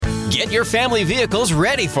Get your family vehicles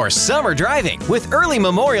ready for summer driving with early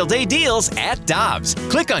Memorial Day deals at Dobbs.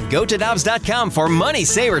 Click on GoToDobbs.com for money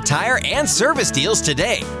saver tire and service deals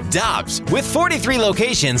today. Dobbs, with 43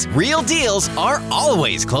 locations, real deals are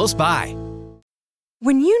always close by.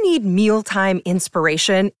 When you need mealtime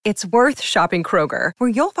inspiration, it's worth shopping Kroger, where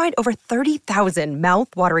you'll find over 30,000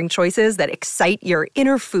 mouth-watering choices that excite your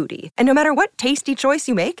inner foodie. And no matter what tasty choice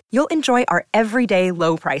you make, you'll enjoy our everyday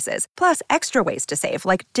low prices, plus extra ways to save,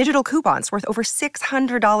 like digital coupons worth over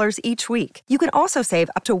 $600 each week. You can also save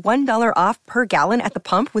up to $1 off per gallon at the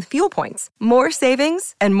pump with fuel points. More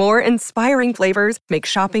savings and more inspiring flavors make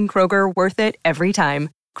shopping Kroger worth it every time.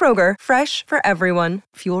 Kroger, fresh for everyone.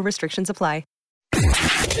 Fuel restrictions apply.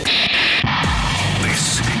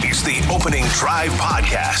 This is the Opening Drive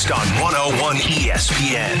Podcast on 101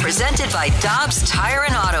 ESPN. Presented by Dobbs Tire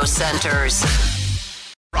and Auto Centers.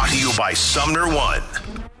 Brought to you by Sumner One.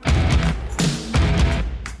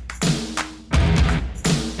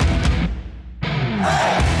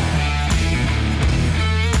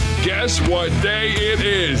 Guess what day it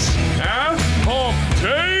is? Huh? Hump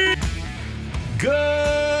Day!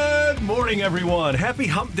 Good morning, everyone. Happy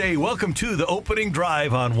Hump Day. Welcome to the Opening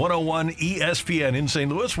Drive on 101 ESPN in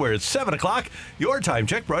St. Louis, where it's 7 o'clock. Your time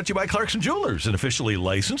check brought to you by Clarkson Jewelers, an officially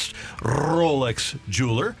licensed Rolex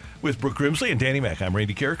jeweler with Brooke Grimsley and Danny Mack. I'm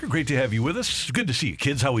Randy Carricker. Great to have you with us. Good to see you,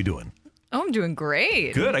 kids. How we doing? Oh, I'm doing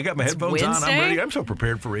great. Good. I got my headphones on. I'm ready. I'm so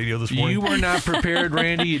prepared for radio this morning. You were not prepared,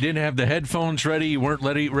 Randy. You didn't have the headphones ready. You weren't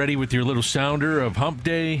ready with your little sounder of Hump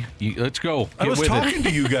Day. Let's go. I was talking to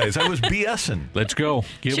you guys. I was BSing. Let's go.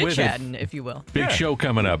 Get with it. Chit-chatting, if you will. Big show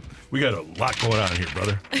coming up. We got a lot going on here,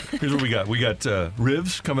 brother. Here's what we got. We got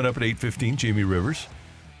Rivs coming up at 8:15. Jamie Rivers.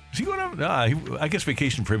 Is he going up? Nah, I guess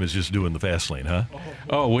vacation for him is just doing the fast lane, huh?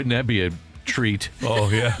 Oh, wouldn't that be a treat? Oh,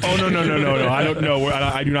 yeah. Oh, no. I don't know.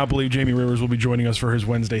 I do not believe Jamie Rivers will be joining us for his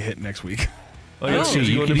Wednesday hit next week. Oh, yeah.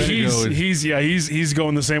 He's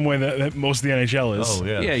going the same way that most of the NHL is. Oh,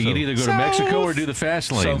 yeah. Yeah, you can either go to Mexico or do the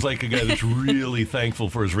fast lane. Sounds like a guy that's really thankful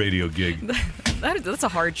for his radio gig. That's a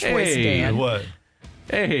hard choice, Hey. Dan. What?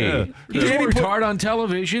 He worked hard on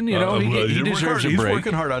television. You know, he deserves a break. He's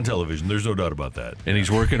working hard on television. There's no doubt about that. And he's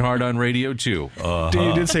working hard on radio, too.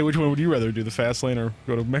 You did say which one would you rather do, the fast lane or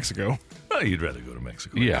go to Mexico? Well, you'd rather go to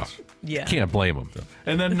Mexico. Yeah. Yeah. Can't blame him.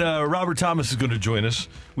 And then Robert Thomas is going to join us.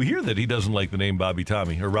 We hear that he doesn't like the name Bobby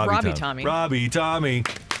Tommy. Or Robbie Tommy. Robbie Tommy.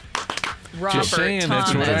 Robert Just saying,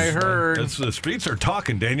 Thomas. that's what I heard. The streets are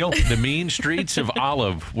talking, Daniel. The mean streets of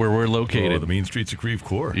Olive, where we're located. Oh, the mean streets of Creve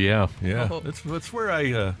Coeur. Yeah. Yeah. Oh. That's where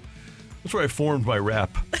I formed my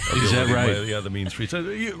rap. Is that right? Yeah, the mean streets.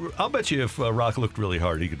 I'll bet you if Rock looked really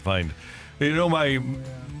hard, he could find. You know,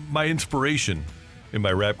 my inspiration in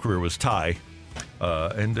my rap career was Ty.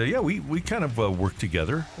 We kind of worked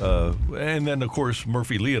together. And then, of course,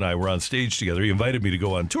 Murphy Lee and I were on stage together. He invited me to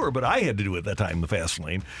go on tour, but I had to do at that time the fast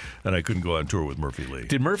lane, and I couldn't go on tour with Murphy Lee.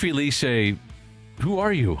 Did Murphy Lee say, "Who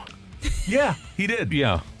are you"? Yeah, he did.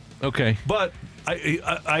 Yeah. Okay. But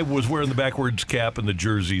I was wearing the backwards cap and the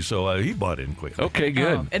jersey, so he bought in quickly. Okay,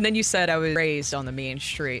 good. And then you said I was raised on the mean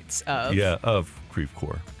streets of... Yeah, of Creve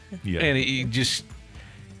Coeur. Yeah. And he just,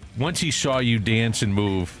 once he saw you dance and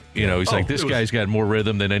move, he's like, this guy's got more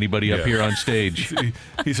rhythm than anybody up here on stage.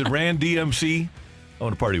 He said, Rand DMC, I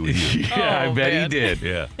want to party with you. Yeah, I bet he did.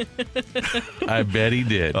 Yeah. I bet he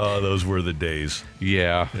did. Oh, those were the days.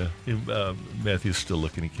 Yeah. Matthew's still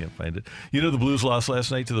looking. He can't find it. You know the Blues lost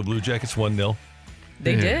last night to the Blue Jackets 1-0?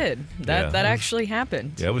 They did. That Yeah. actually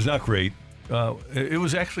happened. Yeah, it was not great. It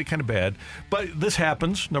was actually kind of bad. But this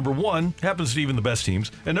happens. Number one, happens to even the best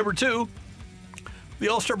teams. And number two, the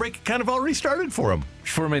All-Star break kind of already started for them.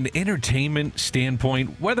 From an entertainment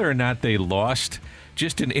standpoint, whether or not they lost,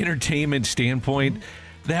 just an entertainment standpoint,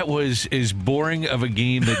 that was as boring of a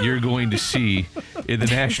game that you're going to see in the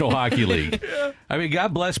National Hockey League. Yeah. I mean,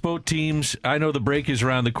 God bless both teams. I know the break is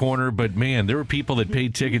around the corner, but, man, there were people that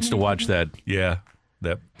paid tickets to watch that. Yeah.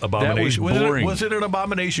 That abomination. That was boring. Was it an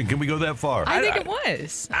abomination? Can we go that far? I think it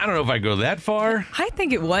was. I don't know if I go that far. I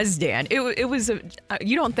think it was, Dan. It was.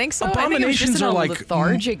 You don't think so? Abominations I think it was just are a like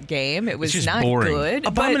lethargic game. It was just not boring. good.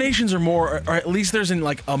 Abominations are more, or at least there's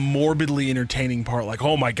like a morbidly entertaining part. Like,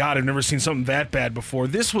 oh my God, I've never seen something that bad before.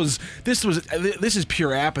 This is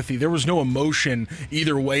pure apathy. There was no emotion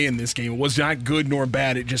either way in this game. It was not good nor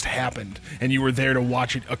bad. It just happened, and you were there to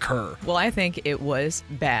watch it occur. Well, I think it was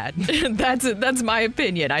bad. That's my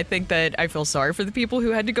opinion. I think that I feel sorry for the people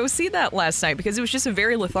who had to go see that last night because it was just a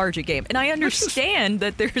very lethargic game. And I understand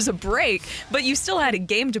that there's a break, but you still had a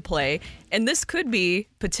game to play. And this could be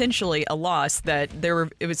potentially a loss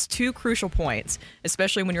it was two crucial points,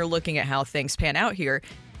 especially when you're looking at how things pan out here.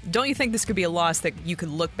 don't you think this could be a loss that you could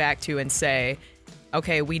look back to and say,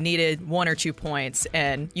 okay, we needed 1 or 2 points,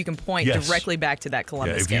 and you can point directly back to that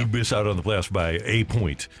Columbus game? If you miss out on the playoffs by a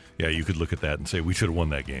point, you could look at that and say we should have won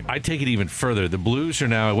that game. I take it even further. The Blues are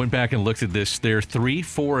now, I went back and looked at this, they're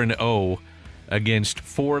 3-4-0 against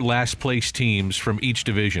 4 last-place teams from each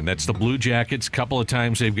division. That's the Blue Jackets. A couple of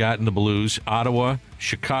times they've gotten the Blues. Ottawa,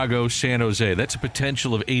 Chicago, San Jose. That's a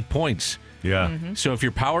potential of 8 points. Yeah. Mm-hmm. So if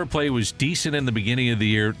your power play was decent in the beginning of the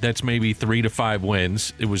year, that's maybe 3 to 5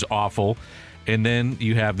 wins. It was awful. And then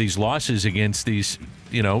you have these losses against these,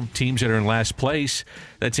 teams that are in last place.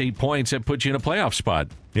 That's 8 points. That puts you in a playoff spot.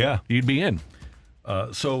 Yeah. You'd be in.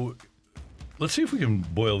 So let's see if we can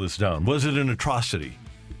boil this down. Was it an atrocity?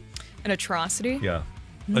 An atrocity? Yeah.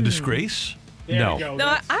 A disgrace? No.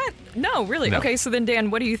 No, really. No. Okay, so then, Dan,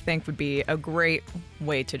 what do you think would be a great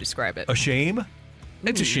way to describe it? A shame?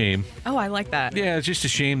 It's a shame. Oh, I like that. Yeah, it's just a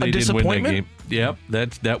shame they didn't win that game. Yep,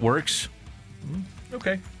 that works.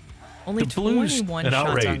 Okay. Only The Blues, 21 an shots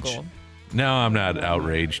on outrage. goal. No, I'm not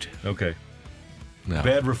outraged. Okay. No.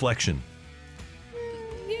 Bad reflection.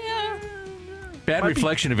 Yeah. Bad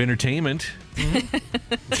reflection of entertainment.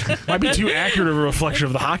 Might be too accurate of a reflection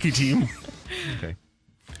of the hockey team. Okay.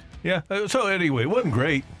 Yeah. So anyway, it wasn't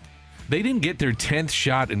great. They didn't get their 10th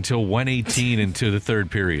shot until 1:18 into the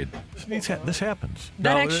third period. This happens.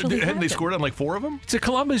 That Now, actually hadn't they happened. scored on like 4 of them? It's the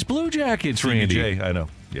Columbus Blue Jackets, Randy. CBJ, I know.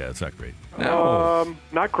 Yeah, it's not great. No.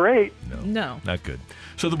 Not great. No. Not good.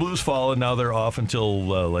 So the Blues fall, and now they're off until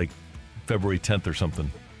like February 10th or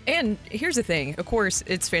something. And here's the thing. Of course,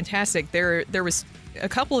 it's fantastic. There was a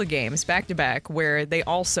couple of games back-to-back where they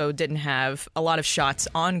also didn't have a lot of shots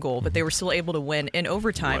on goal, but they were still able to win in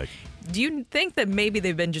overtime. Right. Do you think that maybe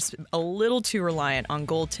they've been just a little too reliant on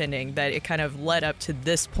goaltending, that it kind of led up to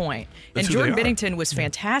this point? That's And who they Jordan are. Binnington was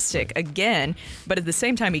fantastic again, but at the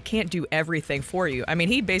same time, he can't do everything for you. I mean,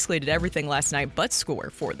 he basically did everything last night but score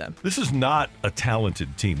for them. This is not a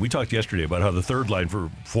talented team. We talked yesterday about how the third line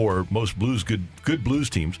for most Blues, good Blues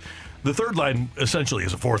teams, the third line essentially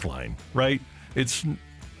is a fourth line, right? It's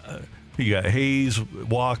you got Hayes,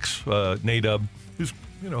 Walks, Nadub, who's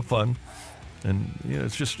fun, and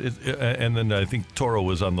it's just and then I think Toro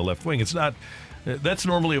was on the left wing. It's not that's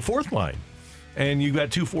normally a fourth line. And you've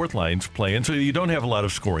got 2 fourth lines playing, so you don't have a lot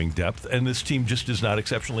of scoring depth, and this team just is not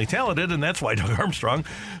exceptionally talented, and that's why Doug Armstrong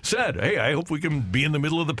said, hey, I hope we can be in the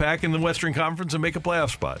middle of the pack in the Western Conference and make a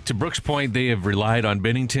playoff spot. To Brooks' point, they have relied on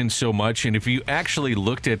Binnington so much, and if you actually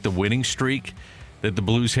looked at the winning streak that the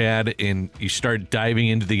Blues had and you start diving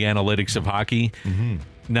into the analytics of hockey,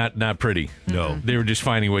 not pretty. No. They were just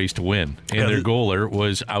finding ways to win, and Yeah, their goaler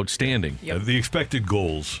was outstanding. Yep. The expected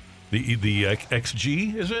goals, the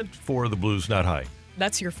XG, is it, for the Blues, not high.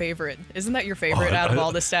 That's your favorite. Isn't that your favorite out of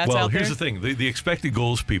all the stats well, out there? here's the thing. The expected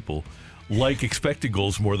goals people like expected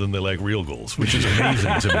goals more than they like real goals, which is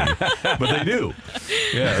amazing to me. But they do.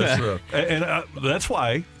 Yeah, that's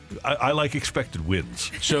why I like expected wins.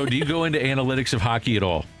 So do you go into analytics of hockey at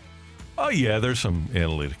all? Oh, yeah, there's some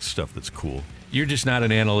analytics stuff that's cool. You're just not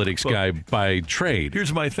an analytics guy by trade.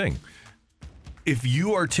 Here's my thing. If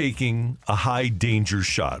you are taking a high danger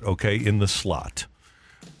shot, okay, in the slot,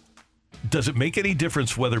 does it make any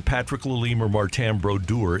difference whether Patrick Lalime or Martin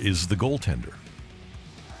Brodeur is the goaltender?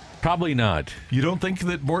 Probably not. You don't think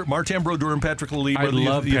that Martin Brodeur and Patrick Lalime I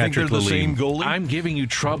love you think Patrick they're the same Lalime. goalie? I'm giving you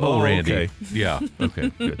trouble, Oh, Randy. okay. Yeah.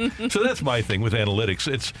 Okay, good. So that's my thing with analytics.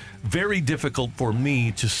 It's very difficult for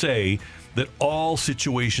me to say that all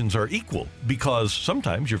situations are equal because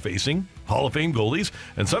sometimes you're facing Hall of Fame goalies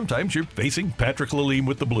and sometimes you're facing Patrick Lalime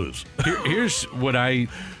with the Blues. Here's what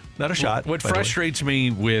Not a shot. What by the way. frustrates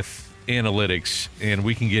me with analytics, and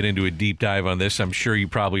we can get into a deep dive on this, I'm sure you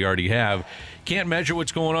probably already have, can't measure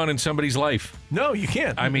what's going on in somebody's life. No, you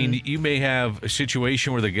can't. I mean, you may have a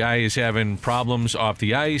situation where the guy is having problems off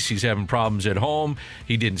the ice, he's having problems at home,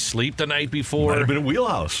 he didn't sleep the night before. Might have been a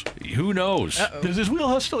wheelhouse. Who knows? Does his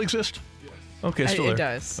wheelhouse still exist? Okay, still there. It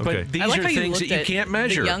does. Okay. But these I like are how you things that looked you at can't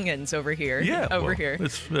measure. The youngins over here. Yeah, Over well, here.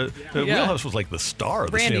 It's the wheelhouse was like the star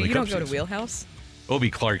of the Randy, Stanley you Cup don't go to season. Wheelhouse?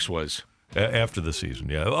 Obi Clark's was. After the season,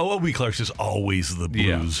 yeah. Obi Clark's is always the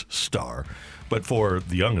Blues star. But for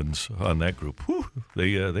the youngins on that group, whew,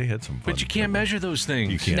 they had some fun. But you can't measure those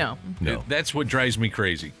things. You can't. No. No. That's what drives me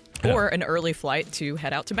crazy. Or an early flight to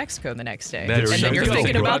head out to Mexico the next day. That's and then you're something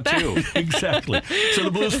thinking to about brought that. too. Exactly. So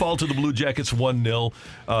the Blues fall to the Blue Jackets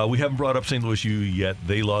 1-0. We haven't brought up St. Louis U yet.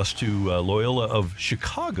 They lost to Loyola of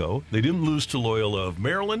Chicago. They didn't lose to Loyola of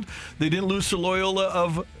Maryland. They didn't lose to Loyola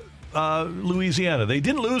of Louisiana. They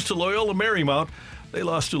didn't lose to Loyola Marymount. They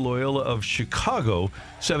lost to Loyola of Chicago,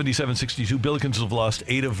 77-62. Billikens have lost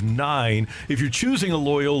 8 of 9. If you're choosing a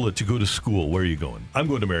Loyola to go to school, where are you going? I'm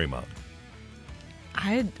going to Marymount.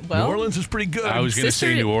 New Orleans is pretty good. I was going to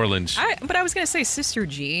say New Orleans. But I was going to say Sister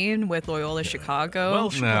Jean with Loyola Chicago.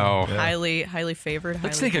 Well, no. Highly favored.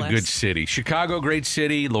 Let's highly think blessed. a good city. Chicago, great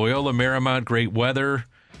city. Loyola Marymount, great weather.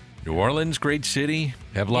 New Orleans, great city.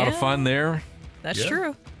 Have a lot of fun there. That's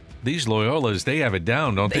true. These Loyolas, they have it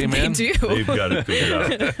down, don't they, man? They do. They've got it figured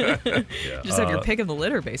out. Just have your pick of the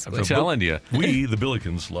litter, basically. I'm telling you. We, the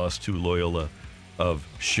Billikens, lost to Loyola of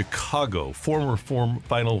Chicago, former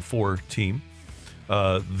Final Four team.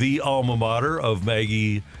 The alma mater of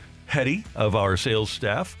Maggie Hetty of our sales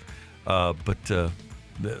staff.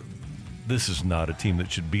 This is not a team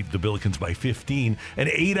that should beat the Billikens by 15. And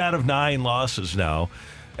 8 out of 9 losses now.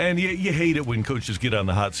 And you hate it when coaches get on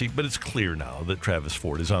the hot seat, but it's clear now that Travis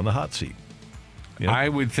Ford is on the hot seat. Yeah. I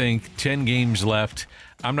would think 10 games left.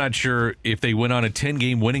 I'm not sure if they went on a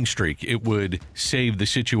 10-game winning streak, it would save the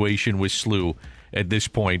situation with SLU at this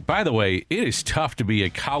point. By the way, it is tough to be a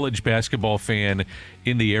college basketball fan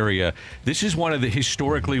in the area. This is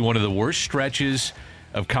historically one of the worst stretches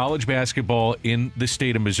of college basketball in the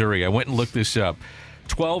state of Missouri. I went and looked this up.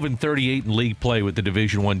 12-38 in league play with the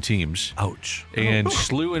Division I teams. Ouch. And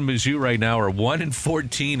SLU and Mizzou right now are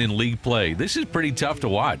 1-14 in league play. This is pretty tough to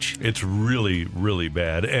watch. It's really, really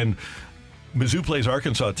bad. And Mizzou plays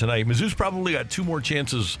Arkansas tonight. Mizzou's probably got 2 more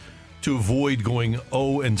chances to avoid going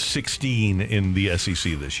 0-16 in the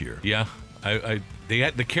SEC this year. Yeah. They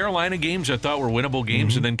had the Carolina games I thought were winnable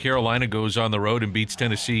games, and then Carolina goes on the road and beats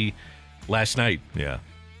Tennessee last night. Yeah.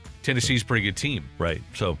 Tennessee's a pretty good team. Right.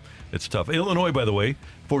 So it's tough. Illinois, by the way,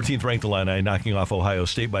 14th ranked Illini, knocking off Ohio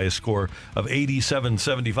State by a score of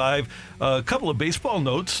 87-75. A couple of baseball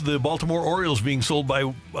notes. The Baltimore Orioles being sold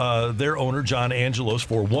by their owner, John Angelos,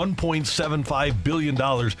 for $1.75 billion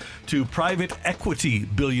to private equity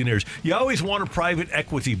billionaires. You always want a private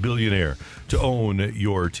equity billionaire to own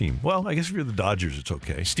your team. Well, I guess if you're the Dodgers, it's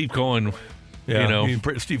okay. Steve Cohen. Yeah,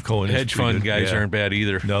 Steve Cohen. Hedge fund guys aren't bad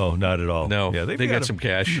either. No, not at all. No, yeah, they got some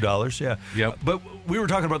cash. A few dollars, yeah. Yep. But we were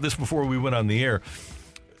talking about this before we went on the air.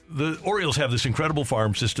 The Orioles have this incredible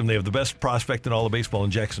farm system. They have the best prospect in all of baseball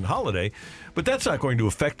in Jackson Holliday, but that's not going to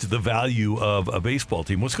affect the value of a baseball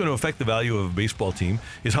team. What's going to affect the value of a baseball team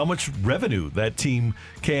is how much revenue that team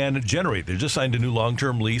can generate. They just signed a new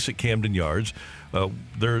long-term lease at Camden Yards.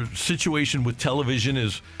 Their situation with television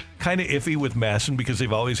is kind of iffy with Masson because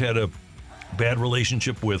they've always had a bad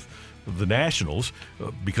relationship with the Nationals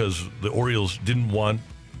because the Orioles didn't want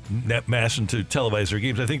Masson to televise their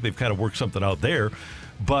games. I think they've kind of worked something out there.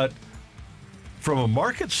 But from a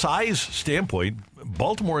market size standpoint,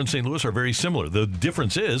 Baltimore and St. Louis are very similar. The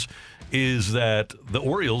difference is that the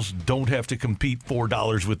Orioles don't have to compete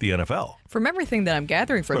 $4 with the NFL. From everything that I'm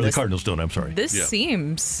gathering from the Cardinals don't, I'm sorry. This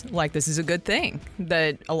seems like this is a good thing,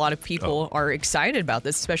 that a lot of people are excited about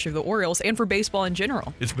this, especially the Orioles and for baseball in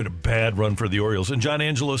general. It's been a bad run for the Orioles. And John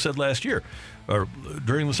Angelo said last year, or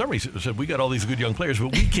during the summer, he said, we got all these good young players,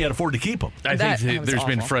 but we can't afford to keep them. I think there's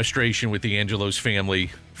been frustration with the Angelos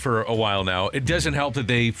family for a while now. It doesn't help that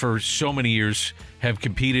they, for so many years, have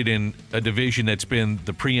competed in a division that's been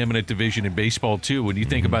the preeminent division in baseball, too. When you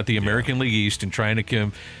think about the American League East and trying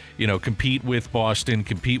to compete with Boston,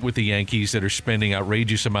 compete with the Yankees that are spending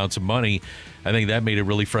outrageous amounts of money, I think that made it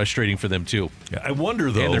really frustrating for them, too. Yeah, I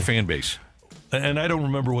wonder, though. And their fan base. And I don't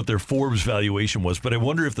remember what their Forbes valuation was, but I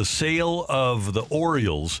wonder if the sale of the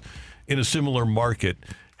Orioles in a similar market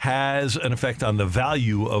has an effect on the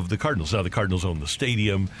value of the Cardinals. Now, the Cardinals own the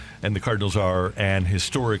stadium, and the Cardinals are an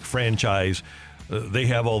historic franchise. They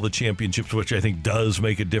have all the championships, which I think does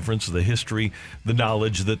make a difference, the history, the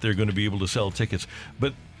knowledge that they're going to be able to sell tickets.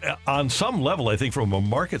 But on some level, I think from a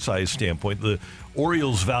market size standpoint, the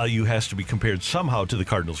Orioles' value has to be compared somehow to the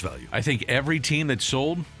Cardinals' value. I think every team that's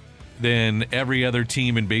sold, then every other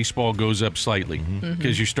team in baseball goes up slightly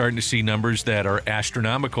because you're starting to see numbers that are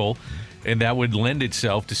astronomical, and that would lend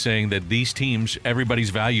itself to saying that these teams, everybody's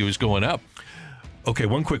value is going up. Okay,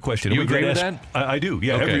 one quick question. You agree with that? I do,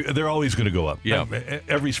 yeah. Okay. They're always going to go up. Yeah.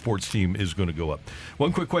 Every sports team is going to go up.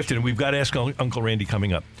 One quick question, and we've got to ask Uncle Randy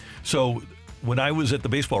coming up. So when I was at the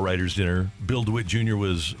baseball writers' dinner, Bill DeWitt Jr.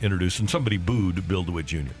 was introduced, and somebody booed Bill DeWitt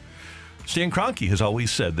Jr. Stan Kroenke has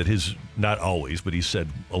always said that not always, but he said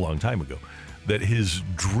a long time ago, that his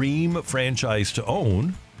dream franchise to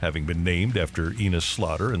own, having been named after Enos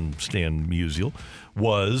Slaughter and Stan Musial,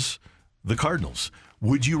 was the Cardinals.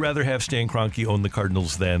 Would you rather have Stan Kroenke own the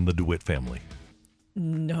Cardinals than the DeWitt family?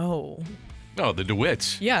 No. Oh, the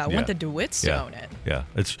DeWitts. Yeah, I want the DeWitts to own it. Yeah,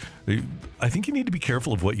 I think you need to be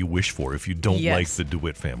careful of what you wish for if you don't like the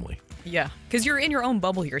DeWitt family. Yeah, because you're in your own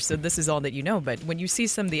bubble here, so this is all that you know. But when you see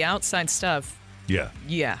some of the outside stuff,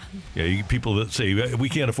 Yeah. People that say we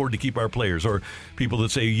can't afford to keep our players, or people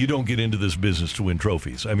that say you don't get into this business to win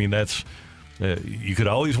trophies. I mean, that's you could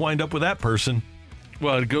always wind up with that person.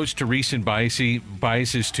 Well, it goes to recent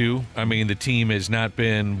biases, too. I mean, the team has not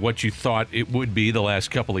been what you thought it would be the last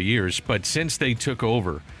couple of years. But since they took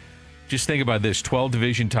over, just think about this, 12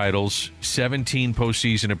 division titles, 17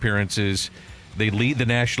 postseason appearances. They lead the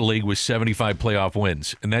National League with 75 playoff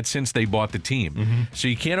wins, and that's since they bought the team. Mm-hmm. So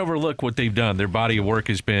you can't overlook what they've done. Their body of work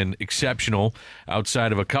has been exceptional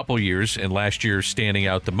outside of a couple years, and last year standing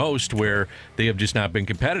out the most where they have just not been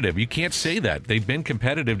competitive. You can't say that. They've been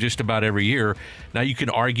competitive just about every year. Now you can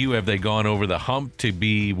argue, have they gone over the hump to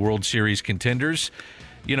be World Series contenders?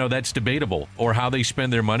 You know, that's debatable. Or how they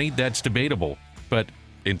spend their money, that's debatable. But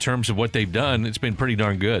in terms of what they've done, it's been pretty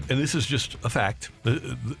darn good. And this is just a fact.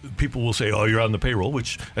 People will say, oh, you're on the payroll,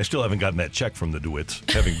 which I still haven't gotten that check from the DeWitts,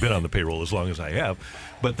 having been on the payroll as long as I have.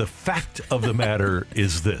 But the fact of the matter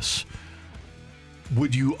is this.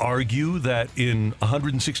 Would you argue that in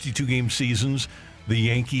 162-game seasons, the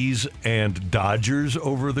Yankees and Dodgers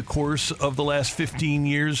over the course of the last 15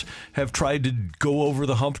 years have tried to go over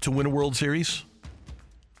the hump to win a World Series?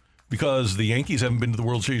 Because the Yankees haven't been to the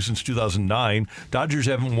World Series since 2009. Dodgers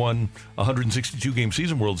haven't won a 162-game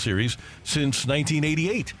season World Series since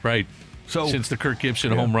 1988. Right. So since the Kirk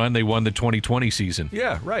Gibson home run, they won the 2020 season.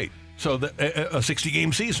 Yeah, right. So a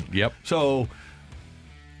 60-game season. Yep. So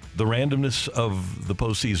the randomness of the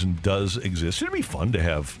postseason does exist. It'd be fun to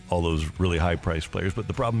have all those really high-priced players, but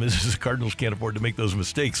the problem is the Cardinals can't afford to make those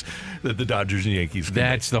mistakes that the Dodgers and Yankees can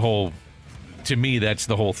That's the whole... To me, that's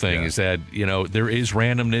the whole thing, is that, you know, there is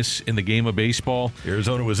randomness in the game of baseball.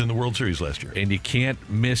 Arizona was in the World Series last year. And you can't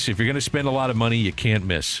miss. If you're going to spend a lot of money, you can't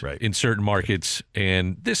miss in certain markets.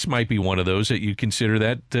 And this might be one of those that you consider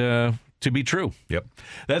that to be true. Yep.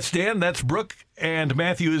 That's Dan, that's Brooke, and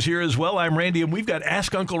Matthew is here as well. I'm Randy, and we've got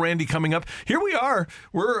Ask Uncle Randy coming up. Here we are.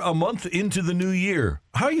 We're a month into the new year.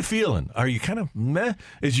 How are you feeling? Are you kind of meh?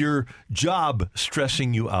 Is your job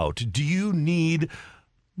stressing you out? Do you need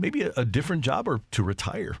maybe a different job or to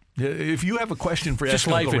retire? If you have a question for just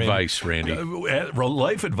Ask life Uncle advice, Randy.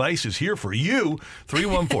 Life advice is here for you.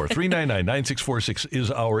 314-399-9646 is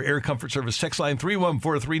our Air Comfort Service text line.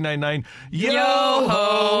 314-399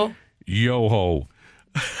 Yo-ho. Yo-ho.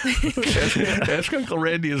 Ask Uncle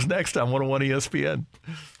Randy is next on 101 ESPN.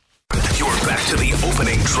 You're back to the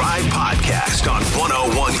Opening Drive podcast on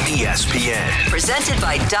 101 ESPN. Presented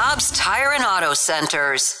by Dobbs Tire and Auto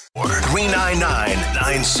Centers.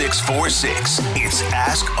 399-9646. It's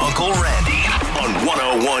Ask Uncle Randy on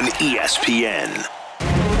 101 ESPN.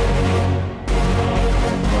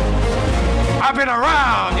 I've been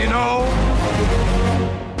around, you know.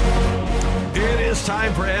 It is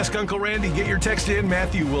time for Ask Uncle Randy. Get your text in.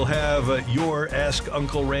 Matthew will have your Ask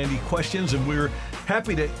Uncle Randy questions, and we're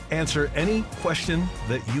happy to answer any question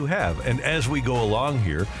that you have. And as we go along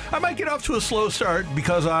here, I might get off to a slow start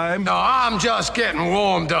because I'm just getting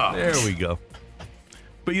warmed up. There we go.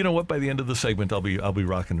 But you know what? By the end of the segment, I'll be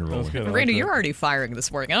rocking and rolling. Randy, you're already firing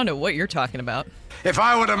this morning. I don't know what you're talking about. If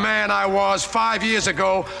I were the man I was 5 years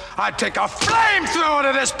ago, I'd take a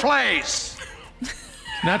flamethrower to this place.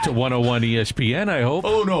 Not to 101 ESPN, I hope.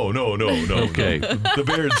 Oh, no. Okay. No. The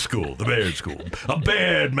Baird School. A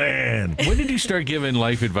bad man. When did you start giving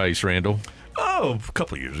life advice, Randall? Oh, a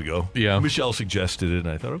couple of years ago. Yeah. Michelle suggested it, and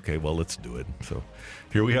I thought, okay, well, let's do it. So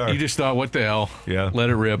here we are. You just thought, what the hell? Yeah.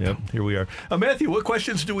 Let it rip. Yep, here we are. Matthew, what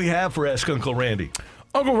questions do we have for Ask Uncle Randy?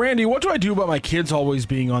 Uncle Randy, what do I do about my kids always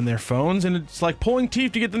being on their phones? And it's like pulling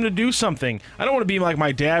teeth to get them to do something. I don't want to be like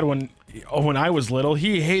my dad when I was little.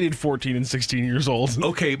 He hated 14 and 16 years old.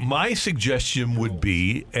 Okay, my suggestion would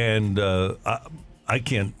be, and I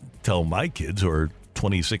can't tell my kids who are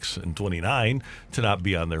 26 and 29 to not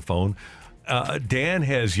be on their phone. Dan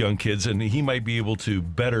has young kids, and he might be able to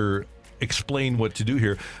better explain what to do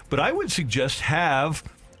here. But I would suggest have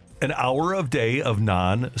an hour a day of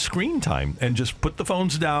non-screen time and just put the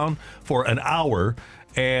phones down for an hour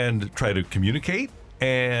and try to communicate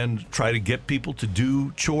and try to get people to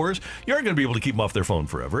do chores. You aren't going to be able to keep them off their phone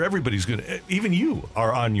forever. Everybody's going to, even you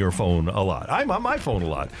are on your phone a lot. I'm on my phone a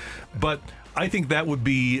lot. But I think that would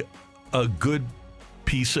be a good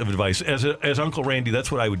piece of advice. As Uncle Randy,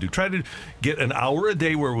 that's what I would do. Try to get an hour a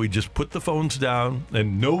day where we just put the phones down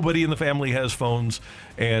and nobody in the family has phones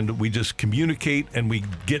and we just communicate and we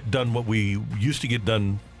get done what we used to get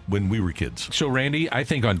done when we were kids. So, Randy, I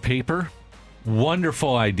think on paper,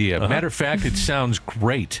 wonderful idea. Matter of fact, it sounds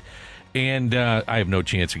great. And I have no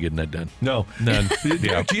chance of getting that done. No. None.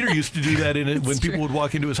 Derek Jeter used to do that when people would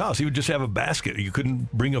walk into his house. He would just have a basket. You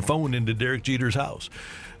couldn't bring a phone into Derek Jeter's house.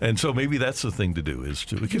 And so maybe that's the thing to do is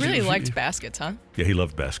to. He really liked baskets, huh? Yeah, he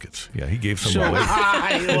loved baskets. Yeah, he gave some away.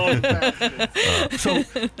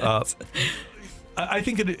 I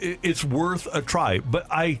think it's worth a try. But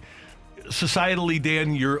societally,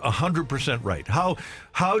 Dan, you're 100% right.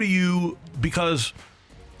 How do you, because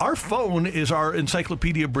our phone is our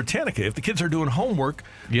Encyclopedia Britannica. If the kids are doing homework,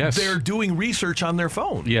 yes, they're doing research on their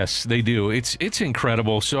phone. Yes, they do. It's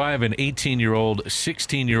incredible. So I have an 18-year-old,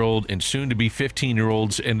 16-year-old, and soon-to-be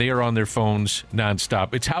 15-year-olds, and they are on their phones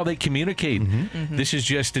nonstop. It's how they communicate. This is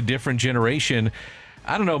just a different generation.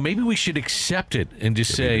 I don't know. Maybe we should accept it and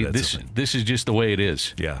just say this is just the way it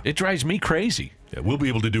is. Yeah. It drives me crazy. Yeah, we'll be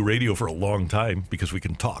able to do radio for a long time because we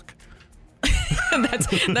can talk.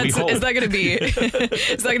 That's is that going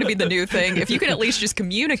to be the new thing? If you can at least just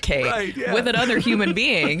communicate with another human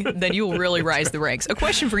being, then you will really rise the ranks. A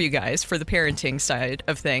question for you guys for the parenting side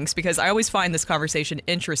of things, because I always find this conversation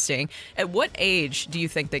interesting. At what age do you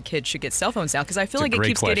think that kids should get cell phones now? Because I feel like it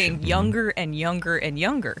keeps getting younger and younger and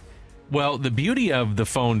younger. Well, the beauty of the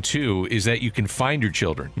phone, too, is that you can find your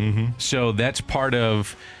children. So that's part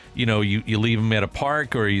of, you leave them at a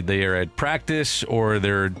park, or they are at practice, or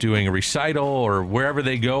they're doing a recital, or wherever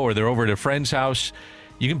they go, or they're over at a friend's house.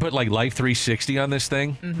 You can put like Life 360 on this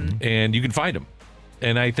thing, and you can find them.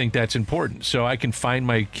 And I think that's important. So I can find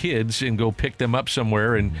my kids and go pick them up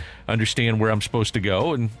somewhere and understand where I'm supposed to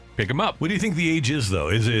go and pick them up. What do you think the age is, though?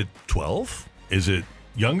 Is it 12? Is it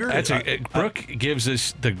younger? Brooke gives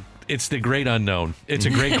us it's the great unknown. It's a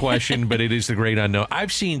great question, but it is the great unknown.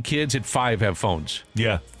 I've seen kids at 5 have phones.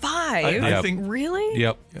 Yeah. 5? I think, really?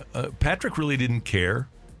 Yep. Patrick really didn't care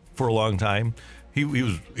for a long time. He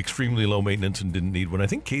was extremely low maintenance and didn't need one. I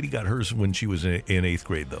think Katie got hers when she was in 8th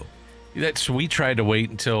grade, though. We tried to wait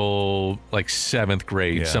until like 7th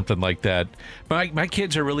grade, something like that. But my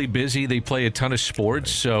kids are really busy. They play a ton of sports,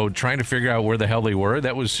 so trying to figure out where the hell they were,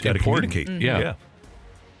 that was important. Communicate. Yeah.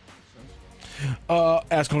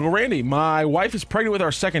 Ask Uncle Randy. My wife is pregnant with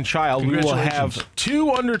our second child. We will have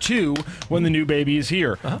 2 under 2 when the new baby is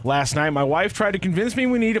here. Last night, my wife tried to convince me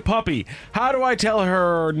we need a puppy. How do I tell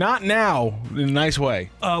her not now in a nice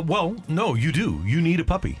way? Well, no, you do. You need a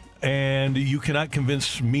puppy. And you cannot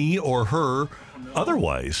convince me or her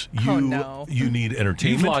otherwise. You need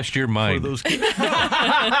entertainment. You've lost your mind. For those kids.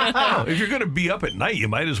 No, if you're going to be up at night, you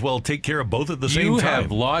might as well take care of both at the same time. You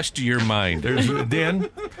have lost your mind. Dan,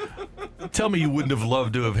 tell me you wouldn't have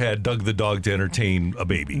loved to have had Doug the dog to entertain a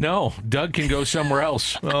baby. No, Doug can go somewhere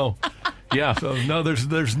else. Oh. Yeah. So no, there's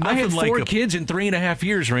nothing like. I had 4 kids in 3.5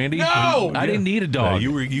 years, Randy. No, I didn't need a dog.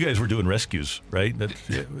 You guys were doing rescues, right?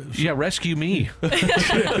 Rescue me. No,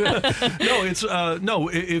 it's no.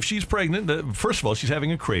 If she's pregnant, first of all, she's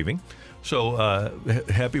having a craving. So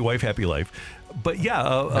happy wife, happy life. But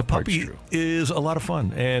yeah, a puppy is a lot of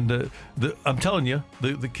fun, and I'm telling you,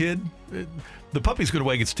 the kid, the puppy's going to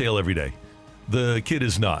wag its tail every day. The kid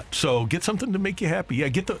is not. So get something to make you happy. Yeah,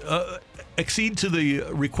 accede to the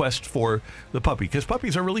request for the puppy, because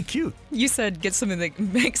puppies are really cute. You said get something that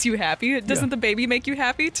makes you happy. Doesn't the baby make you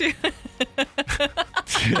happy too? Uh-oh.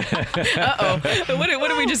 What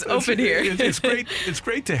did we just open here? It's great. It's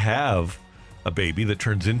great to have a baby that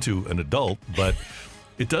turns into an adult, but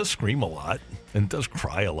it does scream a lot and it does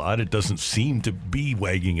cry a lot. It doesn't seem to be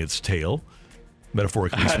wagging its tail,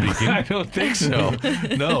 metaphorically speaking. I don't think so.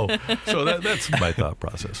 No. So that's my thought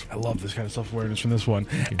process. I love this kind of self-awareness from this one.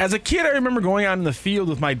 As a kid, I remember going out in the field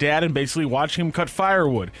with my dad and basically watching him cut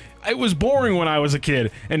firewood. It was boring when I was a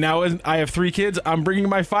kid, and now as I have 3 kids, I'm bringing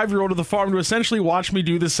my 5-year-old to the farm to essentially watch me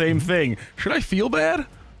do the same thing. Should I feel bad?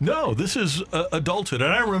 No, this is adulthood.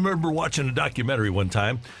 And I remember watching a documentary one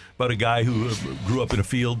time about a guy who grew up in a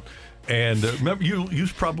field. And remember, you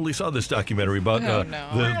probably saw this documentary about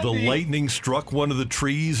the lightning struck one of the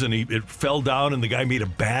trees and it fell down and the guy made a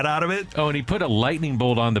bat out of it. Oh, and he put a lightning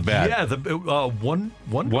bolt on the bat. Yeah,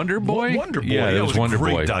 Wonder Boy. Wonder Boy. Yeah, it was Wonder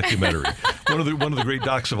Boy. Boy. Documentary. one of the great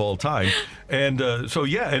docs of all time. And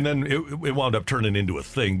and then it wound up turning into a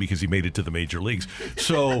thing because he made it to the major leagues.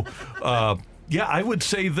 So. Yeah, I would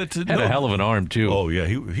say that... Had a hell of an arm, too. Oh, yeah.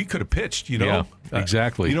 He could have pitched, Yeah,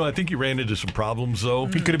 exactly. I think he ran into some problems, though.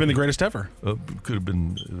 He could have been the greatest ever. Could have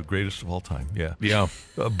been the greatest of all time, yeah. Yeah.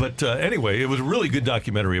 But anyway, it was a really good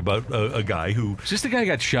documentary about a guy who... Is this the guy who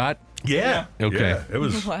got shot? Yeah. Okay. Yeah, it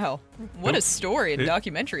was... Wow. What a story and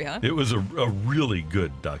documentary, huh? It was a really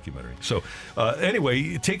good documentary. So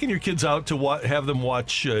anyway, taking your kids out to have them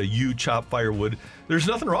watch you chop firewood, there's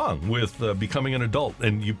nothing wrong with becoming an adult.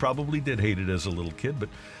 And you probably did hate it as a little kid, but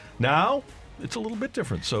now it's a little bit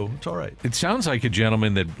different, so it's all right. It sounds like a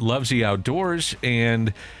gentleman that loves the outdoors,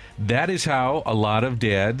 and that is how a lot of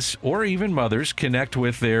dads or even mothers connect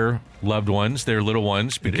with their loved ones, their little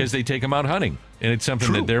ones, because they take them out hunting. And it's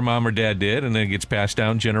something that their mom or dad did, and then it gets passed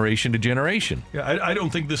down generation to generation. Yeah, I don't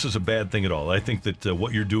think this is a bad thing at all. I think that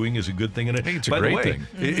what you're doing is a good thing. And I think it's a by great the way, thing.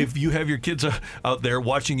 If you have your kids out there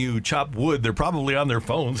watching you chop wood, they're probably on their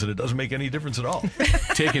phones, and it doesn't make any difference at all.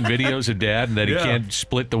 Taking videos of dad and that he can't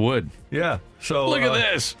split the wood. Yeah. So look at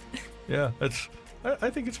this. Yeah, I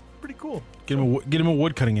think it's pretty cool. Get him a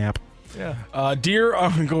wood cutting app. Yeah. Dear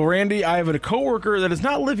Uncle Randy, I have a coworker that is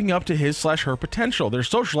not living up to his/her potential. Their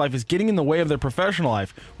social life is getting in the way of their professional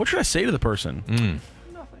life. What should I say to the person?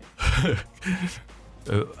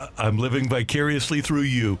 I'm living vicariously through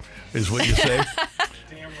you, is what you say.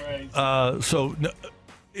 Damn right. So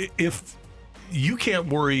if you can't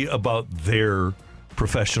worry about their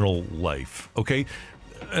professional life, okay?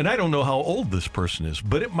 And I don't know how old this person is,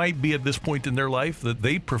 but it might be at this point in their life that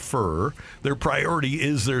they prefer, their priority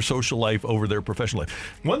is their social life over their professional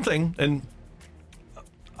life. One thing, and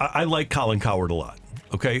I like Colin Cowherd a lot,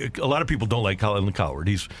 okay? A lot of people don't like Colin Cowherd.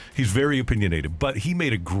 He's very opinionated, but he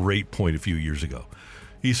made a great point a few years ago.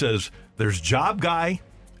 He says, there's job guy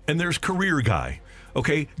and there's career guy.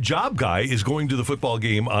 Okay, job guy is going to the football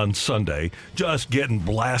game on Sunday, just getting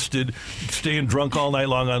blasted, staying drunk all night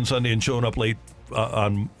long on Sunday and showing up late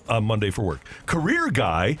on Monday for work. Career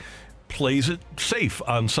guy plays it safe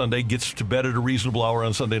on Sunday, gets to bed at a reasonable hour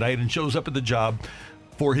on Sunday night, and shows up at the job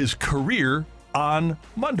for his career on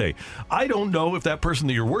Monday. I don't know if that person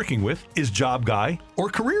that you're working with is job guy or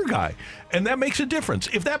career guy, and that makes a difference.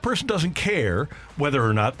 If that person doesn't care whether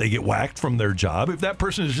or not they get whacked from their job, if that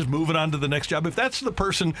person is just moving on to the next job, if that's the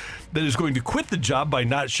person that is going to quit the job by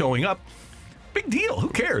not showing up, big deal. Who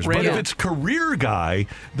cares? But if it's career guy,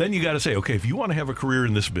 then you got to say, okay, if you want to have a career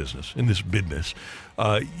in this business,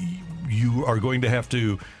 you are going to have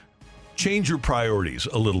to change your priorities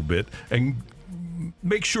a little bit and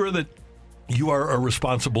make sure that you are a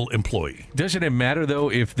responsible employee. Doesn't it matter, though,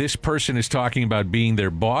 if this person is talking about being their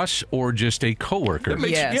boss or just a coworker? That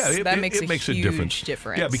makes, that makes a huge difference.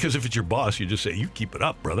 difference. Yeah, because if it's your boss, you just say, you keep it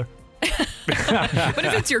up, brother. But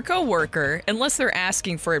if it's your coworker, unless they're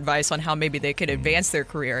asking for advice on how maybe they could advance their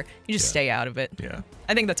career, you just stay out of it. Yeah.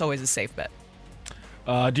 I think that's always a safe bet.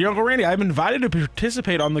 Dear Uncle Randy, I'm invited to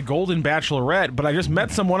participate on the Golden Bachelorette, but I just met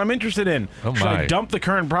someone I'm interested in. Oh, should I my. dump the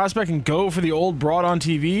current prospect and go for the old broad on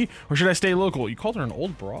TV, or should I stay local? You called her an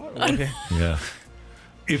old broad? Okay. Yeah.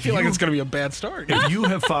 I feel like it's going to be a bad start. If you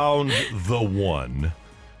have found the one,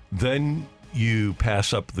 then you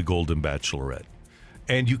pass up the Golden Bachelorette.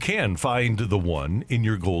 And you can find the one in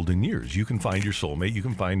your golden years. You can find your soulmate. You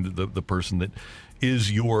can find the person that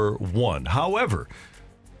is your one. However,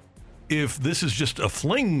 if this is just a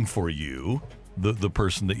fling for you, the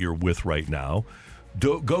person that you're with right now,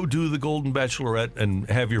 go do the Golden Bachelorette and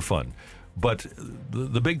have your fun. But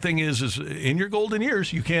the big thing is in your golden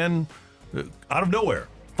years, you can, out of nowhere,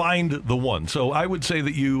 find the one. So I would say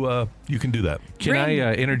that you can do that. Can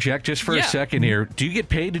I interject just for a second here? Do you get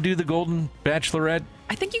paid to do the Golden Bachelorette?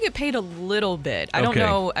 I think you get paid a little bit. I don't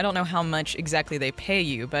know how much exactly they pay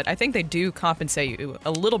you, but I think they do compensate you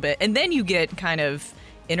a little bit, and then you get kind of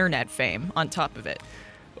internet fame on top of it.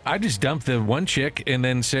 I just dump the one chick and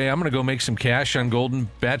then say, I'm going to go make some cash on Golden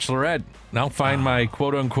Bachelorette, and I'll find my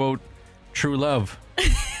quote-unquote true love.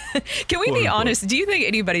 Can we be honest? Do you think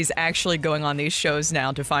anybody's actually going on these shows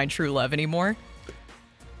now to find true love anymore?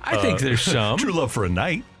 I think there's some. True love for a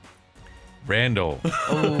night. Randall.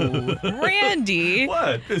 Oh, Randy.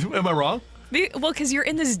 What? Am I wrong? Well, because you're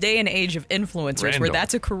in this day and age of influencers where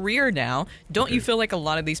that's a career now. Don't you feel like a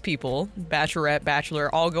lot of these people, Bachelorette,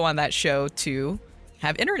 Bachelor, all go on that show to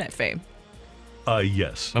have internet fame?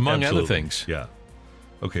 Yes. Among absolutely. other things. Yeah.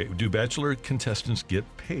 Okay, do Bachelor contestants get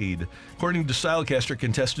paid? According to Stylecaster,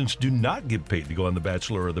 contestants do not get paid to go on The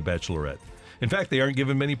Bachelor or The Bachelorette. In fact, they aren't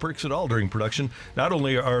given many perks at all during production. Not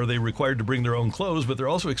only are they required to bring their own clothes, but they're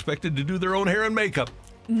also expected to do their own hair and makeup.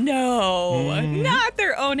 No, not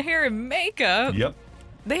their own hair and makeup. Yep.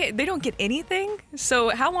 They don't get anything? So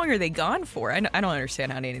how long are they gone for? I don't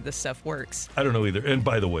understand how any of this stuff works. I don't know either. And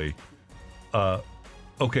by the way,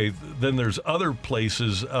 okay, then there's other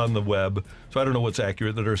places on the web, so I don't know what's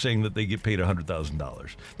accurate, that are saying that they get paid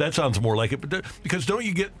 $100,000. That sounds more like it, but because don't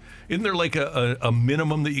you get, isn't there like a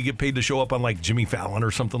minimum that you get paid to show up on like Jimmy Fallon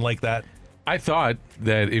or something like that? I thought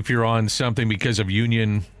that if you're on something because of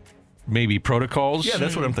union maybe protocols. Yeah,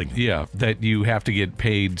 that's what I'm thinking. Yeah, that you have to get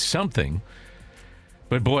paid something.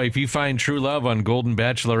 But boy, if you find true love on Golden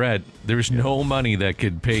Bachelorette, there's no money that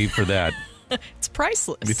could pay for that. It's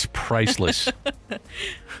priceless. It's priceless.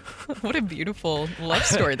 What a beautiful love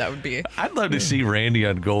story that would be. I'd love to see Randy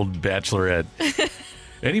on Gold Bachelorette.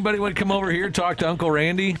 Anybody want to come over here, talk to Uncle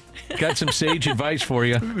Randy? Got some sage advice for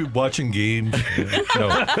you. Watching games. No.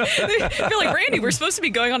 I feel like, Randy, we're supposed to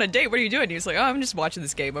be going on a date. What are you doing? He was like, oh, I'm just watching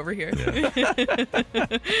this game over here. Yeah.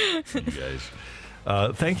 You guys.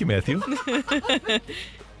 Thank you, Matthew.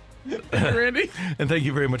 Randy. And thank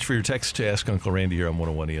you very much for your text to Ask Uncle Randy here on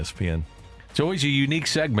 101 ESPN. It's always a unique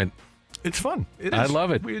segment. It's fun. It is. I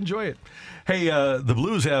love it. We enjoy it. Hey, the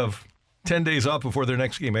Blues have 10 days off before their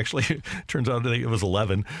next game. Actually, it turns out it was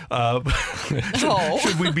 11.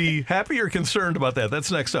 Should we be happy or concerned about that?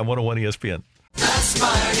 That's next on 101 ESPN. The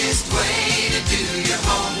smartest way to do your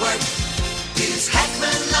homework is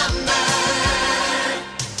Heckman Lumber.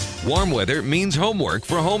 Warm weather means homework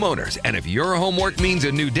for homeowners. And if your homework means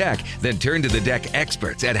a new deck, then turn to the deck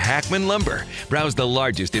experts at Hackman Lumber. Browse the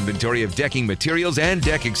largest inventory of decking materials and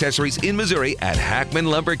deck accessories in Missouri at Hackman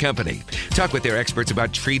Lumber Company. Talk with their experts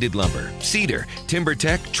about treated lumber, cedar,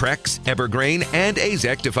 TimberTech, Trex, Evergreen, and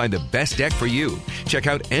Azek to find the best deck for you. Check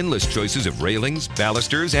out endless choices of railings,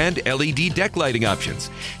 balusters, and LED deck lighting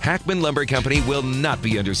options. Hackman Lumber Company will not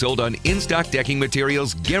be undersold on in-stock decking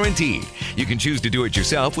materials, guaranteed. You can choose to do it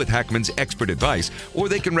yourself with Hackman's expert advice, or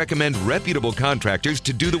they can recommend reputable contractors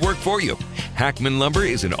to do the work for you. Hackman Lumber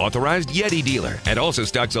is an authorized Yeti dealer and also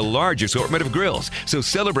stocks a large assortment of grills, so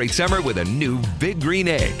celebrate summer with a new Big Green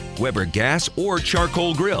Egg, Weber gas or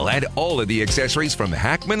charcoal grill, and all of the accessories from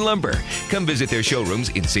Hackman Lumber. Come visit their showrooms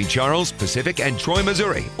in St. Charles, Pacific, and Troy,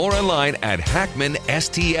 Missouri, or online at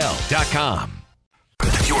hackmanstl.com.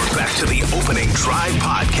 You're back to the Opening Drive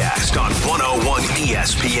podcast on 101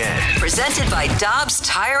 ESPN. Presented by Dobbs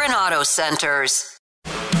Tire and Auto Centers.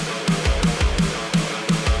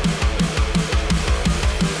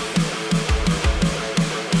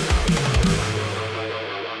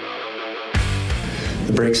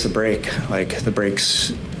 The break's the break. Like, the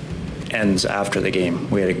breaks ends after the game.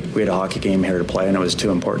 We had a hockey game here to play, and it was 2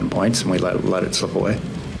 important points, and we let it slip away.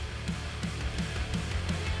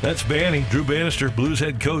 That's Banny, Drew Bannister, Blues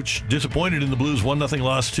head coach, disappointed in the Blues 1-0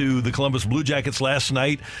 loss to the Columbus Blue Jackets last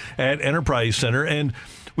night at Enterprise Center. And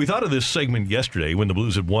we thought of this segment yesterday when the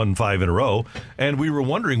Blues had won 5 in a row, and we were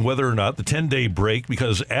wondering whether or not the 10-day break,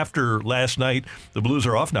 because after last night, the Blues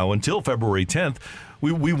are off now until February 10th,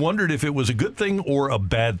 we wondered if it was a good thing or a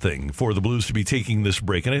bad thing for the Blues to be taking this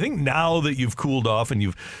break. And I think now that you've cooled off and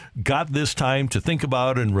you've got this time to think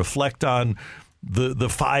about and reflect on the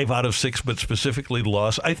 5 out of 6, but specifically the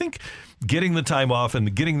loss, I think getting the time off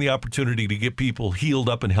and getting the opportunity to get people healed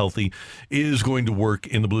up and healthy is going to work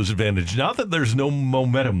in the Blues' advantage. Not that there's no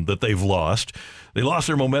momentum that they've lost. They lost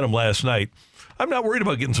their momentum last night. I'm not worried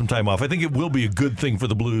about getting some time off. I think it will be a good thing for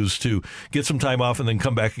the Blues to get some time off and then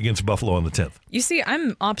come back against Buffalo on the 10th. You see,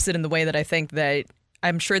 I'm opposite in the way that I think that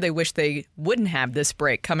I'm sure they wish they wouldn't have this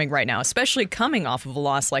break coming right now, especially coming off of a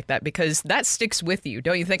loss like that, because that sticks with you,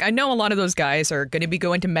 don't you think? I know a lot of those guys are going to be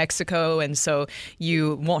going to Mexico, and so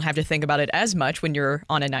you won't have to think about it as much when you're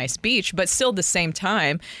on a nice beach, but still at the same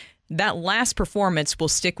time, that last performance will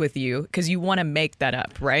stick with you because you want to make that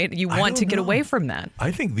up, right? You want to get away from that. I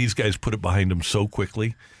think these guys put it behind them so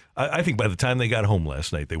quickly. I think by the time they got home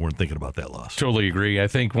last night, they weren't thinking about that loss. Totally agree. I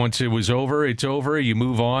think once it was over, it's over. You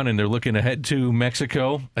move on, and they're looking ahead to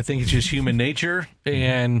Mexico. I think it's just human nature,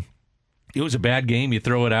 and it was a bad game. You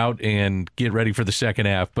throw it out and get ready for the second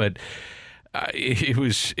half. But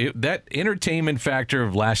that entertainment factor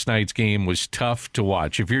of last night's game was tough to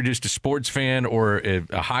watch. If you're just a sports fan or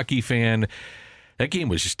a hockey fan, that game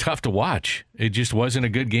was just tough to watch. It just wasn't a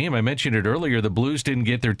good game. I mentioned it earlier. The Blues didn't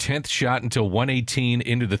get their 10th shot until 1:18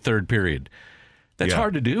 into the third period. That's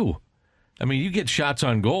hard to do. I mean, you get shots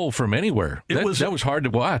on goal from anywhere. That was hard to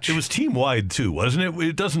watch. It was team-wide, too, wasn't it?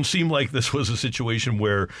 It doesn't seem like this was a situation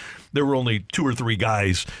where there were only 2 or 3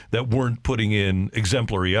 guys that weren't putting in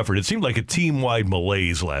exemplary effort. It seemed like a team-wide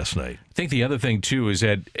malaise last night. I think the other thing, too, is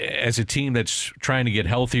that as a team that's trying to get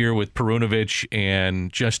healthier with Perunovic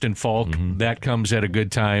and Justin Falk, that comes at a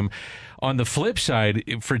good time. On the flip side,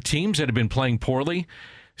 for teams that have been playing poorly,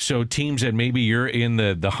 so teams that maybe you're in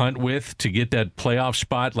the hunt with to get that playoff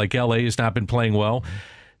spot, like LA has not been playing well,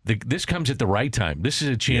 this comes at the right time. This is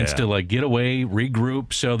a chance to get away,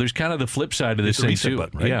 regroup. So there's kind of the flip side of this thing too.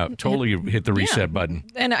 Button, right? Yeah, totally hit the reset button.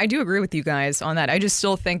 And I do agree with you guys on that. I just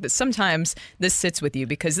still think that sometimes this sits with you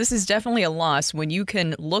because this is definitely a loss when you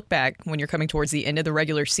can look back when you're coming towards the end of the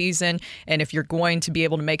regular season, and if you're going to be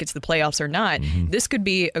able to make it to the playoffs or not, this could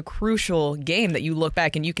be a crucial game that you look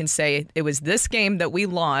back and you can say it was this game that we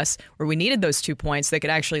lost where we needed those 2 points that could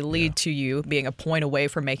actually lead to you being a point away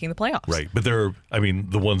from making the playoffs. Right, but the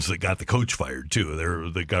ones that got the coach fired,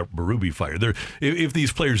 too. They got Berube fired. If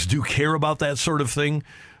these players do care about that sort of thing,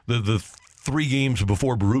 the 3 games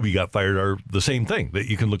before Berube got fired are the same thing, that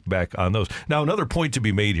you can look back on those. Now, another point to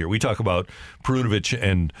be made here. We talk about Perunovic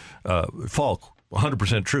and Falk.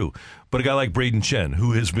 100% true. But a guy like Braden Chen,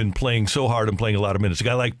 who has been playing so hard and playing a lot of minutes, a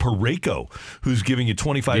guy like Parayko, who's giving you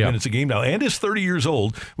 25 minutes a game now and is 30 years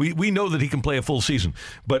old, we know that he can play a full season.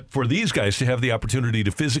 But for these guys to have the opportunity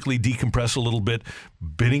to physically decompress a little bit,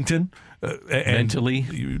 Binnington, mentally,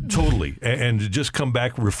 totally, and to just come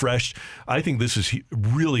back refreshed, I think this is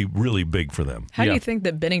really, really big for them. How do you think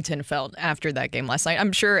that Binnington felt after that game last night?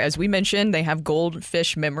 I'm sure, as we mentioned, they have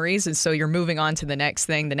goldfish memories, and so you're moving on to the next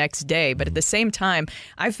thing the next day. But at the same time,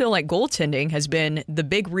 I feel like goaltending has been the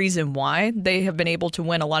big reason why they have been able to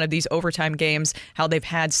win a lot of these overtime games, how they've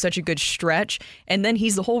had such a good stretch. And then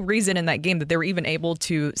he's the whole reason in that game that they were even able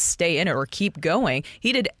to stay in it or keep going.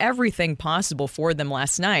 He did everything possible for them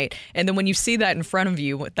last night. And then when you see that in front of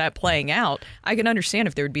you, with that playing out, I can understand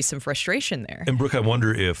if there would be some frustration there. And Brooke, I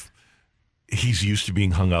wonder if he's used to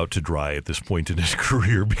being hung out to dry at this point in his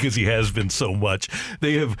career, because he has been so much.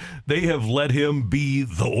 They have let him be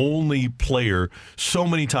the only player so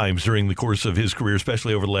many times during the course of his career,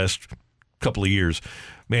 especially over the last couple of years.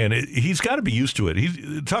 Man, he's got to be used to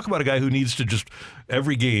it. Talk about a guy who needs to just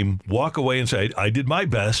every game walk away and say, I did my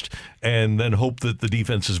best, and then hope that the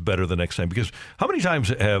defense is better the next time. Because how many times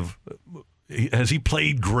has he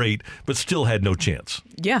played great but still had no chance?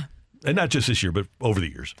 Yeah. And not just this year, but over the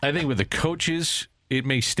years. I think with the coaches, it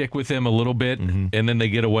may stick with them a little bit, and then they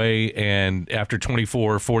get away, and after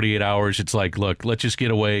 24, 48 hours, it's like, look, let's just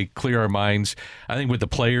get away, clear our minds. I think with the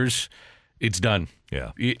players, it's done.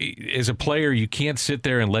 Yeah. As a player, you can't sit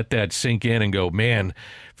there and let that sink in and go, man,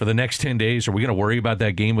 for the next 10 days, are we going to worry about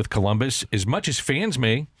that game with Columbus? As much as fans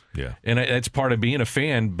may. Yeah. And that's part of being a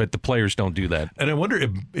fan, but the players don't do that. And I wonder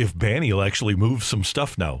if Banny will actually move some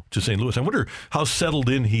stuff now to St. Louis. I wonder how settled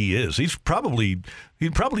in he is. He probably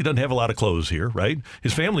doesn't have a lot of clothes here, right?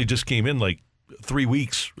 His family just came in like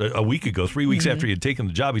a week ago, 3 weeks after he had taken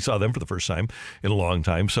the job. He saw them for the first time in a long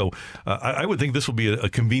time. So I would think this will be a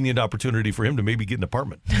convenient opportunity for him to maybe get an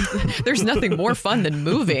apartment. There's nothing more fun than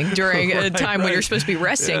moving during a time when you're supposed to be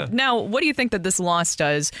resting. Yeah. Now, what do you think that this loss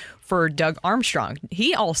does for Doug Armstrong?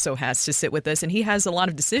 He also has to sit with this, and he has a lot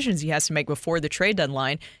of decisions he has to make before the trade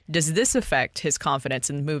deadline. Does this affect his confidence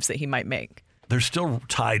in the moves that he might make? They're still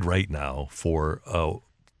tied right now for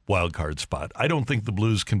wild card spot. I don't think the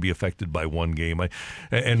Blues can be affected by one game.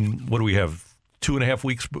 And what do we have? 2.5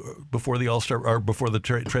 weeks before the All-Star or before the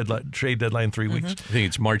trade deadline? 3 weeks. I think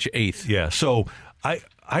it's March 8th. Yeah. So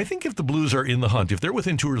I think if the Blues are in the hunt, if they're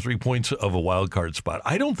within 2 or 3 points of a wild card spot,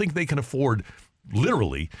 I don't think they can afford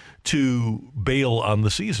literally to bail on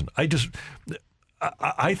the season. I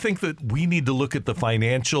think that we need to look at the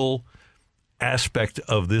financial aspect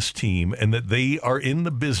of this team, and that they are in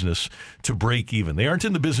the business to break even. They aren't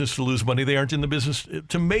in the business to lose money. They aren't in the business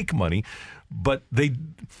to make money, but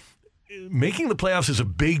making the playoffs is a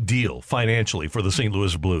big deal financially for the St.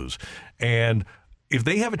 Louis Blues. And if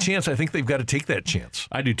they have a chance, I think they've got to take that chance.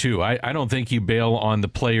 I do too. I don't think you bail on the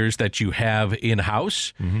players that you have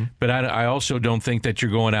in-house, but I also don't think that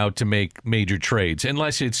you're going out to make major trades,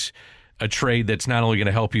 unless it's a trade that's not only going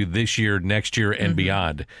to help you this year, next year, and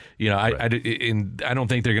beyond. You know, right. I don't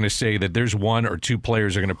think they're going to say that there's 1 or 2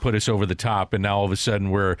 players are going to put us over the top, and now all of a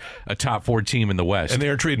sudden we're a top 4 team in the West. And they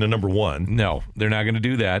are trading a number 1. No, they're not going to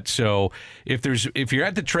do that. So if you're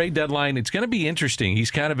at the trade deadline, it's going to be interesting.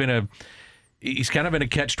 He's kind of in a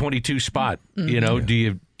catch-22 spot. You know, do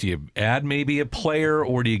you add maybe a player,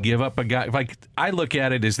 or do you give up a guy? Like, I look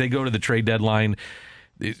at it as they go to the trade deadline,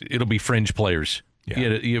 it'll be fringe players.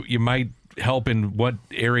 Yeah. You might help in what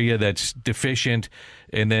area that's deficient,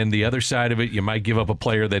 and then the other side of it, you might give up a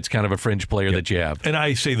player that's kind of a fringe player that you have. And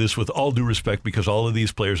I say this with all due respect, because all of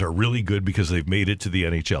these players are really good because they've made it to the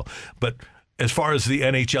NHL. But as far as the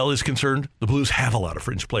NHL is concerned, the Blues have a lot of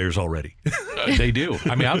fringe players already. They do.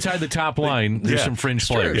 I mean, outside the top line, there's some fringe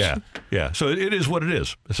players. Yeah. So it is what it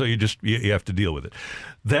is. So you have to deal with it.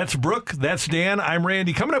 That's Brooke. That's Dan. I'm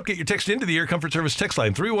Randy. Coming up, get your text into the Air Comfort Service text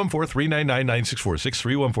line,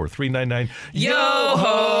 314-399-9646, 314-399.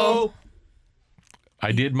 Yo-ho!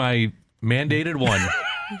 I did my mandated one.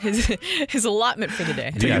 His allotment for the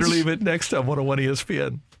day. Take it or leave it. Next on 101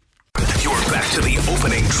 ESPN. You're back to the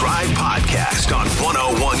Opening Drive podcast on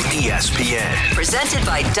 101 ESPN. Presented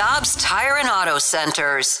by Dobbs Tire and Auto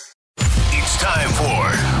Centers. It's time for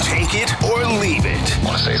Take It or Leave It.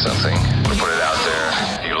 Want to say something? Want to put it out there?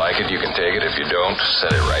 You like like it, you can take it. If you don't,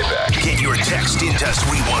 send it right back. Get your text into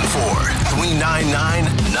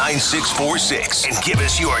 314-399-9646 and give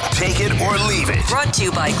us your take it or leave it. Brought to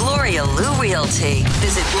you by Gloria Lou Realty.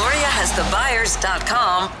 Visit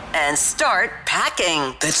GloriaHasTheBuyers.com and start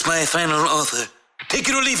packing. That's my final offer. Take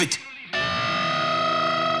it or leave it.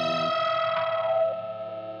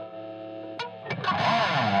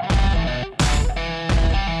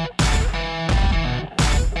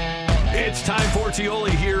 It's time for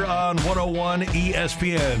Tioli here on 101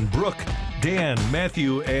 ESPN. Brooke, Dan,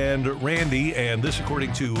 Matthew, and Randy, and this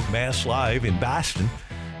according to Mass Live in Boston,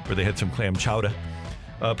 where they had some clam chowder.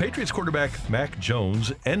 Patriots quarterback Mac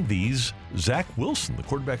Jones envies Zach Wilson, the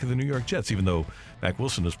quarterback of the New York Jets, even though Mac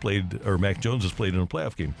Jones has played in a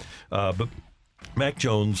playoff game. But Mac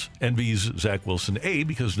Jones envies Zach Wilson, A,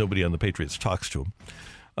 because nobody on the Patriots talks to him,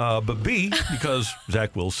 but B, because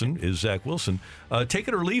Zach Wilson is Zach Wilson. Take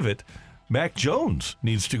it or leave it, Mac Jones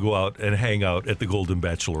needs to go out and hang out at the Golden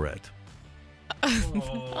Bachelorette.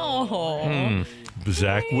 Oh.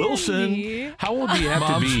 Zach Wilson. How old do you have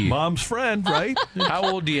to be? Mom's friend, right? How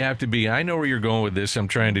old do you have to be? I know where you're going with this. I'm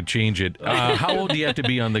trying to change it. How old do you have to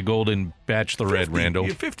be on the Golden Bachelorette, 50. Randall?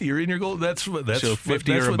 You're 50. You're in your goal. That's so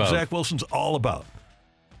 50 or what above. Zach Wilson's all about.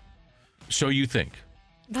 So you think?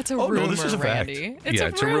 That's a rumor, rumor, this is a Randy. fact.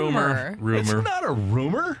 It's a rumor. It's not a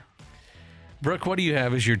rumor. Brooke, what do you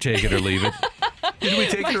have as your take it or leave it? Did we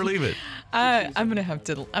take it or leave it? I'm gonna have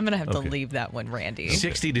to leave that one, Randy.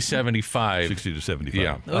 60 to 75. 60 to 75.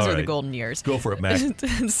 Yeah. Those are the golden years. Go for it, Mac.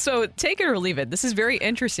 So take it or leave it. This is very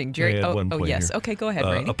interesting, Jerry. I had one point yes. here. Okay, go ahead,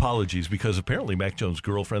 Randy. Apologies, because apparently Mac Jones'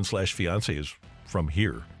 girlfriend/fiance is from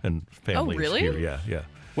here and family really? is here. Yeah.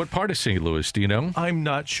 What part of St. Louis do you know? I'm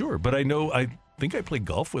not sure, but I think I played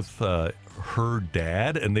golf with her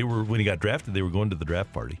dad, and when he got drafted, they were going to the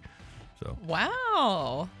draft party. So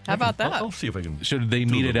wow. How about that? I'll see if I can. So did they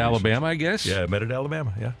meet at Alabama, I guess? Yeah, I met at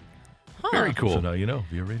Alabama, yeah. Very cool. So now you know,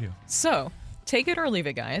 via radio. So, take it or leave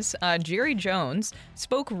it, guys. Jerry Jones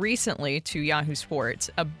spoke recently to Yahoo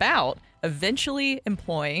Sports about eventually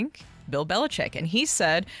employing Bill Belichick. And he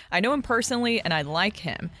said, I know him personally and I like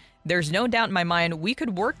him. There's no doubt in my mind we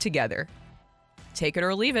could work together. Take it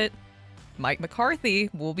or leave it. Mike McCarthy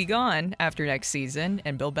will be gone after next season,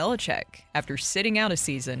 and Bill Belichick, after sitting out a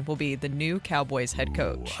season, will be the new Cowboys head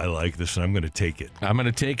coach. I like this, and I'm going to take it. I'm going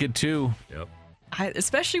to take it, too. Yep.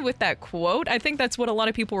 Especially with that quote, I think that's what a lot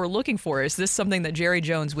of people were looking for. Is this something that Jerry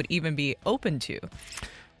Jones would even be open to?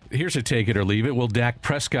 Here's a take it or leave it. Will Dak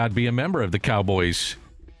Prescott be a member of the Cowboys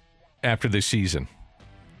after this season?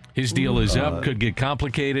 His deal is up, could get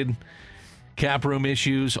complicated, cap room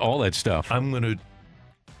issues, all that stuff. I'm going to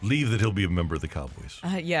leave that he'll be a member of the Cowboys.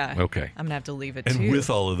 Yeah. Okay. I'm going to have to leave it, and too. And with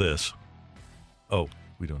all of this,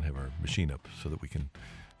 we don't have our machine up so that we can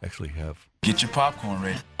actually have... Get your popcorn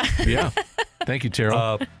ready. Yeah. Thank you,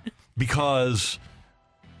 Terrell. Because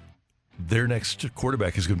their next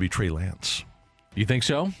quarterback is going to be Trey Lance. You think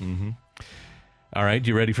so? Mm-hmm. All right,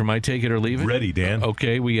 you ready for my take it or leave it? Ready, Dan.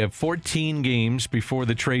 Okay, we have 14 games before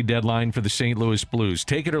the trade deadline for the St. Louis Blues.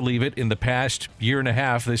 Take it or leave it. In the past year and a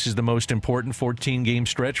half, this is the most important 14-game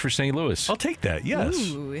stretch for St. Louis. I'll take that,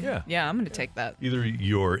 yes. Ooh, yeah, I'm going to take that. Either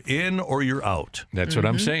you're in or you're out. That's what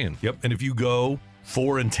I'm saying. Yep, and if you go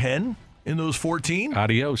 4-10 in those 14...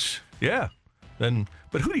 Adios. Yeah.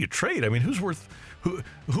 But who do you trade? I mean,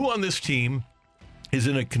 who on this team is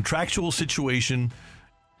in a contractual situation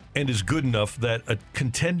and is good enough that a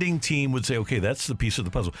contending team would say, okay, that's the piece of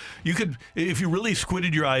the puzzle. You could, if you really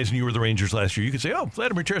squinted your eyes and you were the Rangers last year, you could say, oh,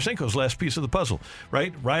 Vladimir Tarasenko's last piece of the puzzle,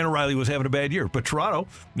 right? Ryan O'Reilly was having a bad year, but Toronto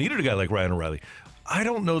needed a guy like Ryan O'Reilly. I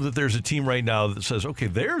don't know that there's a team right now that says, okay,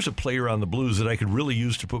 there's a player on the Blues that I could really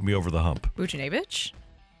use to put me over the hump. Buchnevich?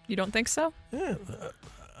 You don't think so? Yeah,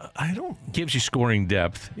 I don't. Gives you scoring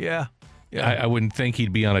depth. Yeah. I wouldn't think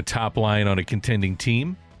he'd be on a top line on a contending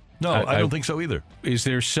team. No, I don't think so either. Is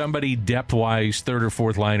there somebody depth-wise, third or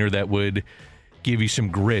fourth liner, that would give you some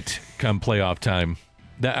grit come playoff time?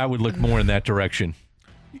 That I would look more in that direction.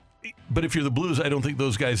 But if you're the Blues, I don't think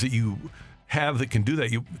those guys that you have that can do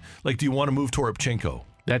that. Do you want to move Toropchenko?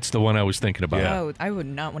 That's the one I was thinking about. Yeah. Oh, I would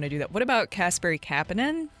not want to do that. What about Kasperi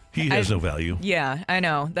Kapanen? He has no value. Yeah, I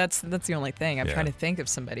know. That's the only thing. I'm trying to think of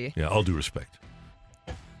somebody. Yeah, all due respect.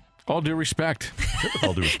 All due respect.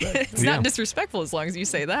 All due respect. It's not disrespectful as long as you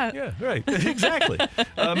say that. Yeah, right. Exactly.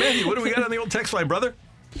 Matthew, what do we got on the old text line, brother?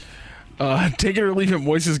 Take it or leave it.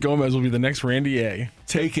 Moises Gomez will be the next Randy A.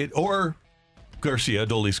 Take it or Garcia,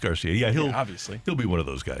 Adolis Garcia. Yeah, obviously he'll be one of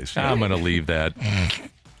those guys. I'm going to leave that.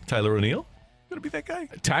 Tyler O'Neill? going to be that guy?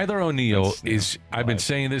 Tyler O'Neill is, I've been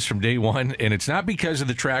saying this from day one, and it's not because of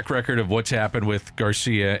the track record of what's happened with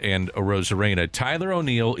Garcia and Arozarena. Tyler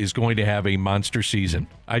O'Neill is going to have a monster season.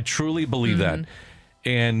 I truly believe that.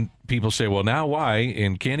 And people say, well, now why?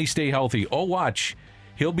 And can he stay healthy? Oh, watch.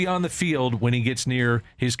 He'll be on the field when he gets near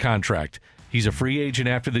his contract. He's a free agent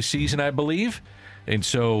after the season, I believe. And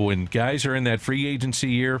so when guys are in that free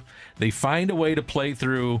agency year, they find a way to play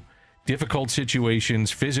through difficult situations,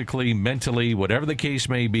 physically, mentally, whatever the case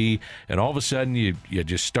may be, and all of a sudden you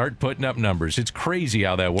just start putting up numbers. It's crazy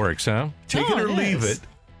how that works, huh? Take it or leave it.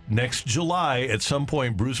 Next July, at some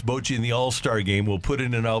point, Bruce Bochy in the All-Star game will put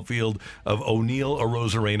in an outfield of O'Neill,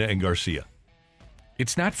 Arozarena, and Garcia.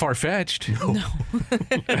 It's not far-fetched. No.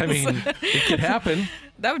 I mean, it could happen.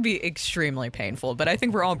 That would be extremely painful, but I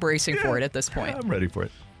think we're all bracing for it at this point. I'm ready for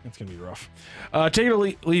it. It's going to be rough. Take it or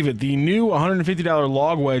leave it. The new $150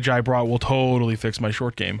 log wedge I brought will totally fix my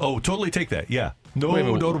short game. Oh, totally take that. Yeah. No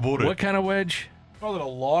doubt about it. What kind of wedge? Call it a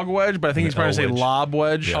log wedge, but I think he's trying to say lob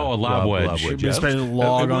wedge. Yeah. Oh, a lob wedge.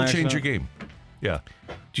 Log it will change your game. Yeah.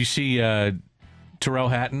 Did you see Terrell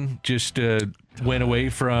Hatton just went away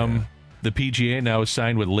from the PGA, now is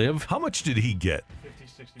signed with LIV? How much did he get?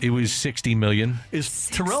 It was $60 million. Is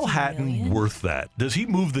Terrell Hatton worth that? Does he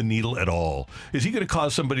move the needle at all? Is he going to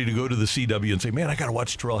cause somebody to go to the CW and say, man, I got to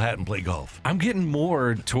watch Terrell Hatton play golf? I'm getting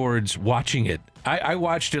more towards watching it. I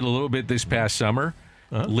watched it a little bit this past summer,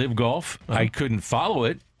 LIV Golf. I couldn't follow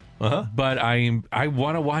it, but I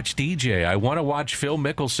want to watch DJ. I want to watch Phil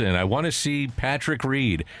Mickelson. I want to see Patrick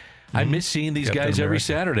Reed. I miss seeing these guys every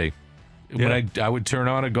Saturday. When I would turn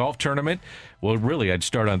on a golf tournament, well, really, I'd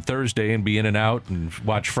start on Thursday and be in and out and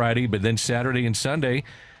watch Friday, but then Saturday and Sunday,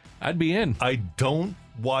 I'd be in. I don't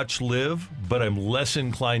watch LIV, but I'm less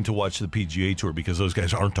inclined to watch the PGA Tour because those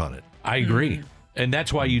guys aren't on it. I agree. And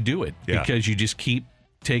that's why you do it, because you just keep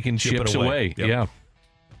taking chips away. Yep. Yeah.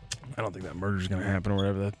 I don't think that merger's going to happen or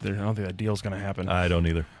whatever. I don't think that deal's going to happen. I don't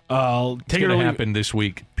either. It's going to happen this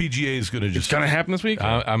week. PGA is going to just... It's going to happen this week?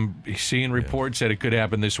 I'm seeing reports that it could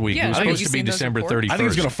happen this week. Yeah, it was supposed to be December 31st. I think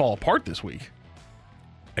it's going to fall apart this week.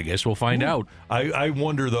 I guess we'll find out. I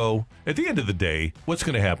wonder, though, at the end of the day, what's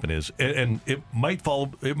going to happen is, and it might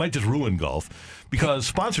just ruin golf because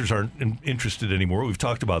sponsors aren't interested anymore. We've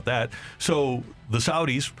talked about that. So the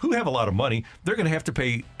Saudis, who have a lot of money, they're going to have to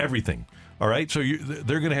pay everything. All right, so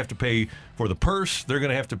they're going to have to pay for the purse. They're going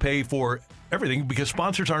to have to pay for everything because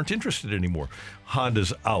sponsors aren't interested anymore.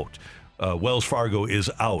 Honda's out. Wells Fargo is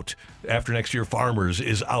out. After next year, Farmers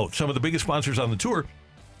is out. Some of the biggest sponsors on the tour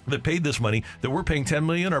that paid this money, that we're paying $10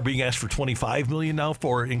 million, are being asked for $25 million now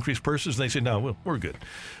for increased purses. And they say, no, we're good.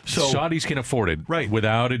 So Saudis can afford it, right?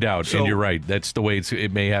 Without a doubt. So, and you're right. That's the way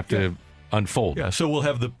it may have to unfold. Yeah, so we'll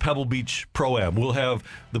have the Pebble Beach Pro-Am. We'll have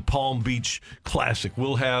the Palm Beach Classic.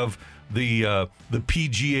 We'll have the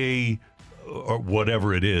PGA or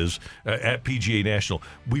whatever it is at PGA National.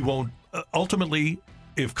 We won't ultimately,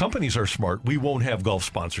 if companies are smart, we won't have golf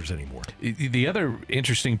sponsors anymore. The other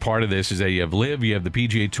interesting part of this is that you have LIV, you have the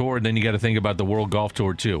PGA Tour, and then you got to think about the World Golf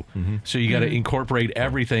Tour too. So you got to incorporate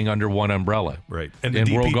everything under one umbrella. Right. And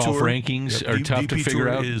the World DP Golf Tour, rankings are tough to figure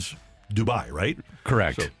out. Is Dubai, right?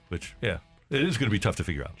 Correct. So, it is going to be tough to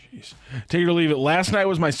figure out. Jeez. Take it or leave it. Last night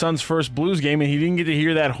was my son's first Blues game, and he didn't get to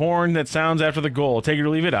hear that horn that sounds after the goal. Take it or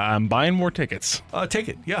leave it. I'm buying more tickets. Take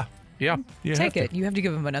it. Yeah. Take it. You have to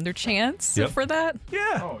give him another chance for that?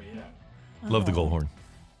 Yeah. Oh, yeah. Love the goal horn.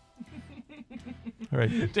 All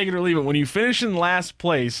right. Take it or leave it. When you finish in last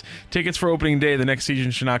place, tickets for opening day the next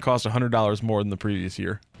season should not cost $100 more than the previous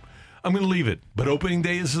year. I'm going to leave it, but opening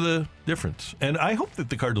day is the difference. And I hope that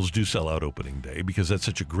the Cardinals do sell out opening day because that's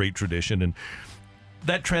such a great tradition. And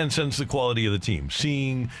that transcends the quality of the team.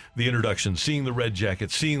 Seeing the introduction, seeing the Red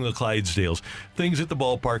Jackets, seeing the Clydesdales, things at the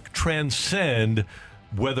ballpark transcend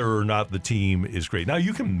whether or not the team is great. Now,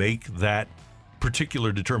 you can make that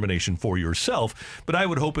particular determination for yourself, but I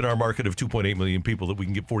would hope in our market of 2.8 million people that we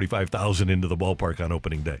can get 45,000 into the ballpark on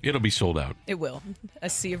opening day. It'll be sold out. It will. A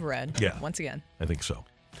sea of red. Yeah. Once again. I think so.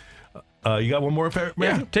 You got one more?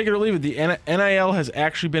 Yeah, take it or leave it. The NIL has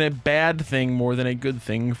actually been a bad thing more than a good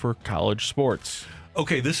thing for college sports.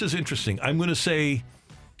 Okay, this is interesting. I'm going to say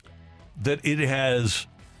that it has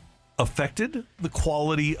affected the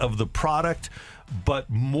quality of the product, but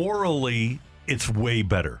morally, it's way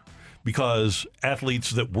better because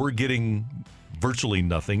athletes that were getting virtually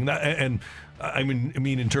nothing, and I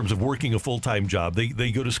mean, in terms of working a full-time job,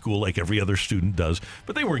 they go to school like every other student does,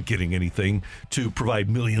 but they weren't getting anything to provide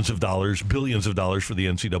millions of dollars, billions of dollars for the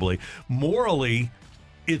NCAA. Morally,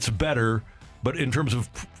 it's better, but in terms of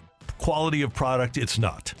quality of product, it's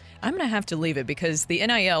not. I'm going to have to leave it because the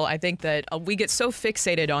NIL, I think that we get so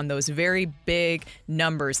fixated on those very big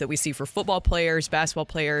numbers that we see for football players, basketball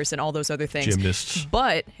players, and all those other things. Gymnasts.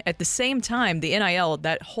 But at the same time, the NIL,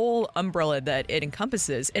 that whole umbrella that it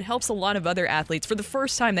encompasses, it helps a lot of other athletes. For the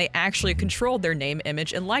first time, they actually controlled their name,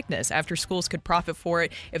 image, and likeness. After schools could profit for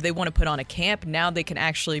it, if they want to put on a camp, now they can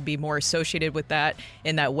actually be more associated with that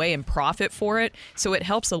in that way and profit for it. So it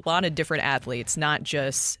helps a lot of different athletes, not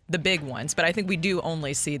just the big ones. But I think we do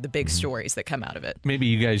only see the big stories that come out of it. Maybe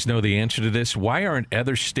you guys know the answer to this. Why aren't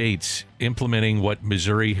other states implementing what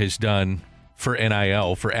Missouri has done for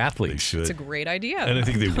NIL for athletes? It's a great idea. And I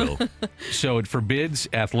think they will. So it forbids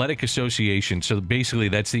athletic associations. So basically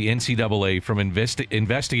that's the NCAA from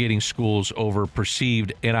investigating schools over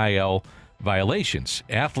perceived NIL violations.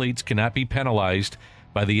 Athletes cannot be penalized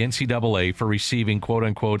by the NCAA for receiving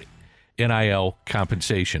quote-unquote NIL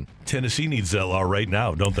compensation. Tennessee needs that law right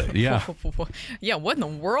now, don't they? Yeah. Yeah, what in the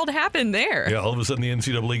world happened there? Yeah, all of a sudden the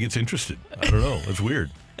NCAA gets interested. I don't know. It's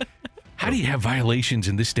weird. How do you have violations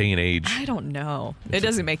in this day and age? I don't know. It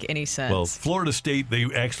doesn't make any sense. Well, Florida State, they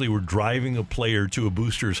actually were driving a player to a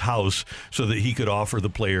booster's house so that he could offer the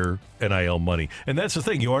player NIL money. And that's the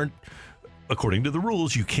thing. You aren't, according to the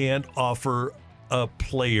rules, you can't offer a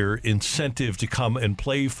player incentive to come and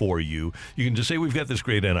play for you. You can just say, we've got this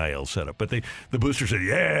great NIL setup. But the booster said,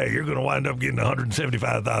 yeah, you're going to wind up getting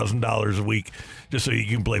 $175,000 a week just so you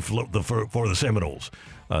can play for the Seminoles.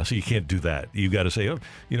 So you can't do that. You've got to say, you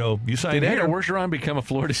signed Did here. Edgar Orgeron become a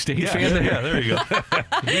Florida State fan? Yeah, there you go.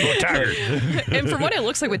 Go Tigers. And from what it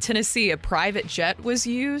looks like with Tennessee, a private jet was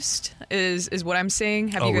used, is what I'm seeing.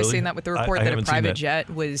 Have you guys really? seen that with the report I that a haven't seen private that. jet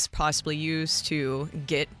was possibly used to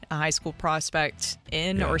get a high school prospect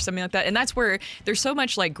in or something like that? And that's where there's so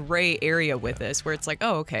much like gray area with this, where it's like,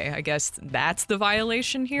 oh, okay, I guess that's the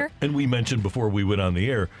violation here. And we mentioned before we went on the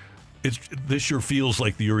air, this sure feels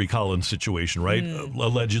like the Uri Collins situation, right?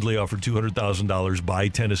 Allegedly offered $200,000 by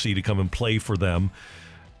Tennessee to come and play for them,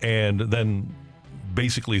 and then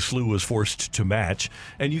basically SLU was forced to match.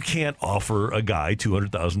 And you can't offer a guy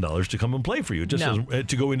 $200,000 to come and play for you, just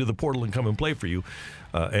to go into the portal and come and play for you.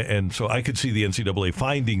 And so I could see the NCAA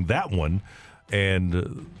finding that one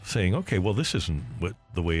and saying, okay, well, this isn't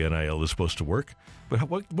the way NIL is supposed to work. But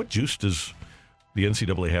what juice does the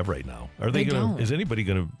NCAA have right now? Is anybody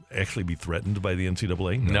going to actually be threatened by the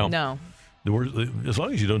NCAA? No. As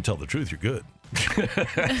long as you don't tell the truth, you're good.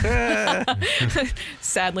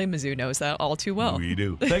 Sadly, Mizzou knows that all too well. We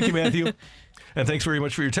do. Thank you, Matthew. And thanks very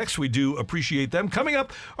much for your texts. We do appreciate them. Coming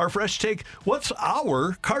up, our fresh take, what's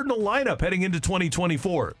our Cardinal lineup heading into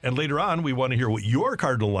 2024? And later on, we want to hear what your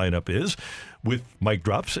Cardinal lineup is with mic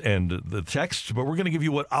drops and the texts. But we're going to give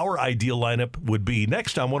you what our ideal lineup would be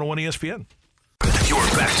next on 101 ESPN. You're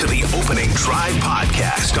back to the Opening Drive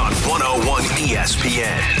podcast on 101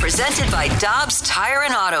 ESPN. Presented by Dobbs Tire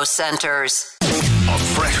and Auto Centers. A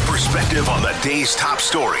fresh perspective on the day's top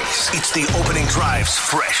stories. It's the Opening Drive's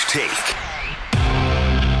Fresh Take.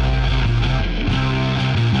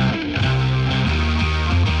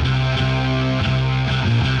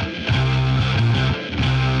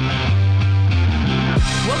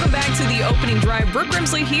 Welcome back to the Opening Drive. Brooke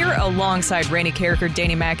Grimsley here alongside Randy Carricker,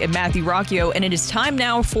 Danny Mac, and Matthew Rocchio. And it is time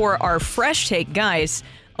now for our Fresh Take. Guys,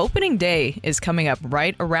 opening day is coming up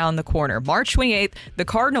right around the corner. March 28th, the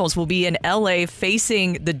Cardinals will be in L.A.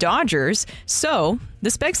 facing the Dodgers. So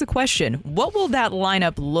this begs the question, what will that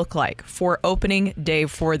lineup look like for opening day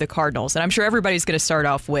for the Cardinals? And I'm sure everybody's going to start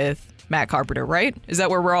off with Matt Carpenter, right? Is that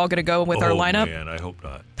where we're all going to go with our lineup? Oh, man, I hope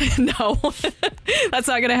not. No, that's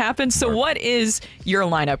not going to happen. So what is your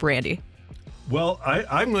lineup, Randy? Well,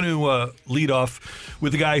 I'm going to lead off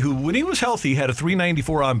with the guy who, when he was healthy, had a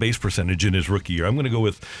 .394 on-base percentage in his rookie year. I'm going to go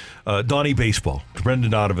with Donnie Baseball,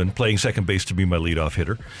 Brendan Donovan, playing second base to be my leadoff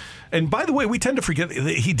hitter. And by the way, we tend to forget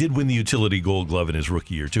that he did win the utility Gold Glove in his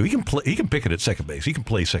rookie year, too. He can pick it at second base. He can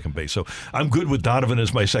play second base. So I'm good with Donovan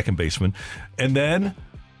as my second baseman. And then,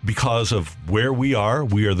 because of where we are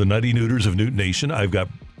the Nutty Neuters of Newt Nation. I've got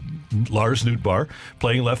Lars Nootbaar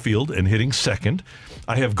playing left field and hitting second.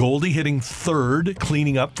 I have Goldie hitting third,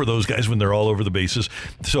 cleaning up for those guys when they're all over the bases.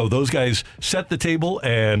 So those guys set the table,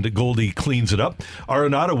 and Goldie cleans it up.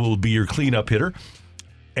 Arenado will be your cleanup hitter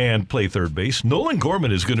and play third base. Nolan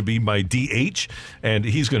Gorman is going to be my DH, and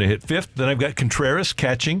he's going to hit fifth. Then I've got Contreras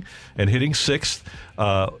catching and hitting sixth.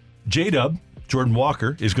 J-Dub, Jordan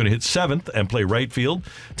Walker, is going to hit seventh and play right field.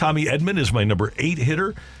 Tommy Edman is my number 8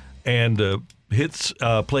 hitter and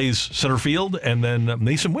plays center field. And then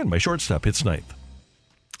Mason Wynn, my shortstop, hits ninth.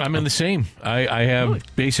 I'm in the same. I have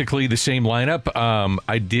basically the same lineup.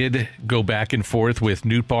 I did go back and forth with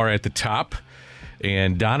Nootbaar at the top.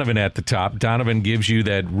 and Donovan at the top. Donovan gives you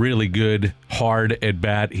that really good, hard at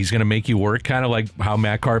bat. He's going to make you work, kind of like how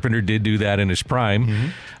Matt Carpenter did do that in his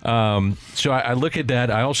prime. So I look at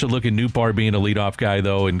that. I also look at Nootbaar being a leadoff guy,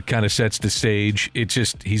 though, and kind of sets the stage. It's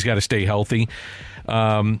just he's got to stay healthy.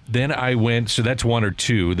 Then I went, so that's 1 or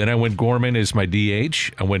 2. Then I went Gorman as my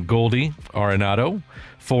DH. I went Goldie, Arenado,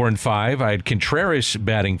 4 and 5. I had Contreras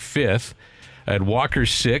batting 5th. I had Walker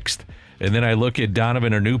 6th. And then I look at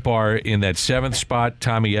Donovan or Nootbaar in that 7th spot,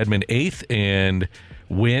 Tommy Edman 8th, and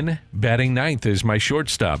Wynn batting 9th as my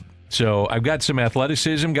shortstop. So I've got some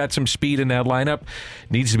athleticism, got some speed in that lineup.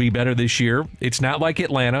 Needs to be better this year. It's not like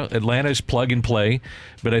Atlanta. Atlanta's plug and play.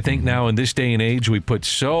 But I think now in this day and age, we put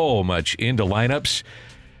so much into lineups.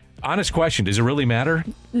 Honest question, does it really matter?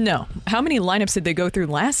 No. How many lineups did they go through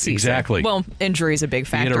last season? Exactly. Well, injury is a big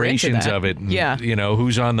factor the iterations into that. of it. And, yeah. You know,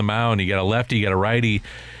 who's on the mound? You got a lefty, you got a righty.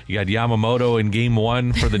 You got Yamamoto in game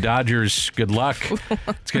 1 for the Dodgers. Good luck.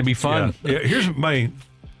 It's going to be fun. Yeah. Here's my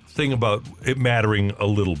thing about it mattering a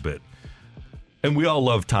little bit. And we all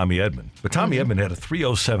love Tommy Edman. But Tommy Edman had a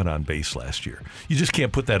 307 on base last year. You just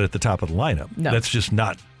can't put that at the top of the lineup. No. That's just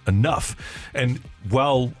not enough. And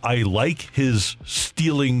while I like his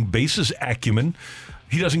stealing bases acumen,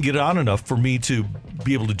 he doesn't get on enough for me to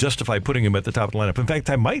be able to justify putting him at the top of the lineup. In fact,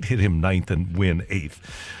 I might hit him 9th and Wynn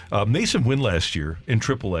 8th. Mason Wynn last year in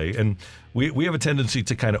AAA, and we have a tendency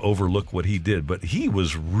to kind of overlook what he did, but he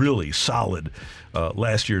was really solid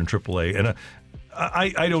last year in AAA. And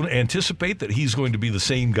I don't anticipate that he's going to be the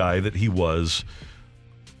same guy that he was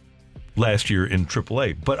last year in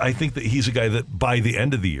AAA. But I think that he's a guy that by the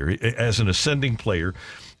end of the year, as an ascending player,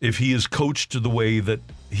 if he is coached to the way that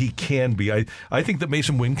he can be, I think that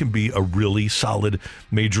Mason Wynn can be a really solid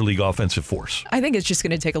major league offensive force. I think it's just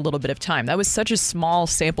going to take a little bit of time. That was such a small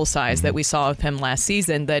sample size that we saw of him last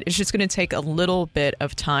season that it's just going to take a little bit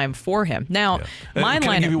of time for him. Now, my Can lineup.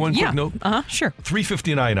 I give you one quick note? Sure.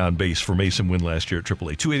 359 on base for Mason Wynn last year at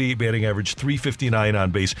AAA. 288 batting average, 359 on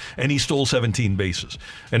base, and he stole 17 bases.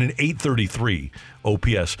 And an 833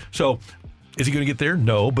 OPS. So, is he going to get there?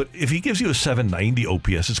 No, but if he gives you a 790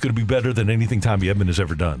 OPS, it's going to be better than anything Tommy Edman has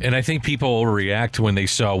ever done. And I think people overreact when they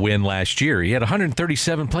saw Wynn last year. He had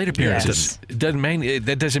 137 plate appearances. Yes.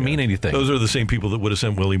 That doesn't mean anything. Those are the same people that would have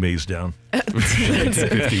sent Willie Mays down.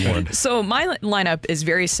 51. So my lineup is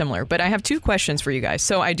very similar, but I have 2 questions for you guys.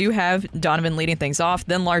 So I do have Donovan leading things off,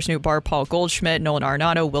 then Lars Nootbaar, Paul Goldschmidt, Nolan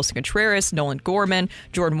Arenado, Wilson Contreras, Nolan Gorman,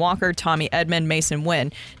 Jordan Walker, Tommy Edman, Mason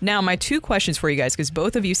Wynn. Now my 2 questions for you guys, because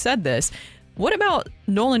both of you said this. What about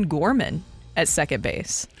Nolan Gorman at second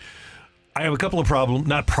base? I have a couple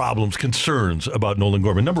of concerns about Nolan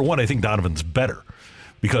Gorman. Number one, I think Donovan's better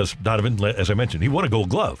because Donovan, as I mentioned, he won a Gold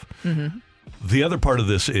Glove. Mm-hmm. The other part of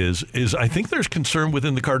this is I think there's concern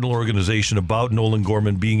within the Cardinal organization about Nolan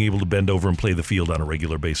Gorman being able to bend over and play the field on a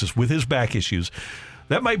regular basis with his back issues.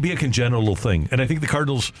 That might be a congenital thing. And I think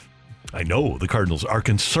I know the Cardinals are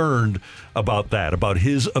concerned about that, about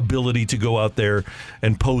his ability to go out there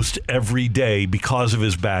and post every day because of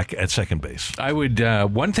his back at second base. I would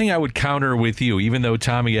one thing I would counter with you, even though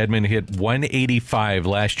Tommy Edman hit 185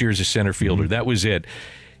 last year as a center fielder, that was it.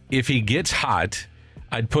 If he gets hot,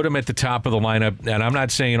 I'd put him at the top of the lineup, and I'm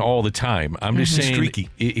not saying all the time. I'm just saying streaky.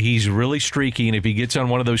 He's really streaky, and if he gets on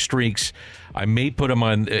one of those streaks, I may put him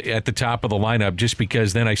at the top of the lineup just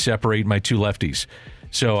because then I separate my 2 lefties.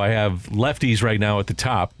 So I have lefties right now at the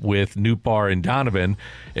top with Nootbaar and Donovan,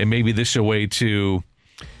 and maybe this is a way to,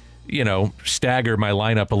 stagger my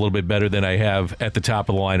lineup a little bit better than I have at the top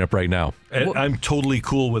of the lineup right now. And I'm totally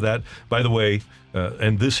cool with that. By the way,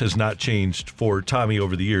 and this has not changed for Tommy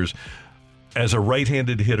over the years, as a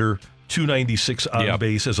right-handed hitter, 296 on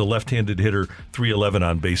base. As a left-handed hitter, 311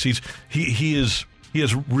 on base. He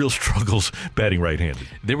has real struggles batting right-handed.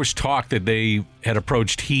 There was talk that they had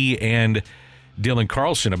approached he and Dylan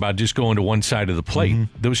Carlson about just going to one side of the plate.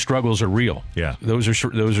 Mm-hmm. Those struggles are real. Yeah, those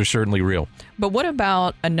are certainly real. But what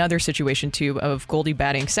about another situation too of Goldie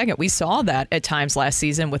batting second? We saw that at times last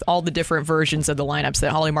season with all the different versions of the lineups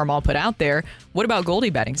that Holly Marmol put out there. What about Goldie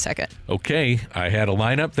batting second? Okay, I had a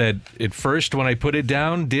lineup that at first when I put it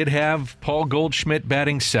down did have Paul Goldschmidt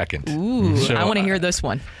batting second. Ooh, so I want to hear this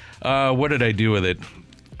one. What did I do with it?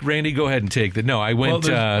 Randy, go ahead and take that. No, I went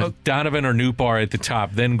Donovan or Nootbaar at the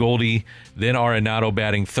top, then Goldie, then Arenado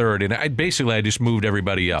batting third. And I just moved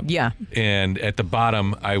everybody up. Yeah. And at the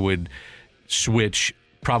bottom, I would switch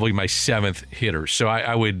probably my 7th hitter. So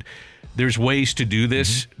I would, there's ways to do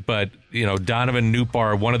this, but, Donovan,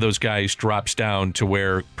 Nootbaar, one of those guys drops down to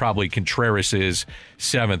where probably Contreras is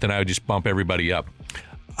 7th, and I would just bump everybody up.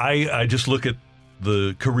 I just look at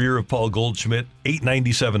the career of Paul Goldschmidt,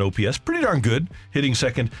 897 OPS, pretty darn good, hitting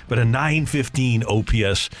second, but a 915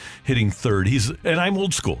 OPS hitting third. And I'm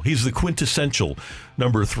old school. He's the quintessential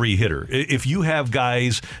number 3 hitter. If you have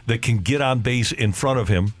guys that can get on base in front of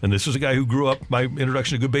him, and this is a guy who grew up, my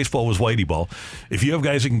introduction to good baseball was Whitey Ball. If you have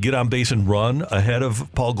guys that can get on base and run ahead of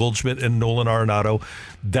Paul Goldschmidt and Nolan Arenado,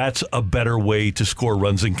 that's a better way to score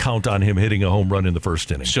runs and count on him hitting a home run in the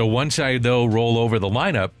first inning. So once I, though, roll over the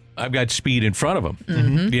lineup, I've got speed in front of him.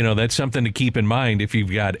 Mm-hmm. You know, that's something to keep in mind if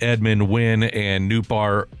you've got Edman, Wynn, and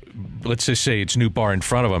Nootbaar. Let's just say it's Nootbaar in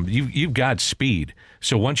front of him. You've got speed.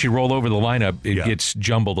 So once you roll over the lineup, it gets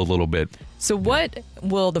jumbled a little bit. So what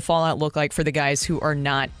will the fallout look like for the guys who are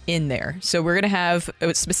not in there? So we're going to have,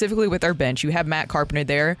 specifically with our bench, you have Matt Carpenter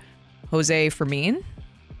there, Jose Fermin.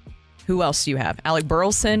 Who else do you have? Alec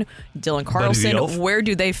Burleson, Dylan Carlson. Where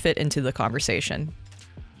do they fit into the conversation?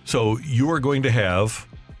 So you are going to have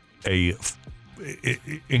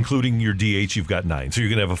including your DH, you've got 9. So you're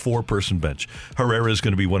going to have a 4-person bench. Herrera is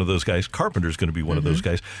going to be one of those guys. Carpenter is going to be one of those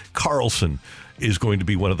guys. Carlson is going to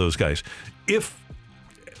be one of those guys. If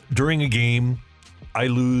during a game I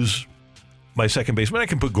lose my second baseman, I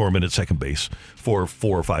can put Gorman at second base for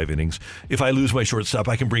 4 or 5 innings. If I lose my shortstop,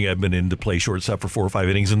 I can bring Edman in to play shortstop for 4 or 5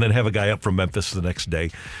 innings and then have a guy up from Memphis the next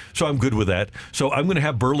day. So I'm good with that. So I'm going to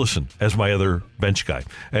have Burleson as my other bench guy.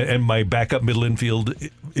 And my backup middle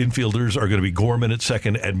infielders are going to be Gorman at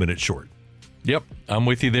second, Edman at short. Yep, I'm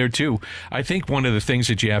with you there, too. I think one of the things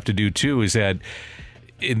that you have to do, too, is that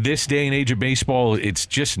in this day and age of baseball, it's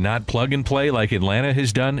just not plug and play like Atlanta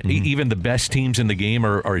has done. Even the best teams in the game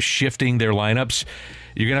are shifting their lineups.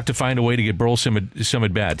 You're going to have to find a way to get Burleson some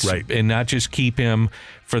at-bats, right, and not just keep him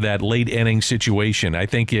for that late inning situation. I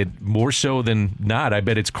think it more so than not, I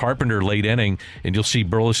bet it's Carpenter late inning, and you'll see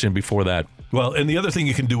Burleson before that. Well, and the other thing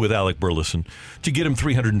you can do with Alec Burleson, to get him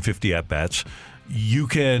 350 at-bats, you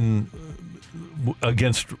can,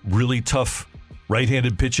 against really tough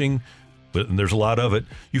right-handed pitching, and there's a lot of it,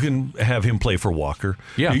 you can have him play for Walker.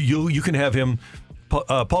 Yeah. You can have him,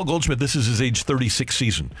 Paul Goldschmidt, this is his age 36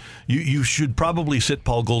 season. You should probably sit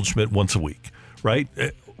Paul Goldschmidt once a week, right?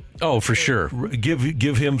 Oh, for sure. Give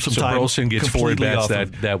him some time. So Burleson gets 4 at-bats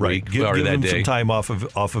that week, give or that him day. some time off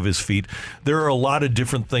of his feet. There are a lot of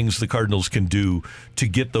different things the Cardinals can do to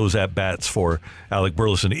get those at-bats for Alec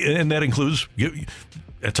Burleson, and that includes,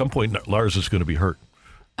 at some point, Lars is going to be hurt.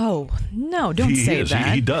 Oh, no, don't say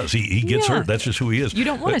that. He does. He gets hurt. That's just who he is. You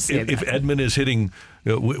don't want to say that. If Edman is hitting,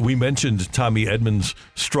 we mentioned Tommy Edman's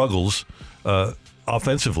struggles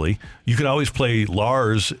offensively. You can always play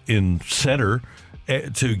Lars in center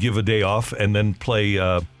to give a day off and then play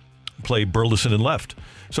Burleson in left.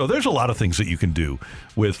 So there's a lot of things that you can do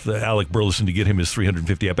with Alec Burleson to get him his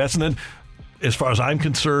 350 at-bats. And then, as far as I'm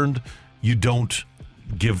concerned, you don't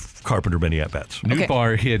give Carpenter many at-bats.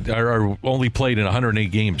 Nootbaar hit are only played in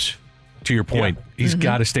 108 games. To your point, he's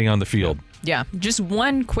got to stay on the field. Yeah. Just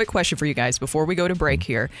one quick question for you guys before we go to break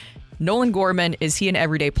here. Nolan Gorman, is he an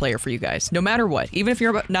everyday player for you guys? No matter what. Even if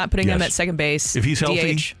you're not putting him at second base, if he's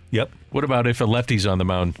healthy, DH? Yep. What about if a lefty's on the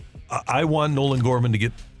mound? I want Nolan Gorman to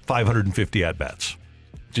get 550 at-bats.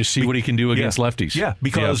 Just see what he can do against lefties. Yeah,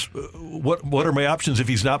 because what are my options if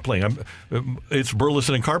he's not playing? It's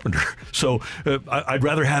Burleson and Carpenter. So I'd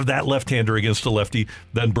rather have that left-hander against a lefty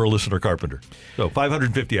than Burleson or Carpenter. So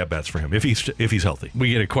 550 at-bats for him if he's healthy.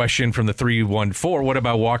 We get a question from the 314. What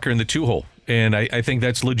about Walker in the 2-hole? And I think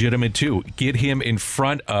that's legitimate too. Get him in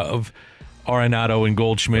front of Arenado and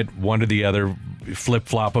Goldschmidt, one or the other.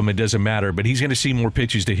 Flip-flop them, it doesn't matter. But he's going to see more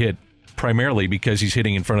pitches to hit, primarily because he's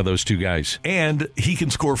hitting in front of those 2 guys. And he can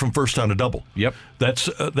score from first on a double. Yep. That's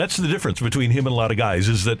the difference between him and a lot of guys,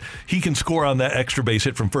 is that he can score on that extra base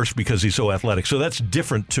hit from first because he's so athletic. So that's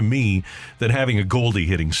different to me than having a Goldie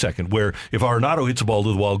hitting second, where if Arenado hits a ball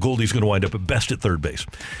to the wall, Goldie's going to wind up at best at third base.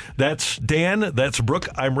 That's Dan. That's Brooke.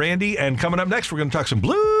 I'm Randy. And coming up next, we're going to talk some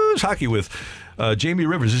Blues hockey with Jamie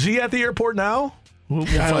Rivers. Is he at the airport now? We'll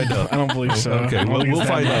find out. I don't believe so. Okay, we'll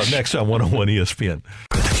find out next on 101 ESPN.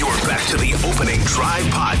 You're back to the Opening Drive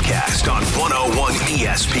podcast on 101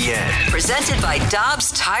 ESPN. Presented by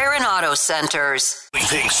Dobbs Tire and Auto Centers. We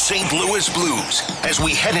think St. Louis Blues as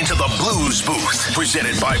we head into the Blues booth.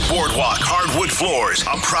 Presented by Boardwalk Hardwood Floors,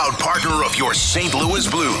 a proud partner of your St. Louis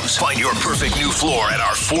Blues. Find your perfect new floor at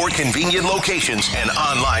our 4 convenient locations and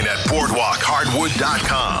online at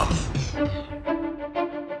boardwalkhardwood.com.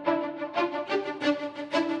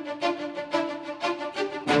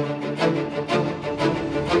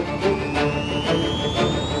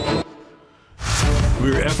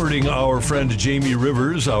 We're efforting our friend Jamie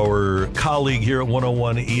Rivers, our colleague here at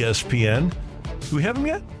 101 ESPN. Do we have him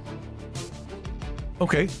yet?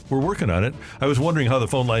 Okay, we're working on it. I was wondering how the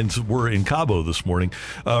phone lines were in Cabo this morning.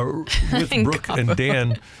 With Brooke and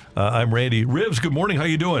Dan, I'm Randy. Rivs, good morning. How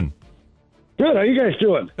you doing? Good. How you guys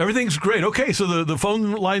doing? Everything's great. Okay, so the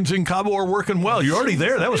phone lines in Cabo are working well. You're already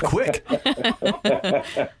there. That was quick.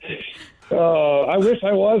 I wish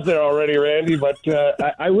I was there already, Randy, but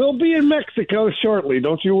I will be in Mexico shortly.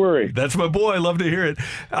 Don't you worry. That's my boy. I love to hear it.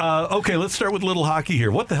 Okay, let's start with a little hockey here.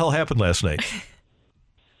 What the hell happened last night?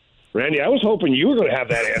 Randy, I was hoping you were going to have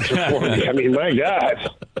that answer for me. I mean, my God.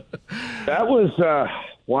 That was,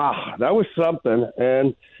 wow, that was something.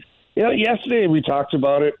 And, yesterday we talked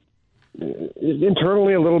about it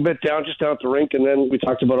internally a little bit down at the rink, and then we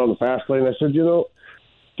talked about it on the fast lane. I said,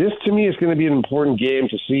 this to me is going to be an important game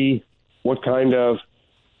to see what kind of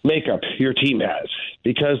makeup your team has,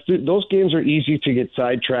 because those games are easy to get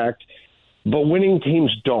sidetracked, but winning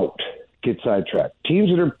teams don't get sidetracked. Teams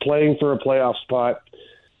that are playing for a playoff spot,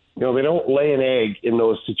 they don't lay an egg in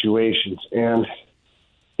those situations. And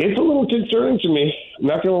it's a little concerning to me, I'm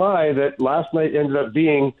not going to lie, that last night ended up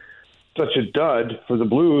being such a dud for the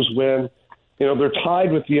Blues when, they're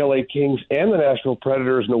tied with the LA Kings and the Nashville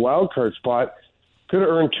Predators in the wild card spot. Could have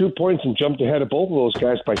earned 2 points and jumped ahead of both of those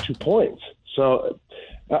guys by 2 points. So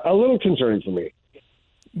a little concerning for me.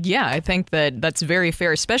 Yeah, I think that's very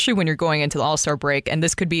fair, especially when you're going into the All-Star break. And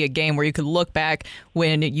this could be a game where you could look back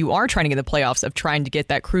when you are trying to get the playoffs of trying to get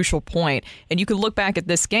that crucial point. And you could look back at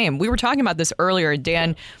this game. We were talking about this earlier.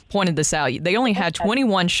 Dan pointed this out. They only had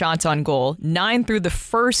 21 shots on goal, 9 through the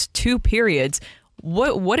first 2 periods.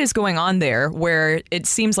 What is going on there where it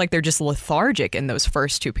seems like they're just lethargic in those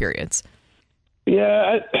first 2 periods?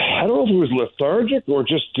 Yeah, I don't know if it was lethargic or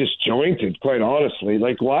just disjointed, quite honestly.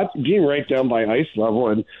 Like being right down by ice level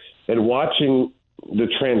and watching the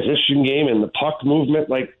transition game and the puck movement,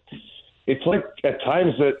 it's like at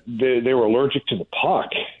times that they were allergic to the puck.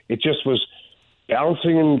 It just was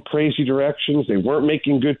bouncing in crazy directions. They weren't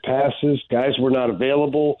making good passes. Guys were not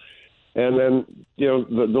available. And then,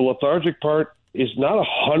 the lethargic part is not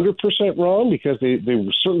 100% wrong because they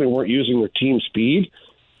certainly weren't using their team speed.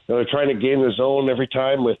 They're trying to gain the zone every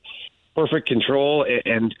time with perfect control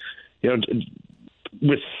and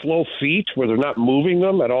with slow feet where they're not moving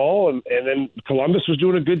them at all. And then Columbus was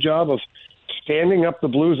doing a good job of standing up the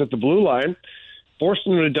Blues at the blue line,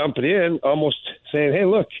 forcing them to dump it in, almost saying, hey,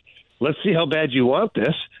 look, let's see how bad you want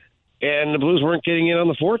this. And the Blues weren't getting in on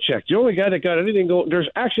the forecheck. The only guy that got anything going,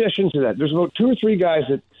 I shouldn't say that. There's about 2 or 3 guys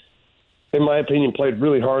that, in my opinion, played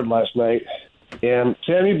really hard last night. And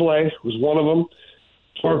Sammy Blais was one of them.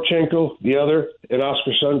 Toropchenko, the other, and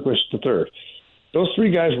Oscar Sundqvist, the third. Those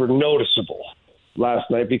 3 guys were noticeable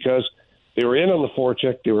last night because they were in on the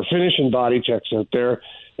forecheck, they were finishing body checks out there,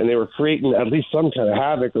 and they were creating at least some kind of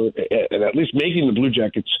havoc, and at least making the Blue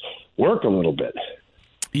Jackets work a little bit.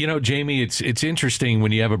 Jamie, it's interesting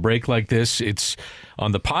when you have a break like this. It's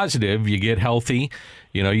on the positive, you get healthy.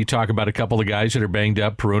 You talk about a couple of guys that are banged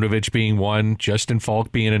up, Perunovic being one, Justin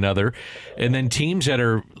Falk being another. And then teams that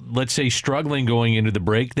are, let's say, struggling going into the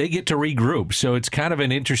break, they get to regroup. So it's kind of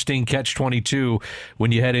an interesting catch-22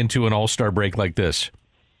 when you head into an all-star break like this.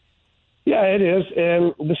 Yeah, it is.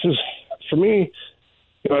 And this is, for me,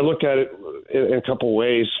 I look at it in a couple of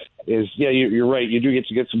ways. You're right. You do get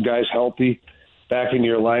to get some guys healthy back into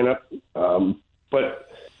your lineup. But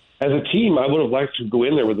as a team, I would have liked to go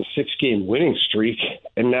in there with a 6-game winning streak.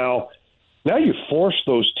 And now you force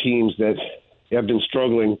those teams that have been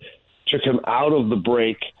struggling to come out of the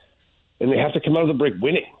break, and they have to come out of the break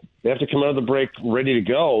winning. They have to come out of the break ready to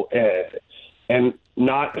go and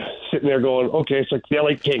not sitting there going, okay, it's like the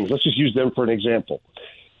LA Kings. Let's just use them for an example.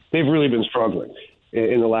 They've really been struggling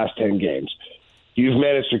in the last 10 games. You've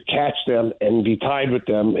managed to catch them and be tied with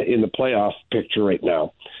them in the playoff picture right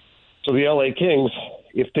now. So the LA Kings,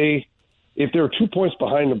 if they're 2 points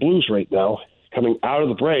behind the Blues right now, coming out of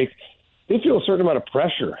the break, they feel a certain amount of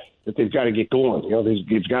pressure that they've got to get going.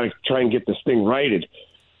 They've got to try and get this thing righted.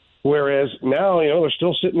 Whereas now, they're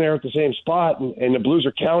still sitting there at the same spot, and the Blues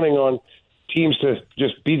are counting on teams to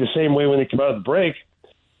just be the same way when they come out of the break.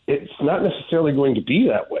 It's not necessarily going to be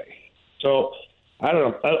that way. So I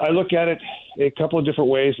don't know. I look at it a couple of different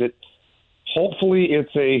ways. That hopefully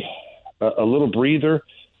it's a little breather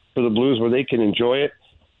for the Blues where they can enjoy it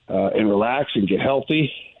and relax and get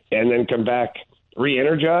healthy and then come back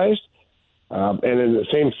re-energized. And then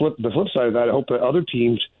the flip side of that, I hope that other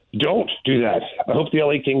teams don't do that. I hope the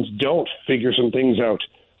LA Kings don't figure some things out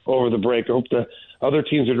over the break. I hope the other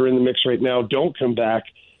teams that are in the mix right now don't come back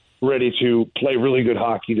ready to play really good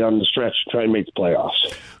hockey down the stretch to try and make the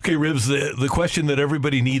playoffs. Okay, Rivs, the question that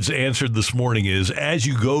everybody needs answered this morning is, as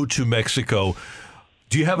you go to Mexico,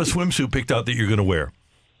 do you have a swimsuit picked out that you're going to wear?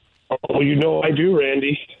 Oh, you know I do,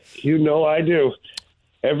 Randy. You know I do.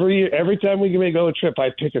 Every time we may go a trip,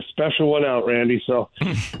 I pick a special one out, Randy. So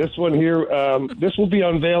this one here, this will be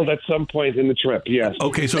unveiled at some point in the trip. Yes.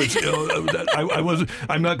 Okay, so it's,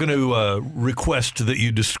 I'm not going to request that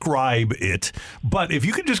you describe it, but if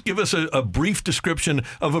you could just give us a brief description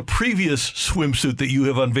of a previous swimsuit that you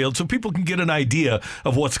have unveiled, so people can get an idea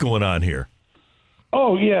of what's going on here.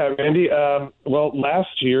 Oh yeah, Randy. Well,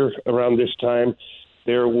 last year around this time,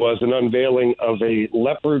 there was an unveiling of a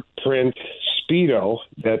leopard print Speedo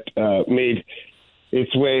that made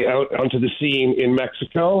its way out onto the scene in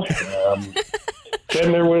Mexico.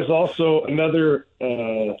 Then there was also another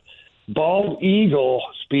bald eagle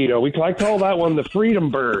Speedo. I call that one the Freedom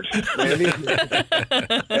Bird, Randy. And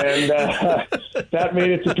that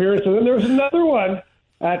made its appearance. And then there was another one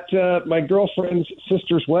at my girlfriend's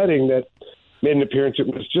sister's wedding that made an appearance. It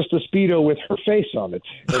was just a Speedo with her face on it.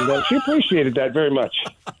 And she appreciated that very much.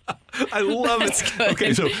 I love it.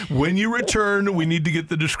 Okay, so when you return, we need to get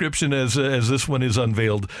the description as this one is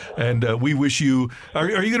unveiled. And we wish you... Are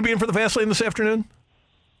you going to be in for the Fast Lane this afternoon?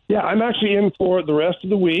 Yeah, I'm actually in for the rest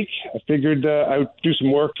of the week. I figured I would do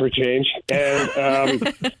some work for a change.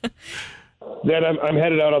 And then I'm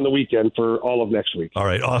headed out on the weekend for all of next week. All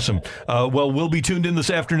right, awesome. Well, we'll be tuned in this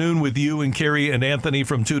afternoon with you and Carrie and Anthony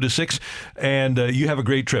from 2 to 6. And you have a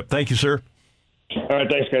great trip. Thank you, sir. All right,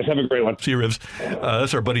 thanks, guys. Have a great one. See you, Rivs.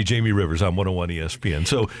 That's our buddy Jamie Rivers on 101 ESPN.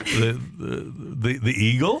 So the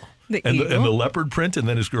eagle, and the leopard print, and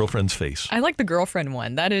then his girlfriend's face. I like the girlfriend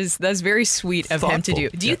one. That's very sweet of him to do.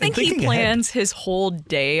 Do you think he plans his whole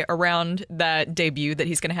day around that debut that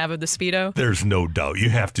he's going to have of the Speedo? There's no doubt. You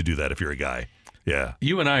have to do that if you're a guy. Yeah.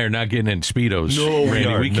 You and I are not getting in Speedos, no,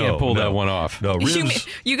 Randy. We can't pull that one off. No,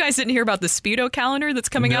 you guys didn't hear about the Speedo calendar that's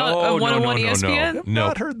coming out of 101 ESPN? I've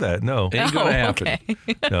not heard that, no. Ain't going to happen. Okay.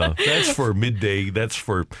 No, that's for midday. That's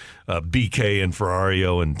for BK and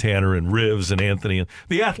Ferrario and Tanner and Rivs and Anthony and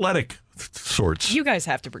the athletic sorts. You guys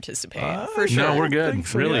have to participate, for sure. No, we're good.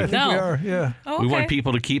 So. Really? Yeah, I think we are, yeah. Oh, okay. We want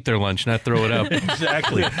people to keep their lunch, not throw it up.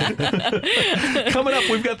 Exactly. Coming up,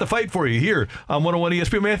 we've got the fight for you here on 101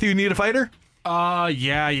 ESPN. Matthew, you need a fighter?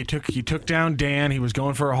 Yeah, you took down Dan. He was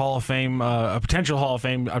going for a Hall of Fame, a potential Hall of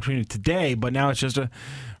Fame opportunity today, but now it's just a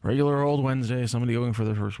regular old Wednesday. Somebody going for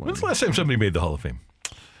their first win. When's the last time somebody made the Hall of Fame?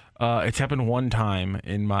 It's happened one time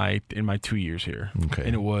in my 2 years here. Okay,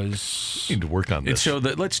 and it was. You need to work on this. So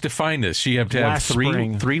let's define this. You have to have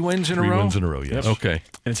three wins in a row. 3 wins in a row. Yes. Yep. Okay.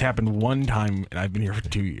 And it's happened one time, and I've been here for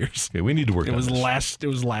 2 years. Okay, we need to work on this. It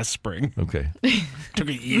was last spring. Okay. Took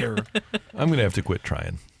a year. I'm going to have to quit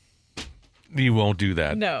trying. You won't do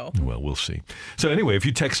that. No. Well, we'll see. So anyway, if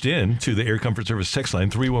you text in to the Air Comfort Service text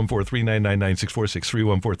line,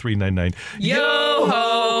 314-399-9646, 314-399.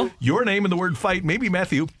 Yo-ho! Your name and the word fight. Maybe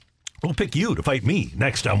Matthew will pick you to fight me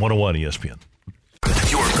next on 101 ESPN.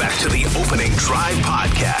 You're back to the Opening Drive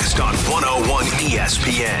podcast on 101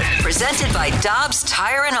 ESPN. Presented by Dobbs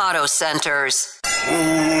Tire and Auto Centers.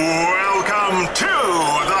 Welcome to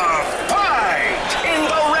the fight. In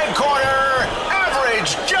the red corner,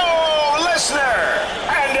 Average Joe Listener.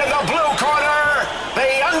 And in the blue corner,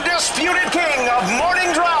 the undisputed king of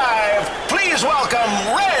Morning Drive. Please welcome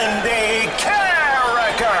Randy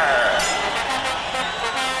Carricker.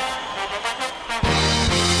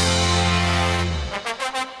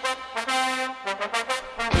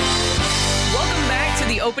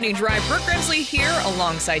 Opening Drive. Brooke Grimsley here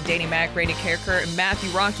alongside Danny Mac, Randy Carricker, and Matthew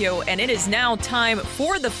Rocchio, and it is now time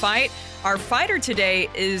for the fight. Our fighter today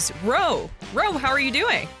is Ro. Ro, how are you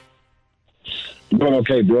doing? Doing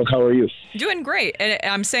okay, Brooke. How are you? Doing great. And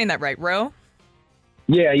I'm saying that right, Ro?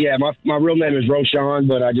 Yeah. My real name is Roshan,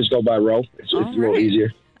 but I just go by Ro. It's a little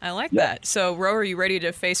easier. I like that. So, Ro, are you ready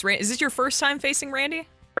to face Randy? Is this your first time facing Randy?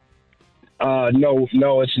 No,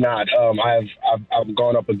 it's not. I've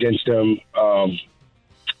gone up against him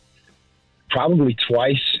probably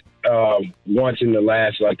twice, once in the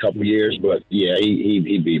last couple of years, but yeah,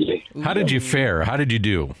 he beat me. How did you fare? How did you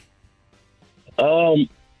do? You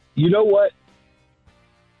know what?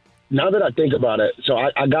 Now that I think about it, so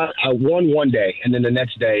I won one day, and then the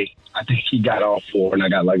next day, I think he got all four, and I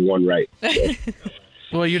got one right. So.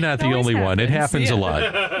 Well, you're not the only one. It happens a lot.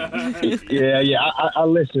 Yeah. I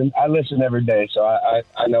listen every day, so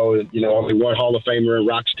I know only one Hall of Famer in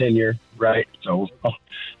Rock's tenure, right? So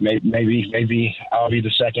maybe I'll be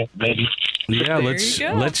the second. Maybe. Yeah,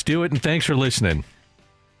 let's do it. And thanks for listening.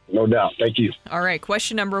 No doubt. Thank you. All right.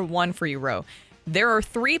 Question number 1 for you, Ro. There are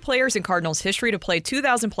 3 players in Cardinals history to play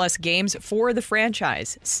 2,000-plus games for the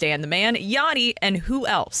franchise. Stan the Man, Yachty, and who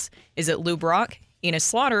else? Is it Lou Brock, Enos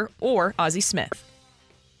Slaughter, or Ozzie Smith?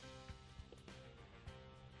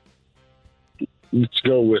 Let's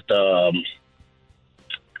go with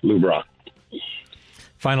Lou Brock.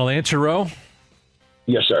 Final answer, Ro?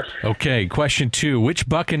 Yes, sir. Okay, question 2. Which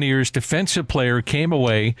Buccaneers defensive player came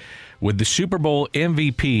away with the Super Bowl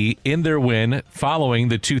MVP in their win following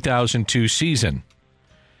the 2002 season?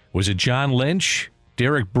 Was it John Lynch,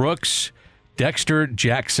 Derek Brooks, Dexter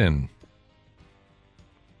Jackson?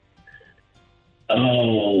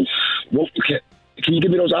 Oh, well, can you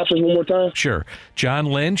give me those options one more time? Sure. John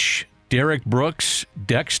Lynch, Derek Brooks,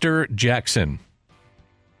 Dexter Jackson.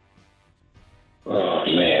 Oh,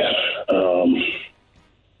 man.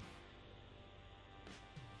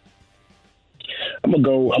 I'm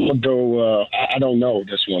gonna go. I don't know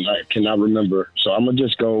this one. I cannot remember. So I'm gonna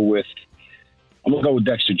go with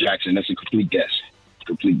Dexter Jackson. That's a complete guess.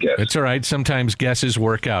 It's all right. Sometimes guesses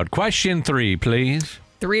work out. Question 3, please.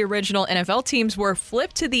 3 original NFL teams were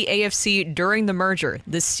flipped to the AFC during the merger.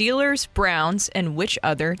 The Steelers, Browns, and which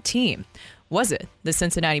other team? Was it the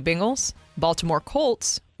Cincinnati Bengals, Baltimore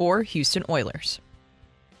Colts, or Houston Oilers?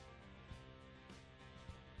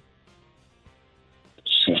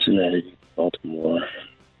 Cincinnati, Baltimore.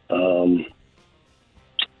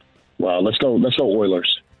 Wow, let's go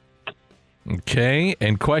Oilers. Okay,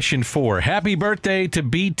 and question 4. Happy birthday to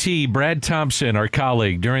BT, Brad Thompson, our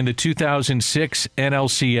colleague. During the 2006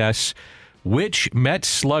 NLCS, which Mets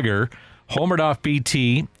slugger homered off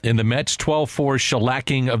BT in the Mets' 12-4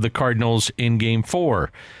 shellacking of the Cardinals in Game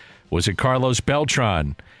 4? Was it Carlos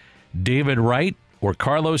Beltran, David Wright, or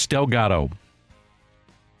Carlos Delgado?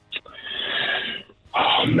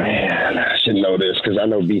 Oh, man, I should know this because I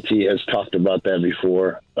know BT has talked about that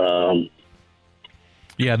before.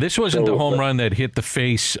 Yeah, this wasn't the home run that hit the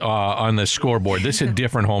face on the scoreboard. This is a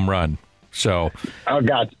different home run. So,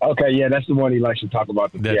 okay, yeah, that's the one he likes to talk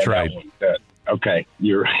about. That's right. Okay,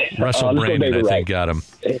 you're right. Russell Brandon, I think, Wright. Got him.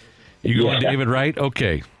 You going David Wright?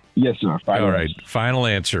 Okay. Yes, sir. All right, final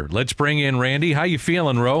answer. Let's bring in Randy. How you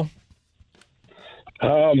feeling, Ro?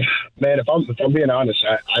 Man, if I'm being honest,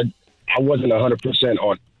 I wasn't 100%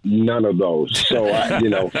 on none of those. So,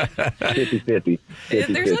 50-50.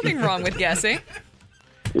 There's nothing wrong with guessing.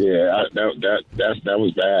 Yeah, that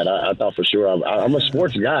was bad. I thought for sure. I'm a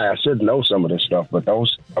sports guy. I should know some of this stuff, but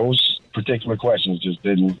those particular questions just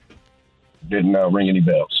didn't ring any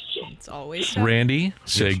bells. So. It's always tough. Randy,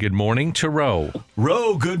 say good morning to Ro.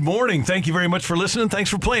 Ro, good morning. Thank you very much for listening. Thanks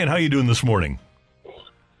for playing. How you doing this morning?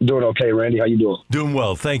 Doing okay, Randy. How you doing? Doing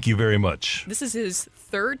well. Thank you very much. This is his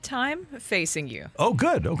 3rd time facing you. Oh,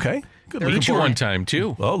 good. Okay. Good. Beat you one time,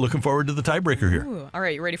 too. Oh, looking forward to the tiebreaker here. Ooh. All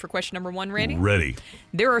right, you ready for question number 1, Randy? Ready.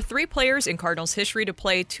 There are 3 players in Cardinals history to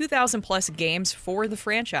play 2,000-plus games for the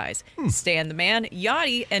franchise. Stan the Man,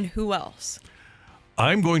 Yachty, and who else?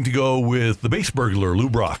 I'm going to go with the base burglar, Lou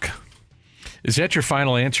Brock. Is that your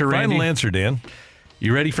final answer, Randy? Final answer, Dan.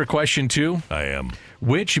 You ready for question 2? I am.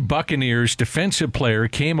 Which Buccaneers defensive player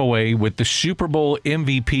came away with the Super Bowl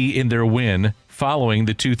MVP in their win following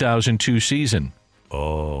the 2002 season?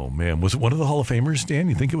 Oh, man. Was it one of the Hall of Famers, Dan?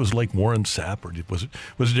 You think it was like Warren Sapp, or was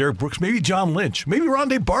it Derek Brooks? Maybe John Lynch. Maybe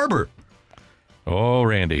Rondé Barber. Oh,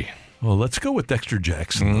 Randy. Well, let's go with Dexter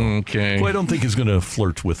Jackson, though. Okay. Who I don't think is going to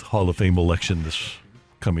flirt with Hall of Fame election this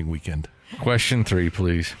coming weekend. Question 3,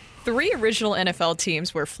 please. 3 original NFL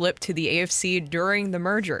teams were flipped to the AFC during the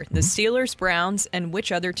merger. The Steelers, Browns, and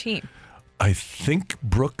which other team? I think,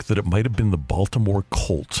 Brooke, that it might have been the Baltimore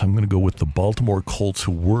Colts. I'm going to go with the Baltimore Colts,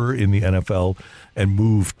 who were in the NFL and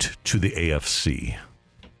moved to the AFC.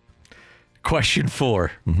 Question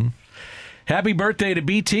 4. Mm-hmm. Happy birthday to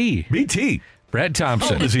BT. BT. Brad Thompson.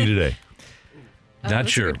 How old is he today? Not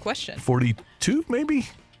that's sure. A good question. 42, maybe?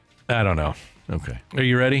 I don't know. Okay. Are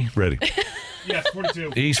you ready? Ready. Yes,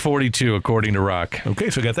 42. He's 42, according to Rock.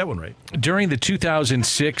 Okay, so I got that one right. During the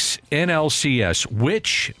 2006 NLCS,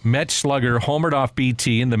 which Mets slugger homered off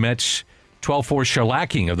BT in the Mets' 12-4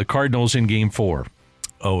 shellacking of the Cardinals in Game 4?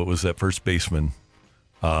 Oh, it was that first baseman.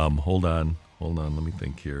 Hold on. Let me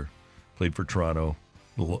think here. Played for Toronto.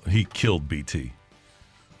 He killed BT.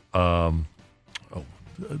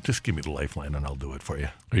 Just give me the lifeline and I'll do it for you.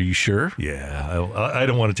 Are you sure? Yeah, I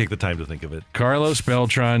don't want to take the time to think of it. Carlos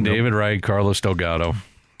Beltran, nope. David Wright, Carlos Delgado.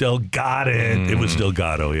 Delgado. It was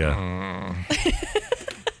Delgado, yeah.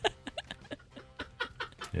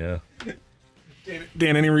 Yeah.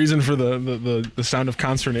 Dan, any reason for the sound of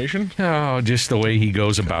consternation? Oh, just the way he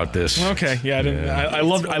goes about this. Okay, yeah, I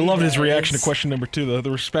loved his reaction to question number 2.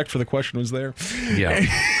 The respect for the question was there. Yeah.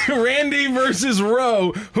 Randy versus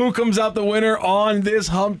Ro. Who comes out the winner on this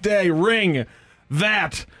hump day? Ring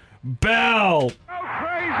that bell. Go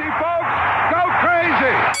crazy, folks! Go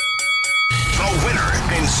crazy! the winner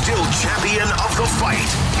and still champion of the fight,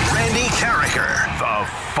 Randy Carricker. The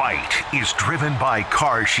Fight is driven by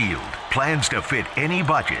CarShield. Plans to fit any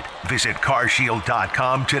budget. Visit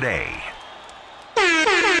carshield.com today.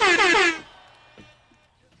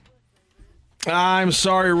 I'm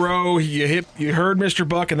sorry, Ro. You heard Mr.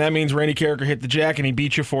 Buck, and that means Randy Carricker hit the jack, and he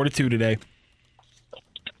beat you 4-2 today.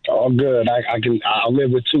 All good. I'll live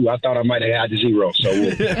with 2. I thought I might have had 0. So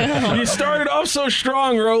you started off so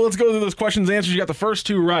strong, Ro. Let's go through those questions and answers. You got the first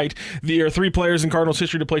 2 right. There are 3 players in Cardinals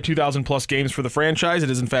history to play 2,000-plus games for the franchise. It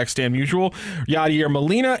is, in fact, Stan Musial, Yadier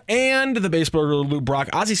Molina, and the baseball Lou Brock.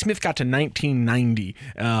 Ozzie Smith got to 1990.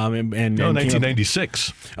 And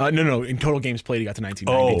 1996. No. In total games played, he got to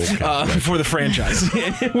 1990 for the franchise.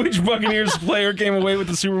 Which Buccaneers player came away with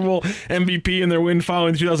the Super Bowl MVP in their win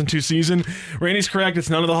following the 2002 season? Randy's correct. It's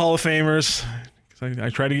none of the Hall of Famers.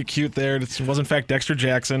 I tried to get cute there. It was, in fact, Dexter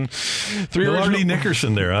Jackson. No Artie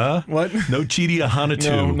Nickerson there, huh? What? No Chidi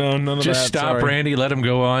Ahanatu. No, none of Just that. stop, Sorry. Randy. Let him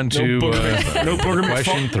go on to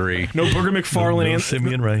question 3. No Booger McFarland. No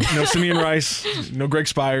Simeon Rice. No Simeon Rice. No Greg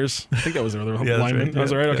Spires. I think that was the other lineman. That's right. That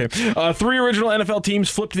was all right. Okay. 3 original NFL teams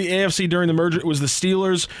flipped to the AFC during the merger. It was the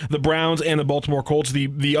Steelers, the Browns, and the Baltimore Colts.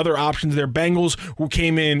 The other options there, Bengals, who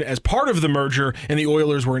came in as part of the merger, and the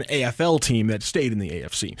Oilers were an AFL team that stayed in the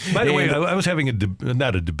AFC. By the way, I was having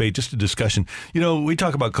not a debate, just a discussion. You know, we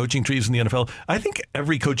talk about coaching trees in the NFL. I think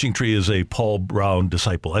every coaching tree is a Paul Brown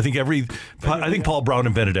disciple. I think Paul Brown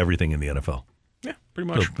invented everything in the NFL. Yeah, pretty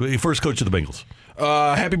much. So, first coach of the Bengals.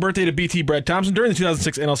 Happy birthday to BT Brett Thompson. During the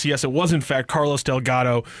 2006 NLCS, it was, in fact, Carlos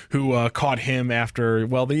Delgado who caught him after,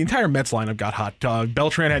 the entire Mets lineup got hot.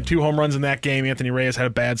 Beltran had 2 home runs in that game. Anthony Reyes had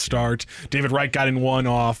a bad start. David Wright got in 1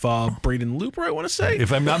 off Braden Looper, I want to say.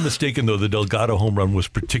 If I'm not mistaken, though, the Delgado home run was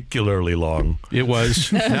particularly long. It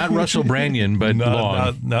was. Not Russell Branyan, but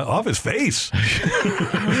long. Not off his face.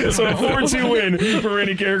 So a 4-2 win for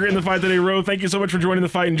Randy Carricker in the Fight Today. Ro, thank you so much for joining the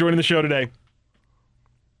fight and joining the show today.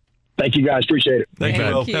 Thank you, guys. Appreciate it. Thank you.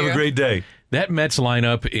 Have a great day. That Mets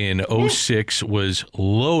lineup in 06 was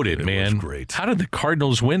loaded, man. It was great. How did the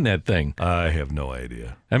Cardinals win that thing? I have no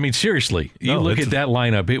idea. I mean, seriously, you look at that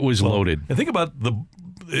lineup, it was loaded. And think about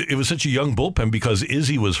it was such a young bullpen because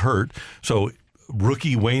Izzy was hurt. So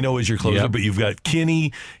rookie Waino is your closer, but you've got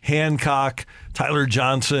Kinney, Hancock, Tyler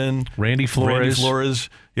Johnson, Randy Flores.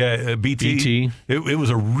 Yeah, BT. It was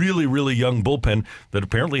a really, really young bullpen that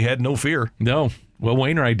apparently had no fear. No. Well,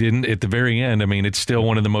 Wainwright didn't at the very end. I mean, it's still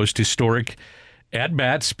one of the most historic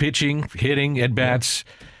at-bats, pitching, hitting at-bats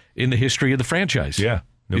in the history of the franchise. Yeah.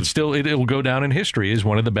 It'll go down in history as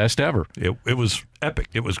one of the best ever. It was epic.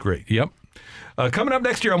 It was great. Yep. Coming up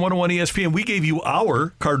next year on 101 ESPN, we gave you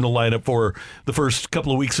our Cardinal lineup for the first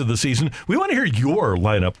couple of weeks of the season. We want to hear your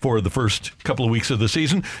lineup for the first couple of weeks of the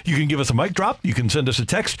season. You can give us a mic drop. You can send us a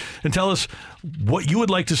text and tell us what you would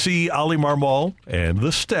like to see Oli Marmol and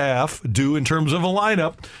the staff do in terms of a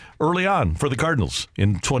lineup early on for the Cardinals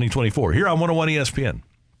in 2024. Here on 101 ESPN.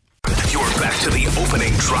 You're back to the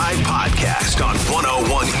Opening Drive podcast on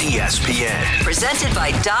 101 ESPN. Presented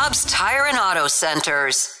by Dobbs Tire and Auto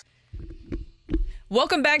Centers.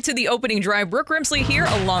 Welcome back to the Opening Drive. Brooke Grimsley here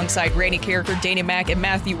alongside Randy Carricker, Dana Mack, and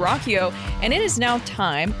Matthew Rocchio. And it is now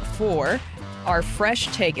time for our fresh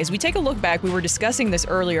take. As we take a look back, we were discussing this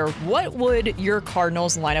earlier. What would your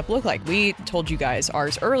Cardinals lineup look like? We told you guys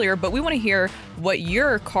ours earlier, but we want to hear what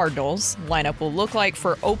your Cardinals lineup will look like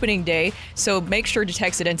for opening day. So make sure to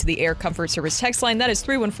text it into the Air Comfort Service text line. That is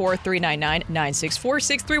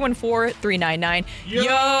 314-399-9646,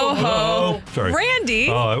 314-399-YO-HO. Sorry. Randy.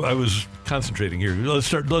 Oh, I was concentrating here. Let's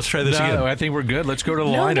try this again. I think we're good. Let's go to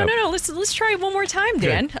the No. lineup. Let's try it one more time,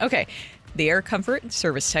 Dan. Okay. The Air Comfort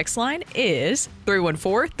Service text line is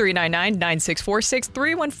 314-399-9646,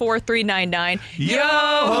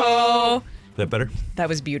 314-399-YO-HO. Is that better? That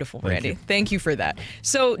was beautiful, Thank Randy. you. Thank you for that.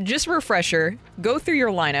 So just a refresher, go through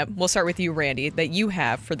your lineup. We'll start with you, Randy, that you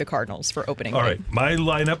have for the Cardinals for opening All day. right. My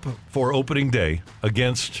lineup for opening day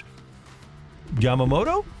against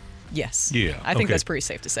Yamamoto? Yes. Yeah. I think okay. that's pretty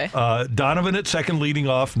safe to say. Donovan at second leading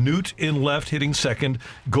off, Newt in left hitting second,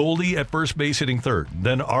 Goldie at first base hitting third.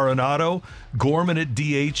 Then Arenado, Gorman at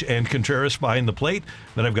DH, and Contreras behind the plate.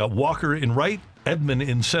 Then I've got Walker in right, Edman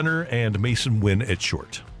in center, and Mason Wynn at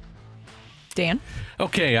short. Dan?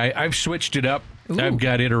 Okay, I've switched it up. Ooh. I've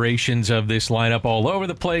got iterations of this lineup all over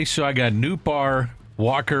the place. So I got Nootbaar,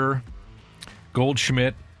 Walker,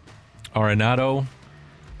 Goldschmidt, Arenado,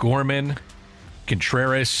 Gorman,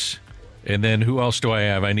 Contreras, and then who else do I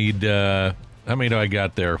have? I need, how many do I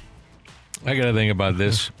got there? I got to think about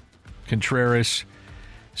this. Contreras,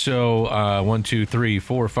 So 1, 2, 3,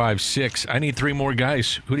 4, 5, 6. I need 3 more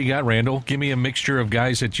guys. Who do you got, Randall? Give me a mixture of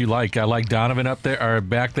guys that you like. I like Donovan up there or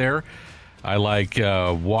back there. I like Wynn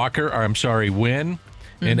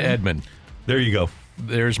and Edman. There you go.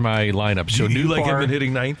 There's my lineup. So you like Nootbaar, Edman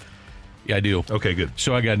hitting ninth? Yeah, I do. Okay, good.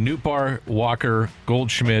 So I got Nootbaar, Walker,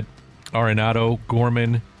 Goldschmidt, Arenado,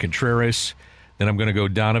 Gorman, Contreras. Then I'm going to go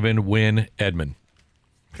Donovan, Wynn, Edman.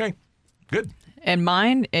 Okay, good. And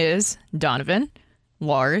mine is Donovan,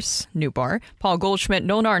 Lars Nootbaar, Paul Goldschmidt,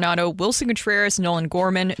 Nolan Arenado, Wilson Contreras, Nolan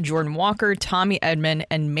Gorman, Jordan Walker, Tommy Edman,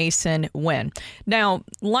 and Mason Wynn. Now,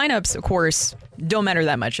 lineups, of course, don't matter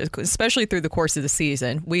that much, especially through the course of the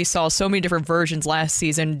season. We saw so many different versions last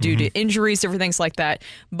season due to injuries, different things like that.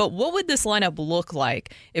 But what would this lineup look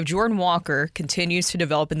like if Jordan Walker continues to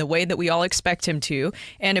develop in the way that we all expect him to,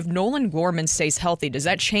 and if Nolan Gorman stays healthy? Does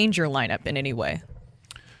that change your lineup in any way?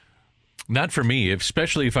 Not for me,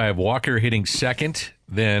 especially if I have Walker hitting second,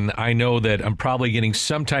 then I know that I'm probably getting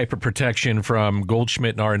some type of protection from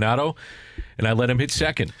Goldschmidt and Arenado, and I let him hit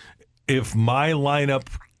second. If my lineup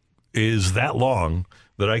is that long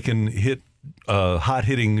that I can hit hot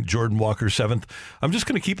hitting Jordan Walker seventh, I'm just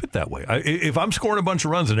going to keep it that way. If I'm scoring a bunch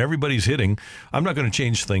of runs and everybody's hitting, I'm not going to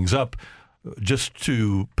change things up just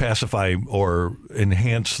to pacify or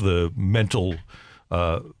enhance the mental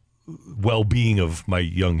well-being of my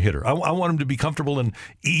young hitter. I want him to be comfortable and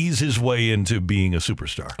ease his way into being a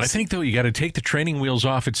superstar. I think, though, you got to take the training wheels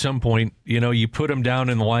off at some point. You know, you put him down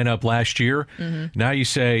in the lineup last year. Now you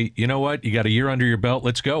say, you know what? You got a year under your belt.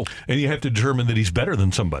 Let's go. And you have to determine that he's better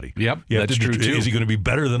than somebody. Yep, that's true, too. Is he going to be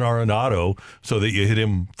better than Arenado so that you hit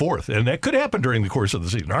him fourth? And that could happen during the course of the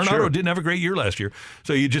season. Arenado didn't have a great year last year,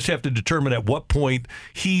 so you just have to determine at what point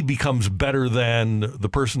he becomes better than the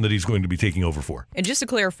person that he's going to be taking over for. And just to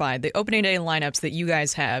clarify, the opening day lineups that you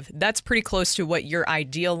guys have, that's pretty close to what your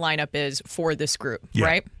ideal lineup is for this group,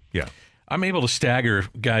 right? Yeah. I'm able to stagger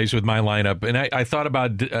guys with my lineup, and I thought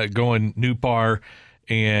about going Nootbaar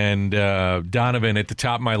and Donovan at the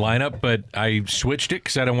top of my lineup, but I switched it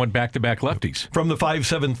because I don't want back-to-back lefties. From the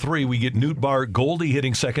 5-7-3, we get Nootbaar, Goldie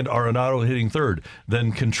hitting second, Arenado hitting third.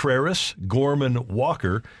 Then Contreras, Gorman,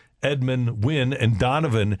 Walker, Edman, Wynn, and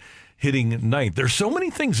Donovan hitting ninth. There's so many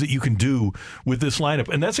things that you can do with this lineup,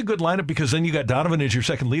 and that's a good lineup because then you got Donovan as your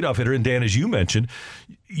second leadoff hitter, and Dan, as you mentioned,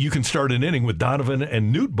 you can start an inning with Donovan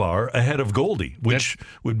and Nootbaar ahead of Goldie, which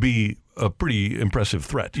would be a pretty impressive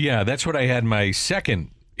threat. Yeah, that's what I had my second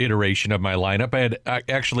iteration of my lineup. I had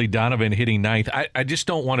actually Donovan hitting ninth. I just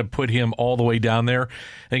don't want to put him all the way down there.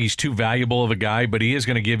 I think he's too valuable of a guy, but he is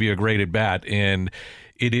going to give you a great at-bat, and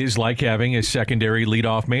it is like having a secondary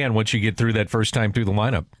leadoff man once you get through that first time through the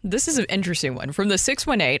lineup. This is an interesting one. From the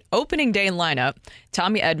 618 opening day lineup,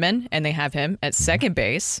 Tommy Edman, and they have him at second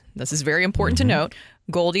base. This is very important to note.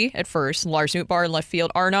 Goldie at first, Lars Nootbaar in left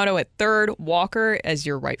field, Arenado at third, Walker as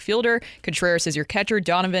your right fielder, Contreras as your catcher,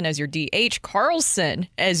 Donovan as your DH, Carlson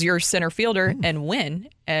as your center fielder, and Wynn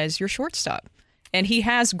as your shortstop. And he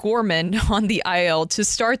has Gorman on the IL to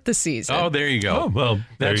start the season. Oh, there you go. Oh, well,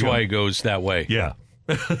 that's why it goes that way. Yeah.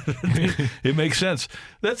 It makes sense.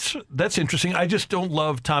 That's interesting. I just don't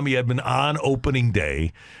love Tommy Edman on opening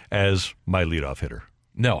day as my leadoff hitter.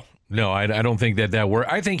 No, I don't think that works.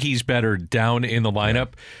 I think he's better down in the lineup.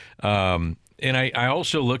 And I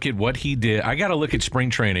also look at what he did. I got to look at spring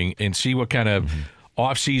training and see what kind of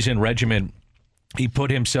off-season regimen he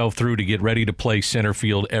put himself through to get ready to play center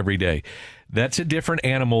field every day. That's a different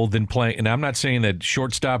animal than playing. And I'm not saying that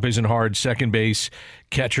shortstop isn't hard, second base,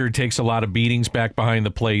 catcher takes a lot of beatings back behind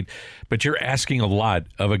the plate, but you're asking a lot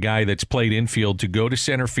of a guy that's played infield to go to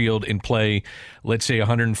center field and play, let's say,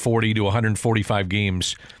 140 to 145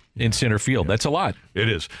 games in center field. That's a lot. It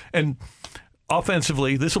is. And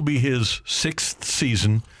offensively, this will be his sixth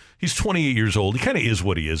season. He's 28 years old. He kind of is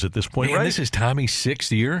what he is at this point, right? This is Tommy's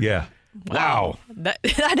sixth year? Yeah. Wow. That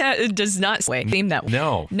does not seem that way.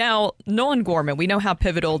 No. Now, Nolan Gorman, we know how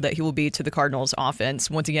pivotal that he will be to the Cardinals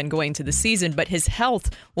offense, once again, going into the season, but his health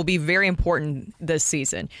will be very important this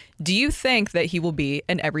season. Do you think that he will be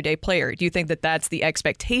an everyday player? Do you think that that's the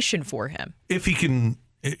expectation for him? If he's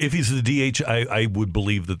the DH, I would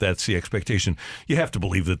believe that that's the expectation. You have to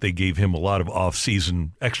believe that they gave him a lot of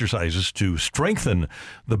off-season exercises to strengthen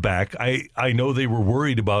the back. I know they were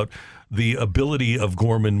worried about the ability of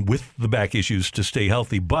Gorman with the back issues to stay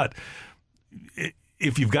healthy, but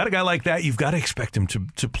if you've got a guy like that, you've got to expect him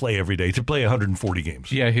to play every day, to play 140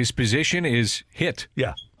 games. Yeah, his position is hit.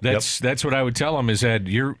 Yeah. That's what I would tell him, is that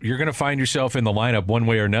you're going to find yourself in the lineup one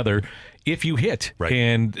way or another if you hit. Right.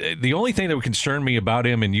 And the only thing that would concern me about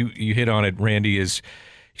him, and you hit on it, Randy, is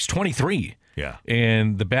he's 23. Yeah.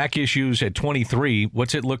 And the back issues at 23,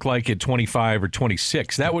 what's it look like at 25 or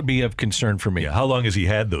 26? That would be of concern for me. Yeah. How long has he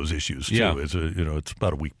had those issues, too? Yeah. It's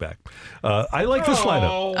about a week back. I like this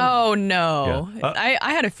lineup. Oh, no. Yeah.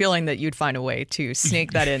 I had a feeling that you'd find a way to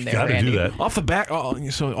sneak that in there, Gotta Randy. do that. Off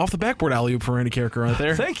the backboard alley-oop for Randy Carricker right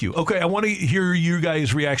there. Thank you. Okay, I want to hear your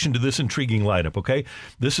guys' reaction to this intriguing lineup, okay?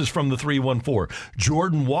 This is from the 314.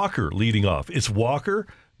 Jordan Walker leading off. It's Walker,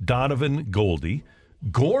 Donovan, Goldie,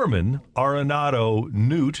 Gorman, Arenado,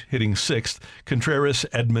 Newt hitting 6th, Contreras,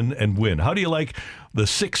 Edman, and Wynn. How do you like the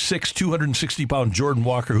 6'6", 260-pound Jordan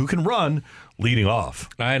Walker who can run leading off?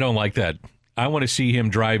 I don't like that. I want to see him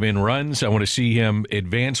drive in runs. I want to see him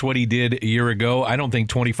advance what he did a year ago. I don't think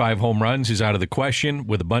 25 home runs is out of the question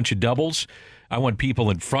with a bunch of doubles. I want people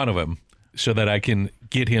in front of him so that I can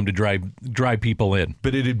get him to drive people in.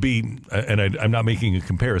 But it'd be, and I'm not making a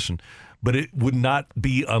comparison, but it would not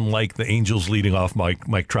be unlike the Angels leading off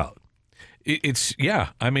Mike Trout. It's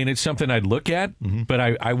something I'd look at, but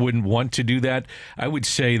I wouldn't want to do that. I would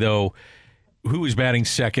say, though, who is batting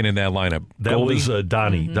second in that lineup? That Goldie? was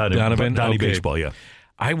Donovan. Okay. Baseball, yeah.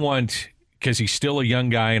 I want, because he's still a young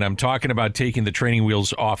guy, and I'm talking about taking the training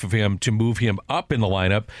wheels off of him to move him up in the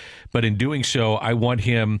lineup, but in doing so, I want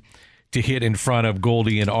him to hit in front of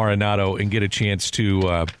Goldie and Arenado and get a chance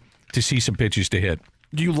to see some pitches to hit.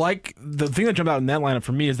 Do you like the thing that jumped out in that lineup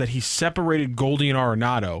for me is that he separated Goldie and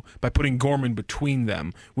Arenado by putting Gorman between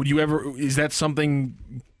them? Is that something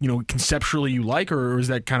conceptually you like, or is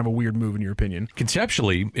that kind of a weird move in your opinion?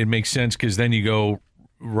 Conceptually, it makes sense because then you go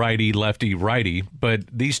righty, lefty, righty. But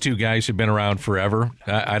these two guys have been around forever.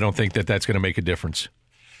 I don't think that's going to make a difference.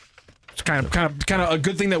 It's kind of a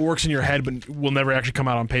good thing that works in your head, but will never actually come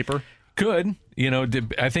out on paper. Could.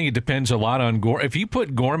 I think it depends a lot on Gorman. If you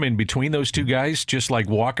put Gorman between those two guys, just like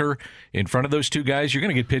Walker in front of those two guys, you're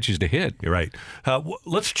going to get pitches to hit. You're right.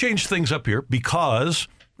 Let's change things up here because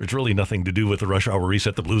it's really nothing to do with the rush hour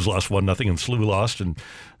reset. The Blues lost 1-0 and SLU lost and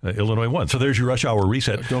Illinois won. So there's your rush hour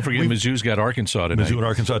reset. Don't forget Mizzou's got Arkansas tonight. Mizzou and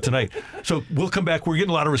Arkansas tonight. So we'll come back. We're getting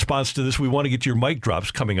a lot of response to this. We want to get your mic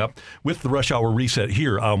drops coming up with the rush hour reset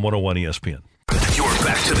here on 101 ESPN. You're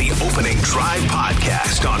back to the Opening Drive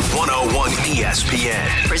podcast on 101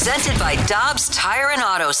 ESPN. Presented by Dobbs Tire and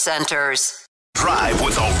Auto Centers. Drive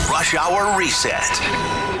with a rush hour reset.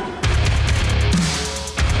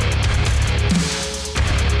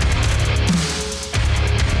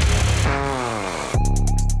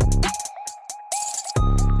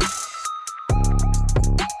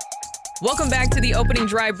 Welcome back to the Opening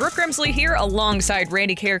Drive. Brooke Grimsley here alongside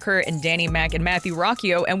Randy Carricker and Danny Mack and Matthew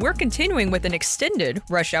Rocchio, and we're continuing with an extended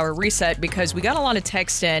rush hour reset because we got a lot of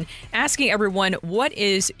text in asking everyone, what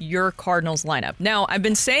is your Cardinals lineup? Now, I've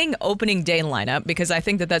been saying opening day lineup because I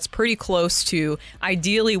think that that's pretty close to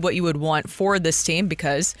ideally what you would want for this team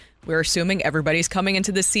because we're assuming everybody's coming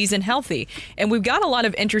into this season healthy. And we've got a lot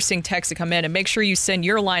of interesting texts to come in, and make sure you send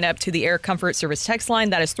your lineup to the Air Comfort Service text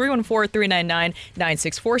line. That is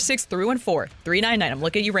 314-399-9646, 314-399. I'm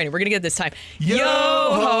looking at you, Randy. We're going to get this time.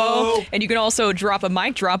 Yo-ho! And you can also drop a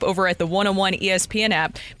mic drop over at the 101 ESPN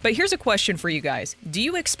app. But here's a question for you guys. Do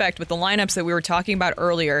you expect, with the lineups that we were talking about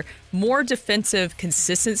earlier, more defensive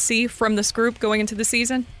consistency from this group going into the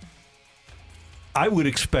season? I would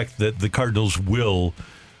expect that the Cardinals will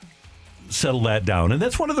settle that down. And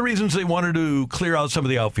that's one of the reasons they wanted to clear out some of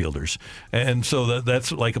the outfielders. And so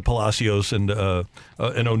that's like a Palacios and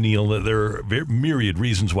O'Neill. There are myriad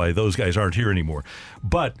reasons why those guys aren't here anymore.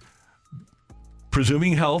 But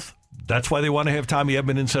presuming health, that's why they want to have Tommy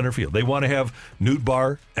Edman in center field. They want to have Newt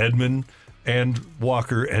Barr, Edman, and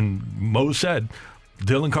Walker. And Mo said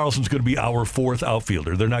Dylan Carlson's going to be our fourth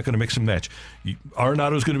outfielder. They're not going to mix and match.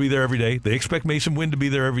 Arenado's going to be there every day. They expect Mason Wynn to be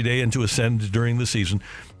there every day and to ascend during the season.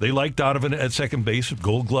 They like Donovan at second base,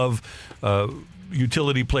 Gold Glove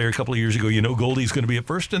utility player a couple of years ago. Goldie's going to be at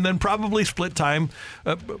first, and then probably split time,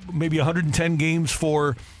 maybe 110 games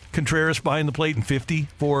for Contreras behind the plate and 50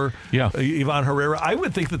 for Ivan Herrera. I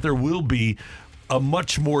would think that there will be a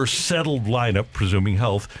much more settled lineup, presuming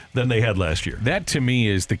health, than they had last year. That, to me,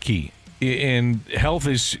 is the key. And health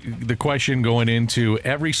is the question going into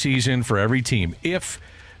every season for every team. If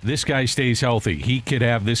this guy stays healthy, he could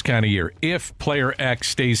have this kind of year. If player X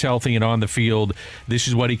stays healthy and on the field, this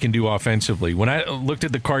is what he can do offensively. When I looked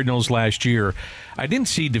at the Cardinals last year, I didn't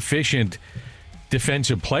see deficient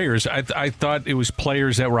defensive players. I thought it was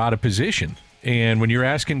players that were out of position. And when you're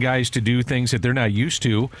asking guys to do things that they're not used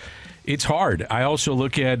to, it's hard. I also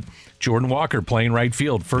look at Jordan Walker playing right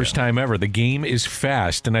field, first time ever. The game is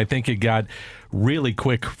fast, and I think it got really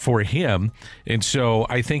quick for him. And so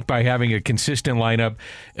I think by having a consistent lineup,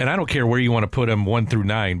 and I don't care where you want to put them 1 through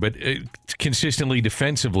 9, but consistently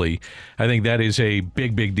defensively, I think that is a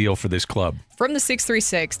big, big deal for this club. From the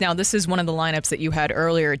 636, now this is one of the lineups that you had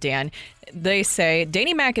earlier, Dan. They say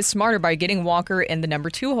Danny Mac is smarter by getting Walker in the number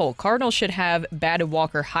 2 hole. Cardinals should have batted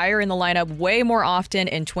Walker higher in the lineup way more often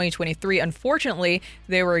in 2023. Unfortunately,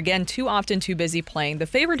 they were again too often too busy playing the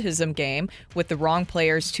favoritism game with the wrong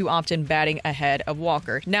players too often batting ahead of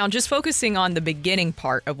Walker. Now, just focusing on the beginning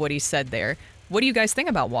part of what he said there, what do you guys think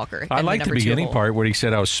about Walker? I like the beginning part where he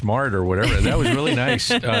said I was smart or whatever. That was really nice.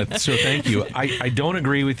 So thank you. I don't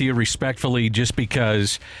agree with you respectfully just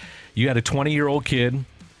because you had a 20-year-old kid,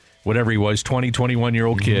 whatever he was,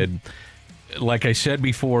 21-year-old kid, like I said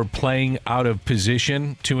before, playing out of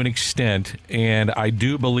position to an extent, and I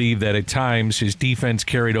do believe that at times his defense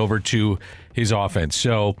carried over to his offense.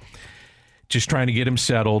 So just trying to get him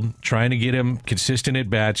settled, trying to get him consistent at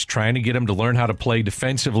bats, trying to get him to learn how to play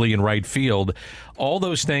defensively in right field. All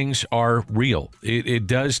those things are real. It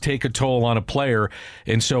does take a toll on a player.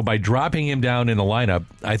 And so by dropping him down in the lineup,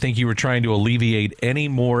 I think you were trying to alleviate any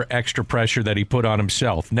more extra pressure that he put on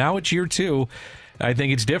himself. Now it's year 2. I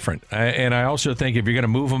think it's different. And I also think if you're going to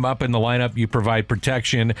move him up in the lineup, you provide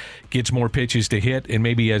protection, gets more pitches to hit, and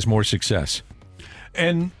maybe has more success.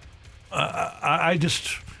 And I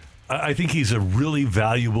think he's a really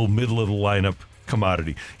valuable middle-of-the-lineup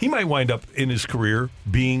commodity. He might wind up in his career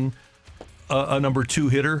being a number 2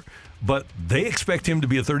 hitter, but they expect him to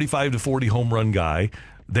be a 35 to 40 home run guy.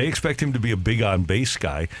 They expect him to be a big on-base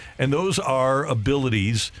guy. And those are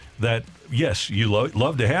abilities that, yes, you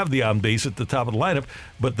love to have the on-base at the top of the lineup,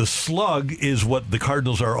 but the slug is what the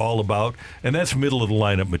Cardinals are all about, and that's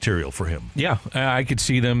middle-of-the-lineup material for him. Yeah, I could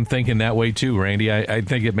see them thinking that way too, Randy. I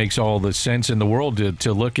think it makes all the sense in the world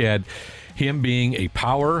to look at him being a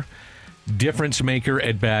power difference maker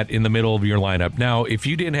at bat in the middle of your lineup. Now, if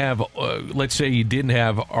you didn't have, let's say you didn't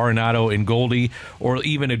have Arenado and Goldie, or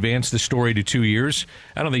even advance the story to 2 years,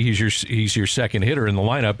 I don't think he's your second hitter in the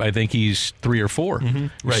lineup. I think he's 3 or 4.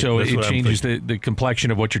 Right. So it changes the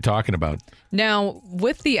complexion of what you're talking about. Now,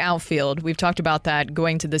 with the outfield, we've talked about that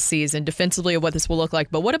going to the season, defensively what this will look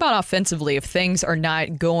like. But what about offensively if things are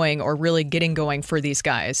not going or really getting going for these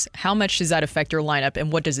guys? How much does that affect your lineup,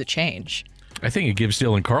 and what does it change? I think it gives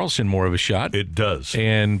Dylan Carlson more of a shot. It does.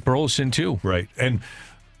 And Burleson, too. Right. And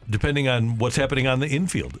depending on what's happening on the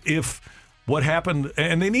infield, if what happened,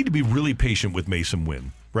 and they need to be really patient with Mason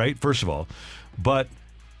Wynn, right, first of all. But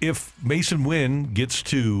if Mason Wynn gets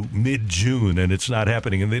to mid-June and it's not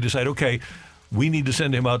happening, and they decide, okay, we need to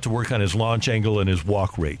send him out to work on his launch angle and his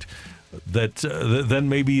walk rate, then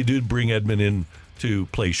maybe you do bring Edman in to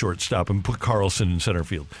play shortstop and put Carlson in center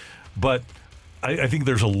field. But I think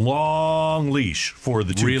there's a long leash for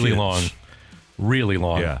the two really kids. Really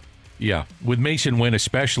long. Yeah. Yeah. With Mason Wynn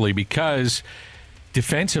especially, because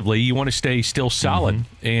defensively you want to stay still solid.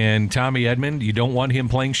 And Tommy Edman, you don't want him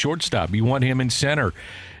playing shortstop. You want him in center.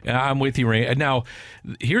 I'm with you, Ray. Now,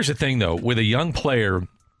 here's the thing, though. With a young player,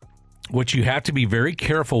 what you have to be very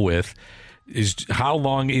careful with is how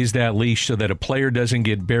long is that leash so that a player doesn't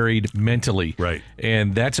get buried mentally. Right.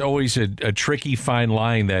 And that's always a tricky fine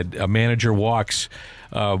line that a manager walks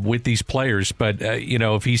with these players. But,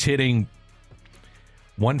 if he's hitting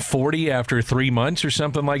 140 after 3 months or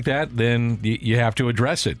something like that, then you have to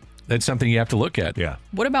address it. That's something you have to look at. Yeah.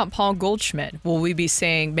 What about Paul Goldschmidt? Will we be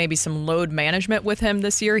seeing maybe some load management with him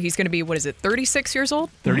this year? He's going to be, 36 years old?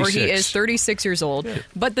 36. Or he is 36 years old. Yeah.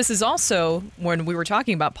 But this is also, when we were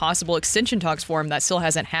talking about possible extension talks for him, that still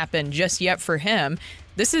hasn't happened just yet for him.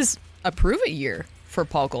 This is a prove-it year for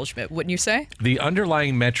Paul Goldschmidt, wouldn't you say? The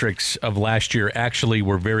underlying metrics of last year actually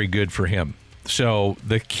were very good for him. So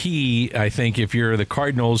the key, I think, if you're the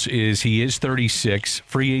Cardinals, is he is 36,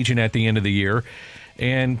 free agent at the end of the year,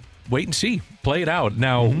 and wait and see. Play it out.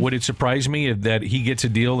 Now, would it surprise me that he gets a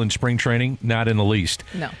deal in spring training? Not in the least.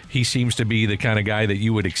 No. He seems to be the kind of guy that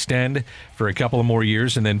you would extend for a couple of more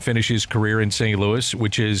years and then finish his career in St. Louis,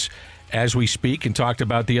 which is, as we speak and talked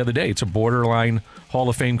about the other day, it's a borderline Hall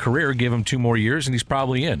of Fame career. Give him 2 more years, and he's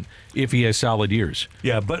probably in if he has solid years.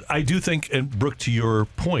 Yeah, but I do think, and Brooke, to your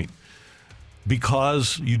point,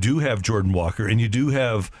 because you do have Jordan Walker and you do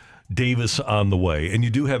have Davis on the way and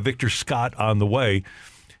you do have Victor Scott on the way,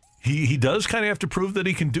 He does kind of have to prove that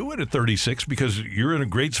he can do it at 36 because you're in a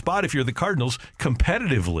great spot if you're the Cardinals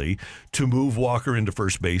competitively to move Walker into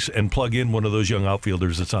first base and plug in one of those young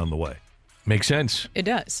outfielders that's on the way. Makes sense. It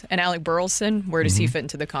does. And Alec Burleson, where does he fit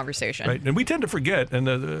into the conversation? Right, and we tend to forget,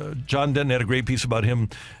 and John Denton had a great piece about him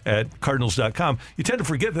at Cardinals.com, you tend to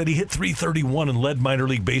forget that he hit .331 and led minor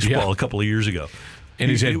league baseball a couple of years ago.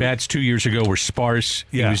 And his at-bats 2 years ago were sparse.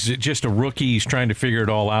 Yeah. He was just a rookie. He's trying to figure it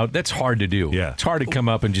all out. That's hard to do. Yeah. It's hard to come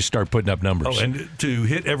up and just start putting up numbers. Oh, and to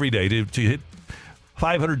hit every day, to hit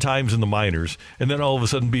 500 times in the minors, and then all of a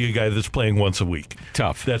sudden be a guy that's playing once a week.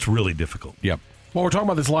 Tough. That's really difficult. Yep. Well, we're talking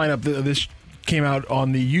about this lineup. This came out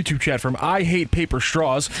on the YouTube chat from I Hate Paper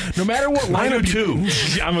Straws. No matter what lineup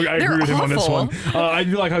I agree with him on this one. I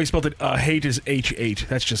do like how he spelled it. Hate is H8.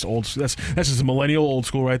 That's just old. That's just a millennial old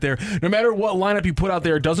school right there. No matter what lineup you put out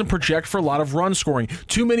there, it doesn't project for a lot of run scoring.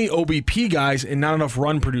 Too many OBP guys and not enough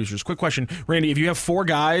run producers. Quick question, Randy: if you have 4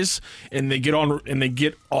 guys and they get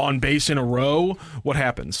on base in a row, what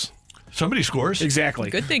happens? Somebody scores.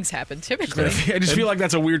 Exactly. Good things happen typically. I just feel like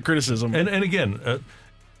that's a weird criticism. And again,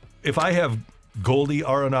 if I have Goldie,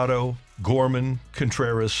 Arenado, Gorman,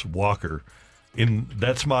 Contreras, Walker,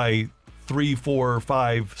 that's my 3, 4,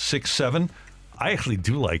 5, 6, 7. I actually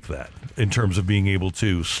do like that in terms of being able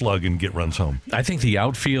to slug and get runs home. I think the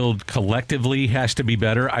outfield collectively has to be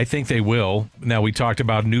better. I think they will. Now, we talked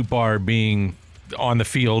about Nootbaar being on the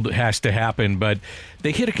field, has to happen, but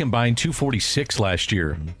they hit a combined 246 last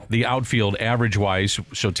year, the outfield average-wise,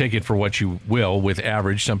 so take it for what you will with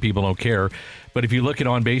average. Some people don't care. But if you look at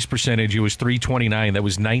on-base percentage, it was 329. That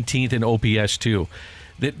was 19th in OPS, too.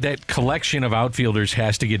 That collection of outfielders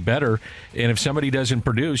has to get better, and if somebody doesn't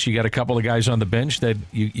produce, you got a couple of guys on the bench that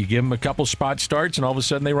you give them a couple spot starts, and all of a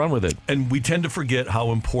sudden they run with it. And we tend to forget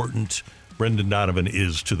how important Brendan Donovan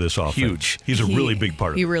is to this offense. Huge. He's a really big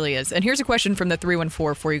part of it. He really is. And here's a question from the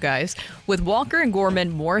 314 for you guys. With Walker and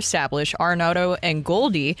Gorman more established, Arenado and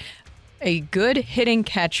Goldie, a good hitting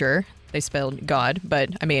catcher, they spelled God, but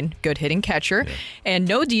I mean good hitting catcher, and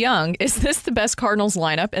no DeYoung, is this the best Cardinals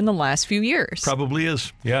lineup in the last few years? Probably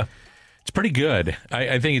is, yeah. It's pretty good.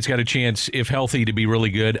 I think it's got a chance, if healthy, to be really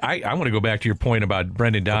good. I want to go back to your point about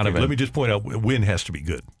Brendan Donovan. Okay, let me just point out, win has to be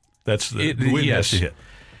good. That's the win has to hit.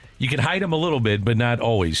 You can hide him a little bit, but not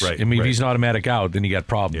always. Right, I mean, right. if he's an automatic out, then you got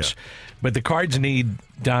problems. Yeah. But the Cards need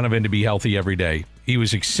Donovan to be healthy every day. He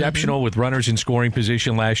was exceptional with runners in scoring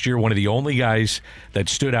position last year, one of the only guys that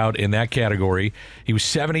stood out in that category. He was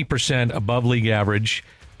 70% above league average.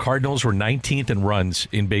 Cardinals were 19th in runs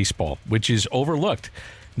in baseball, which is overlooked.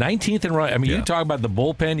 19th in runs. I mean, you can talk about the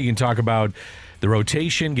bullpen, you can talk about the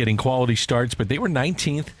rotation, getting quality starts, but they were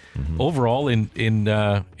 19th overall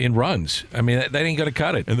in runs. I mean, that ain't going to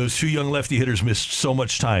cut it. And those two young lefty hitters missed so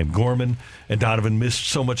much time. Gorman and Donovan missed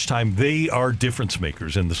so much time. They are difference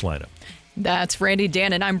makers in this lineup. That's Randy,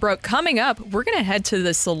 Dan, and I'm Brooke. Coming up, we're going to head to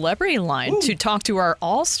the celebrity line to talk to our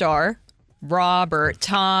all-star, Robert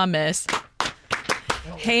Thomas.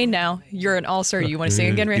 Hey, now, you're an all-star. You want to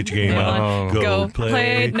sing again, Randy? Get your game on. Go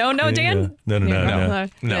play. No, Dan? No, I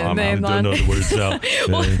don't know the words now.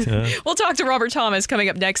 We'll talk to Robert Thomas coming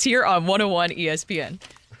up next here on 101 ESPN.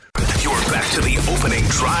 You're back to the Opening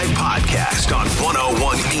Drive podcast on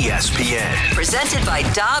 101 ESPN. Presented by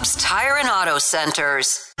Dobbs Tire and Auto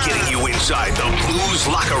Centers. Getting you inside the Blues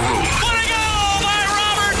locker room. What a goal by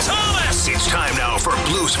Robert Thomas! It's time now for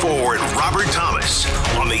Blues forward Robert Thomas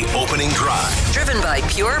on the Opening Drive. Driven by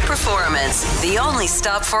Pure Performance, the only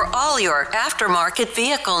stop for all your aftermarket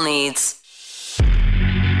vehicle needs.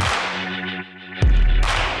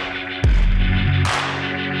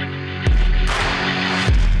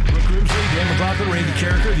 Randy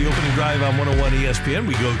Carricker, the Opening Drive on 101 ESPN.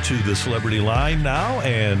 We go to the celebrity line now,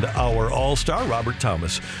 and our all-star, Robert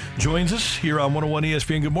Thomas, joins us here on 101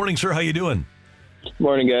 ESPN. Good morning, sir. How you doing?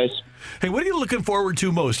 Morning, guys. Hey, what are you looking forward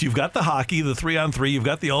to most? You've got the hockey, the 3-on-3. You've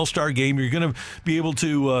got the all-star game. You're going to be able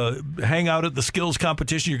to hang out at the skills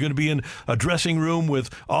competition. You're going to be in a dressing room with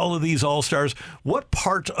all of these all-stars. What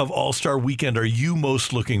part of All-Star Weekend are you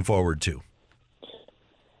most looking forward to?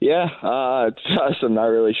 Yeah, I'm not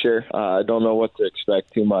really sure. I don't know what to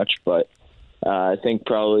expect too much, but I think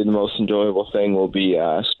probably the most enjoyable thing will be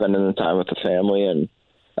spending the time with the family and,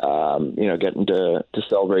 getting to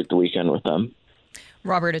celebrate the weekend with them.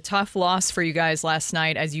 Robert, a tough loss for you guys last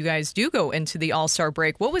night as you guys do go into the All-Star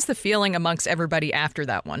break. What was the feeling amongst everybody after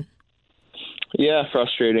that one? Yeah,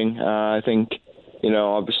 frustrating. I think,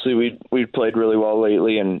 obviously we'd played really well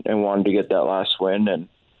lately and wanted to get that last win, and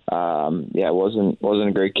it wasn't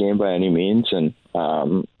a great game by any means, and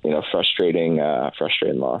frustrating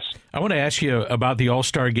loss. I want to ask you about the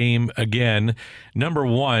All-Star game again. Number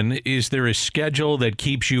one, is there a schedule that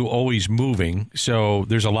keeps you always moving? So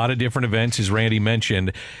there's a lot of different events, as Randy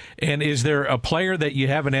mentioned. And is there a player that you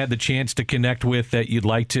haven't had the chance to connect with that you'd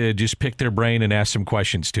like to just pick their brain and ask some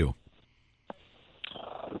questions to?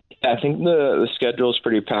 I think the schedule is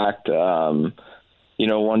pretty packed.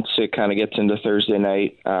 Once it kind of gets into Thursday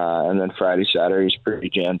night and then Friday, Saturday is pretty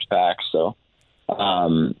jam-packed. So,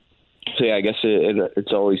 yeah, I guess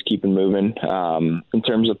it's always keeping moving. In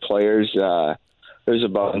terms of players, there's a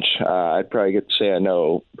bunch. I'd probably get to say I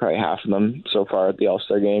know probably half of them so far at the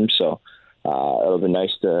All-Star game. So it'll be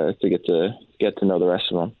nice to get to know the rest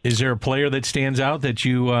of them. Is there a player that stands out that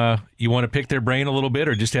you want to pick their brain a little bit,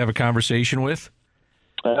 or just have a conversation with?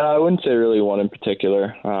 I wouldn't say really one in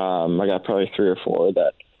particular. I got probably 3 or 4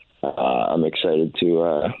 that I'm excited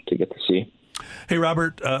to get to see. Hey,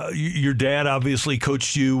 Robert, your dad obviously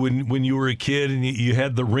coached you when you were a kid, and you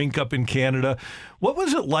had the rink up in Canada. What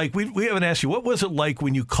was it like? We haven't asked you. What was it like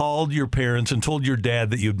when you called your parents and told your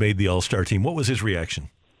dad that you'd made the All-Star team? What was his reaction?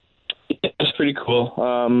 It was pretty cool.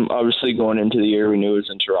 Obviously, going into the year, we knew it was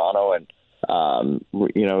in Toronto, and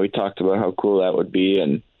we talked about how cool that would be,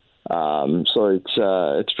 and so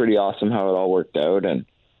it's pretty awesome how it all worked out. And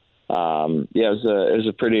it was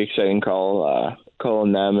a pretty exciting call.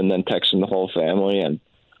 Calling them and then texting the whole family, and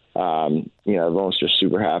everyone's just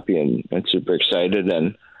super happy and super excited.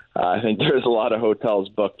 And I think there's a lot of hotels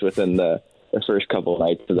booked within the first couple of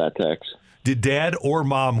nights of that text. Did Dad or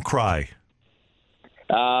Mom cry?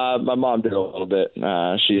 My mom did a little bit.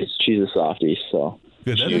 She's a softie, so.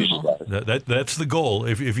 Good. That's the goal.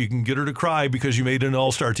 If you can get her to cry because you made an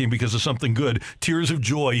All-Star team because of something good, tears of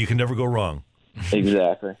joy, you can never go wrong.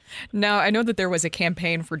 Exactly. Now, I know that there was a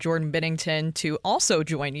campaign for Jordan Binnington to also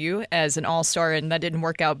join you as an All-Star, and that didn't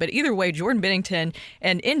work out. But either way, Jordan Binnington,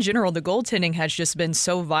 and in general, the goaltending has just been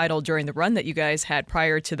so vital during the run that you guys had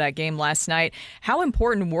prior to that game last night. How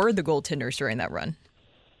important were the goaltenders during that run?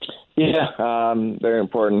 Yeah, very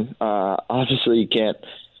important. Obviously, you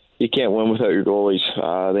can't win without your goalies.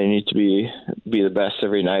 They need to be the best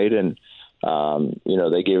every night, and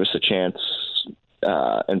they gave us a chance.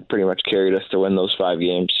 And pretty much carried us to win those 5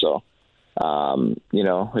 games. So,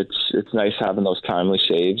 it's nice having those timely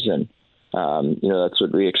saves, and that's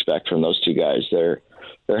what we expect from those 2 guys. They're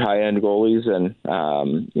high-end goalies, and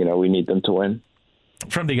we need them to win.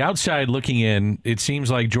 From the outside looking in, it seems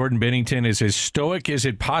like Jordan Binnington is as stoic as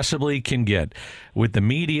it possibly can get with the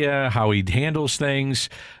media, how he handles things.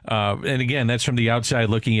 And again, that's from the outside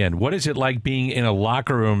looking in. What is it like being in a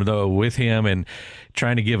locker room, though, with him and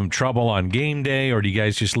trying to give him trouble on game day, or do you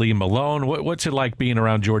guys just leave him alone? What's it like being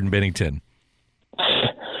around Jordan Binnington?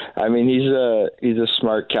 I mean, he's a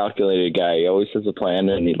smart, calculated guy. He always has a plan,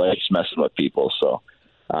 and he likes messing with people. So,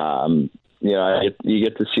 you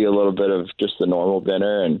get to see a little bit of just the normal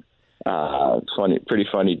Binner, and pretty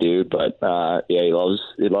funny dude. But he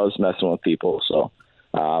loves messing with people. So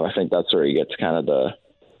I think that's where he gets kind of the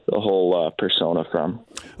whole persona from.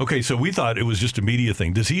 Okay, so we thought it was just a media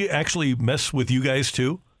thing. Does he actually mess with you guys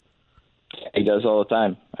too? He does all the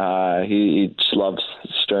time. He just loves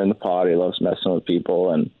stirring the pot. He loves messing with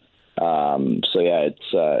people, and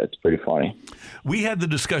it's pretty funny. We had the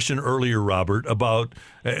discussion earlier, Robert, about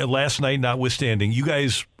last night notwithstanding, you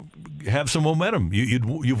guys have some momentum.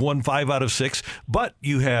 You've won 5 out of 6, but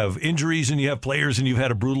you have injuries and you have players and you've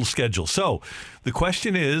had a brutal schedule. So the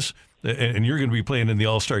question is, and you're going to be playing in the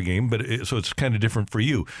All-Star game, so it's kind of different for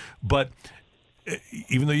you. But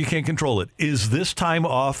even though you can't control it, is this time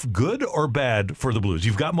off good or bad for the Blues?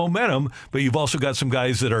 You've got momentum, but you've also got some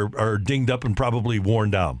guys that are dinged up and probably worn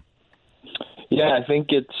down. Yeah, I think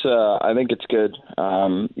it's good.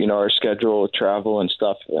 Our schedule with travel and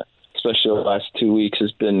stuff, especially the last 2 weeks,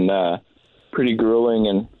 has been pretty grueling.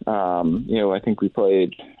 And I think we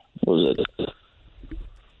played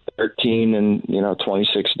 13 and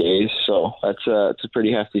 26 days, so it's a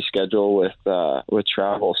pretty hefty schedule with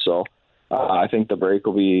travel. So I think the break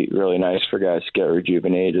will be really nice for guys to get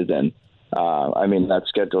rejuvenated. And that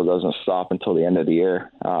schedule doesn't stop until the end of the year.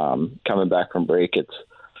 Coming back from break, it's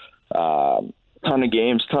ton of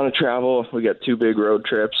games, ton of travel. We got 2 big road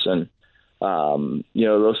trips, and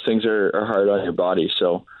those things are hard on your body.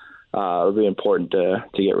 So it'll be important to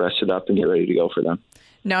get rested up and get ready to go for them.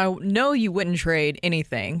 Now, no, you wouldn't trade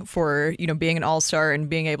anything for being an All-Star and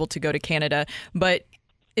being able to go to Canada, but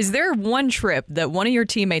is there one trip that one of your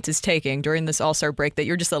teammates is taking during this All-Star break that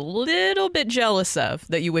you're just a little bit jealous of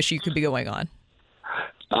that you wish you could be going on?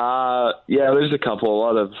 There's a couple. A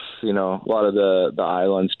lot of the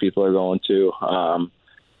islands people are going to.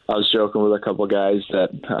 I was joking with a couple guys that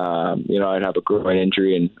I'd have a groin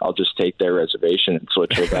injury and I'll just take their reservation and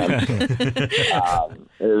switch with them.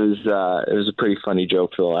 It was a pretty funny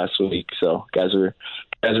joke for the last week. So guys are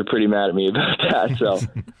pretty mad at me about that. So,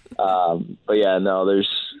 there's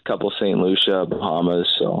a couple St. Lucia, Bahamas.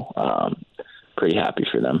 So. Pretty happy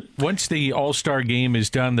for them. Once the All-Star game is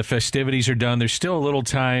done, the festivities are done, there's still a little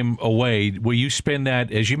time away. Will you spend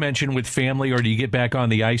that, as you mentioned, with family, or do you get back on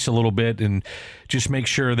the ice a little bit and just make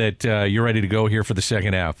sure that you're ready to go here for the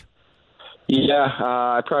second half? Yeah,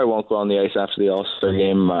 I probably won't go on the ice after the All-Star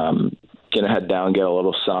game. Gonna head down, get a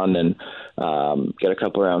little sun, and get a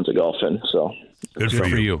couple rounds of golf in. So good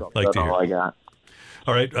for you. That's all I got.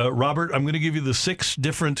 All right, Robert, I'm going to give you the 6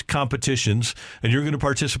 different competitions, and you're going to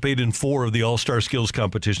participate in 4 of the All-Star Skills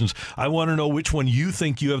competitions. I want to know which one you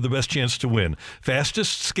think you have the best chance to win.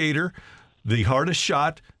 Fastest skater, the hardest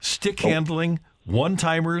shot, stick handling,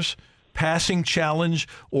 one-timers, passing challenge,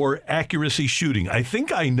 or accuracy shooting. I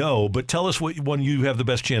think I know, but tell us what one you have the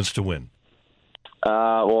best chance to win.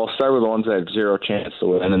 Well, I'll start with the ones that have 0 chance to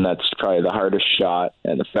win, and that's probably the hardest shot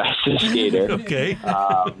and the fastest skater. Okay.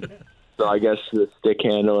 So I guess the stick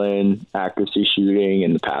handling, accuracy shooting,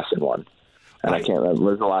 and the passing one. And I can't remember.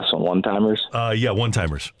 What was the last one? One-timers? Yeah,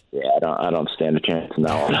 one-timers. Yeah, I don't stand a chance in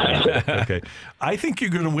that one. Okay. I think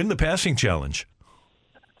you're going to win the passing challenge.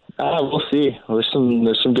 We'll see. There's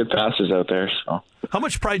some good passes out there. So. How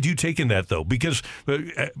much pride do you take in that, though? Because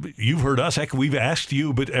you've heard us. Heck, we've asked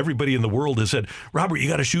you, but everybody in the world has said, Robert, you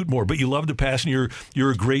got to shoot more. But you love to pass, and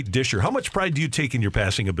you're a great disher. How much pride do you take in your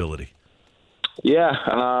passing ability? Yeah,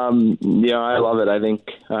 I love it. I think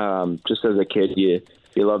just as a kid, you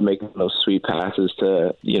love making those sweet passes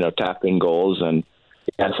to tap in goals, and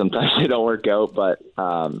sometimes they don't work out, but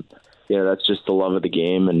that's just the love of the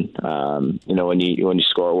game. And when you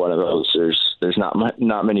score one of those, there's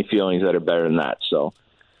not many feelings that are better than that. So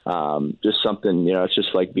just something, it's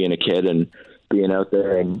just like being a kid and being out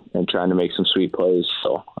there and trying to make some sweet plays.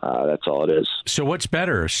 So that's all it is. So what's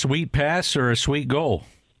better, a sweet pass or a sweet goal?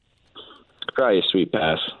 Probably a sweet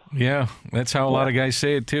pass. Yeah, that's how a lot of guys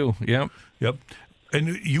say it too. Yep.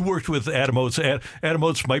 And you worked with Adam Oates. Adam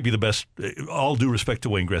Oates might be the best, all due respect to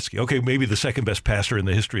Wayne Gretzky. Okay, maybe the second best passer in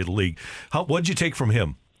the history of the league. What did you take from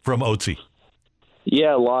him, from Oatesy?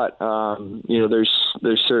 Yeah, a lot.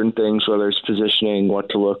 There's certain things, whether it's positioning, what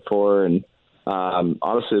to look for, and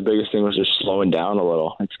honestly, the biggest thing was just slowing down a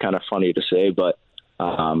little. It's kind of funny to say, but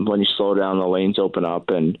when you slow down, the lanes open up,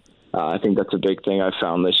 and I think that's a big thing I've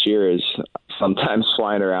found this year is sometimes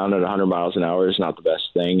flying around at 100 miles an hour is not the best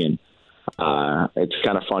thing, and it's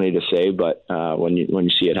kind of funny to say, but when you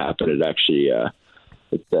see it happen, it actually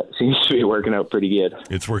it seems to be working out pretty good.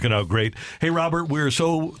 It's working out great. Hey, Robert, we're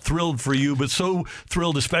so thrilled for you, but so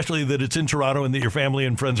thrilled especially that it's in Toronto and that your family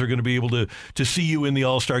and friends are going to be able to see you in the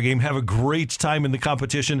All-Star Game. Have a great time in the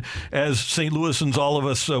competition. As St. Louisans, all of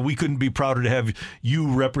us, we couldn't be prouder to have you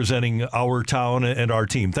representing our town and our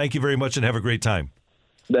team. Thank you very much and have a great time.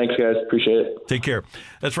 Thanks, guys. Appreciate it. Take care.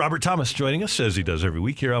 That's Robert Thomas joining us, as he does every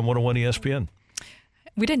week here on 101 ESPN.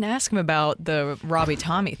 We didn't ask him about the Robbie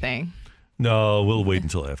Tommy thing. No, we'll wait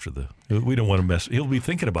until after we don't want to mess. He'll be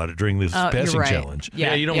thinking about it during this passing challenge.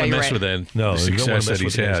 Yeah, you don't want to mess with that. No, the success that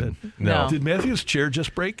he's had. No. Did Matthew's chair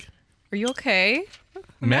just break? Are you okay?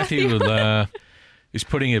 Matthew is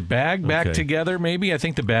putting a bag back together, maybe. I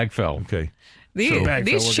think the bag fell. Okay.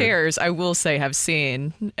 These chairs, I will say, have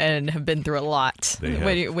seen and have been through a lot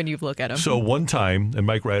when you look at them. So one time, and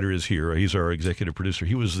Mike Ryder is here. He's our executive producer.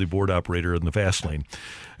 He was the board operator in the fast lane.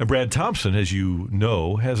 And Brad Thompson, as you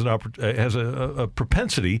know, has a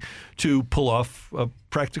propensity to pull off a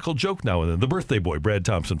practical joke now and then. The birthday boy, Brad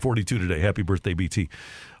Thompson, 42 today. Happy birthday, BT.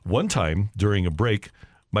 One time during a break,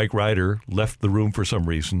 Mike Ryder left the room for some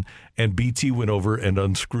reason, and BT went over and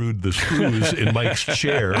unscrewed the screws in Mike's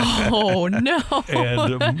chair. Oh, no.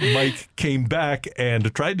 And Mike came back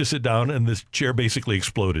and tried to sit down, and this chair basically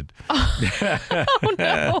exploded. Oh,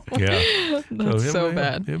 no. Yeah. That's so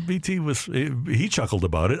bad. BT he chuckled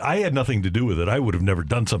about it. I had nothing to do with it. I would have never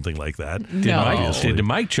done something like that. Did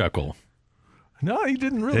Mike chuckle? No, he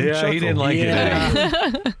didn't really chuckle. He didn't like it.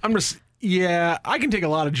 I can take a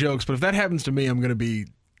lot of jokes, but if that happens to me,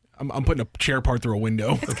 I'm putting a chair part through a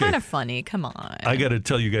window. It's kind of funny. Come on. I got to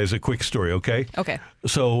tell you guys a quick story, okay? Okay.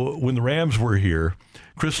 So when the Rams were here,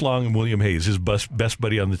 Chris Long and William Hayes, his best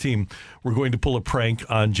buddy on the team, were going to pull a prank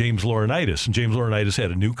on James Laurinaitis. And James Laurinaitis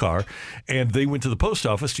had a new car, and they went to the post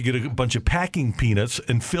office to get a bunch of packing peanuts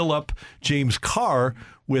and fill up James' car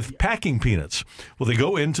with packing peanuts. Well, they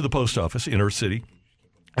go into the post office in our city,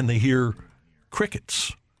 and they hear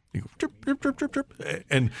crickets. You go, drip, drip, drip, drip, drip.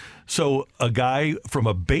 And so a guy from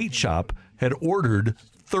a bait shop had ordered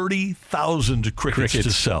 30,000 crickets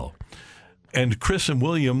to sell. And Chris and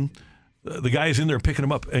William, the guy's in there picking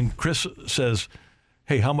them up. And Chris says,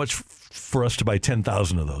 hey, how much for us to buy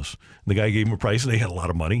 10,000 of those? And the guy gave him a price, and they had a lot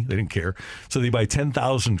of money. They didn't care. So they buy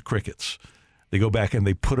 10,000 crickets. They go back and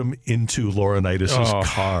they put them into Laurinaitis'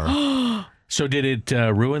 car. So did it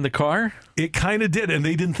ruin the car? It kind of did, and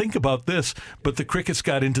they didn't think about this, but the crickets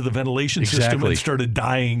got into the ventilation system and started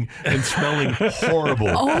dying and smelling horrible.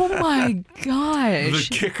 Oh, my gosh.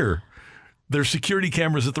 The kicker, there's security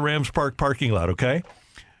cameras at the Rams Park parking lot, okay?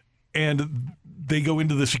 And they go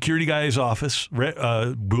into the security guy's office,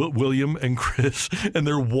 William and Chris, and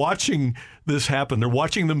they're watching this happen. They're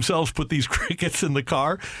watching themselves put these crickets in the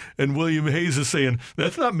car, and William Hayes is saying,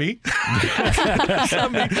 "That's not me. That's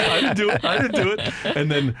not me. I didn't do it.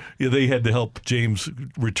 And then they had to help James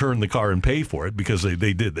return the car and pay for it because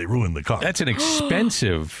they did. They ruined the car. That's an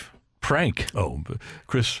expensive prank. Oh,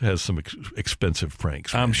 Chris has some expensive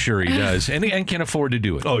pranks. I'm sure he does, and can afford to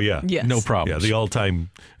do it. Oh yeah, yes. No problem. Yeah, the all-time,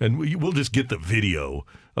 and we'll just get the video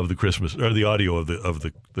of the Christmas or the audio of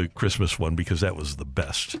the Christmas one because that was the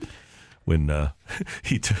best. When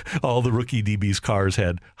all the rookie DB's cars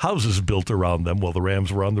had houses built around them while the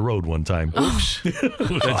Rams were on the road one time. Oops.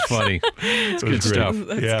 That's funny. It's good stuff.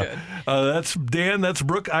 That's good. That's Dan. That's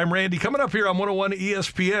Brooke. I'm Randy. Coming up here on 101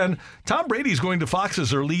 ESPN, Tom Brady's going to Fox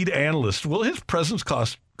as their lead analyst. Will his presence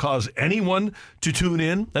cause anyone to tune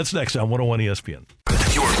in? That's next on 101 ESPN.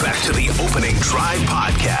 You're back to the Opening Drive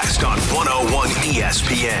podcast on 101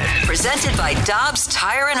 ESPN. Presented by Dobbs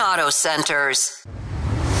Tire and Auto Centers.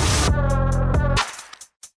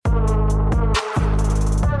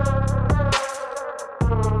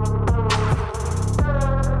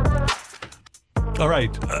 All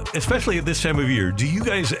right, especially at this time of year, do you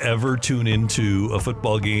guys ever tune into a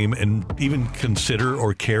football game and even consider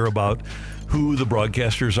or care about who the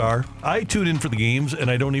broadcasters are? I tune in for the games,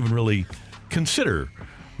 and I don't even really consider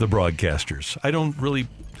the broadcasters. I don't really,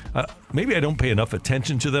 maybe I don't pay enough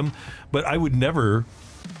attention to them, but I would never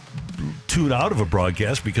tune out of a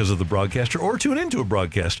broadcast because of the broadcaster or tune into a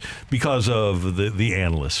broadcast because of the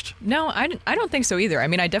analyst. No, I don't think so either. I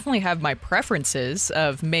mean, I definitely have my preferences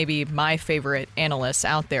of maybe my favorite analysts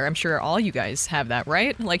out there. I'm sure all you guys have that,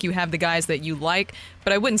 right? Like you have the guys that you like,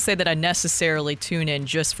 but I wouldn't say that I necessarily tune in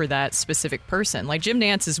just for that specific person. Like Jim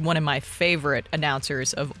Nantz is one of my favorite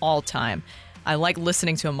announcers of all time. I like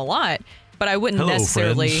listening to him a lot. But I wouldn't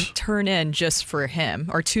necessarily tune in just for him.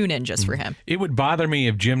 It would bother me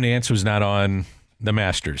if Jim Nantz was not on the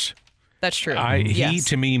Masters. That's true. He,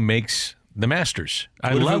 to me, makes the Masters.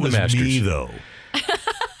 I What if love it was the Masters. me, though?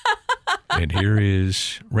 And here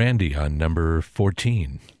is Randy on number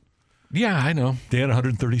 14. Yeah, I know. Dan,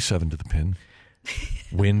 137 to the pin.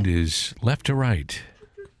 Wind is left to right.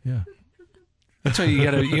 Yeah. That's why you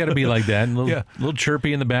gotta be like that. A little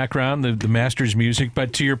chirpy in the background, the Masters music.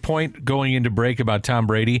 But to your point, going into break about Tom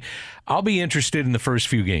Brady, I'll be interested in the first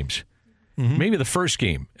few games, maybe the first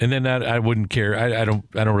game, and then that I wouldn't care. I don't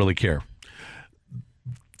really care.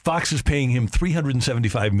 Fox is paying him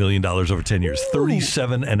 $375 million over 10 years,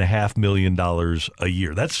 $37.5 million a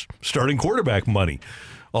year. That's starting quarterback money.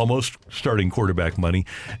 Almost starting quarterback money.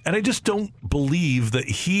 And I just don't believe that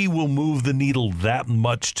he will move the needle that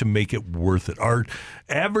much to make it worth it. Our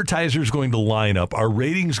advertisers going to line up, our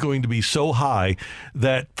ratings going to be so high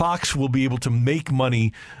that Fox will be able to make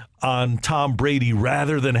money on Tom Brady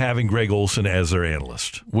rather than having Greg Olsen as their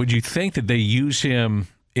analyst. Would you think that they use him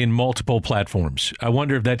in multiple platforms? I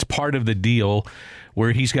wonder if that's part of the deal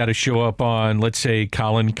where he's got to show up on, let's say,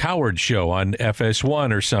 Colin Cowherd's show on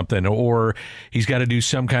FS1 or something, or he's got to do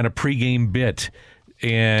some kind of pregame bit,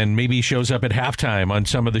 and maybe he shows up at halftime on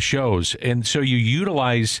some of the shows. And so you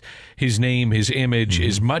utilize his name, his image,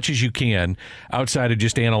 as much as you can outside of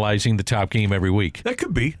just analyzing the top game every week. That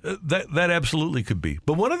could be. That absolutely could be.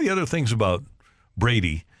 But one of the other things about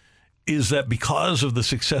Brady is that because of the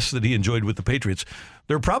success that he enjoyed with the Patriots,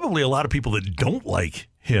 there are probably a lot of people that don't like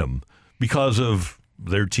him because of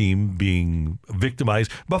their team being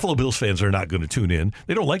victimized. Buffalo Bills fans are not going to tune in.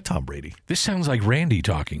 They don't like Tom Brady. This sounds like Randy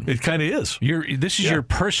talking. It kind of is. This is your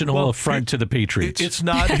personal affront to the Patriots. It's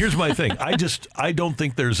not. Here's my thing. I don't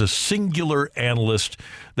think there's a singular analyst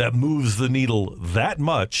that moves the needle that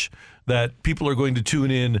much that people are going to tune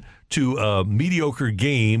in to a mediocre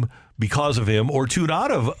game because of him or tune out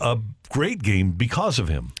of a great game because of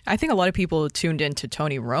him. I think a lot of people tuned into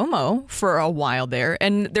Tony Romo for a while there,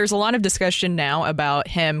 and there's a lot of discussion now about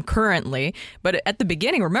him currently, but at the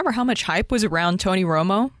beginning, remember how much hype was around Tony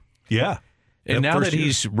Romo? Yeah. And now that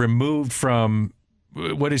he's removed from,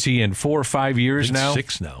 what is he in, 4 or 5 years now?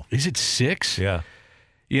 6 now. Is it 6? Yeah.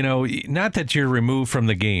 You know, not that you're removed from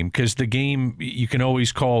the game, because the game, you can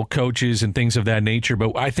always call coaches and things of that nature,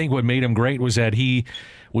 but I think what made him great was that he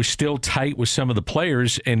was still tight with some of the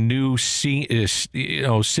players and knew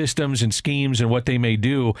systems and schemes and what they may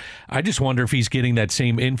do. I just wonder if he's getting that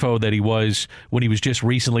same info that he was when he was just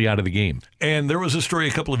recently out of the game. And there was a story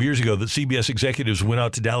a couple of years ago that CBS executives went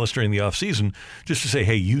out to Dallas during the offseason just to say,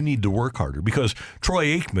 hey, you need to work harder, because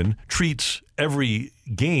Troy Aikman treats every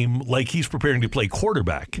game like he's preparing to play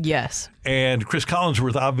quarterback. Yes. And Chris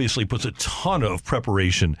Collinsworth obviously puts a ton of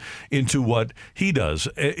preparation into what he does.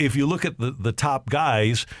 If you look at the top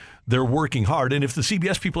guys, they're working hard. And if the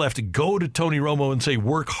CBS people have to go to Tony Romo and say,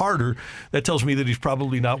 work harder, that tells me that he's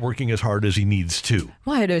probably not working as hard as he needs to.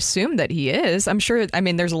 Well, I'd assume that he is. I'm sure,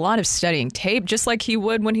 there's a lot of studying tape, just like he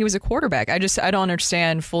would when he was a quarterback. I don't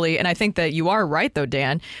understand fully. And I think that you are right, though,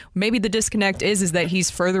 Dan. Maybe the disconnect is that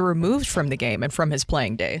he's further removed from the game and from his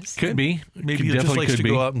playing days. Could be. Maybe he just likes to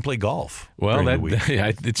go out and play golf. Well,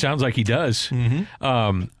 it sounds like he does.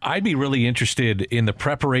 Mm-hmm. I'd be really interested in the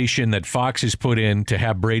preparation that Fox has put in to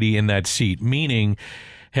have Brady in that seat, meaning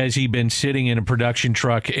has he been sitting in a production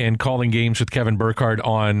truck and calling games with Kevin Burkhardt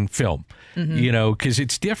on film? Mm-hmm. Because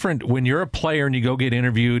it's different when you're a player and you go get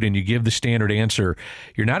interviewed and you give the standard answer.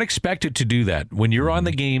 You're not expected to do that. When you're on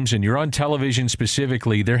the games and you're on television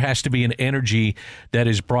specifically, there has to be an energy that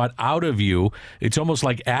is brought out of you. It's almost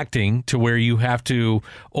like acting to where you have to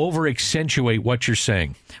over-accentuate what you're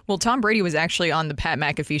saying. Well, Tom Brady was actually on the Pat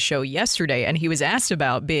McAfee show yesterday, and he was asked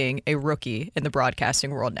about being a rookie in the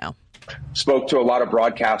broadcasting world now. Spoke to a lot of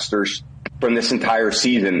broadcasters from this entire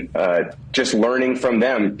season, just learning from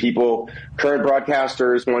them, current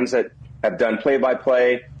broadcasters, ones that have done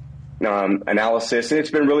play-by-play analysis, and it's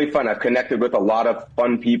been really fun. I've connected with a lot of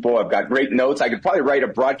fun people. I've got great notes. I could probably write a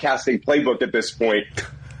broadcasting playbook at this point,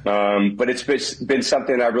 but it's been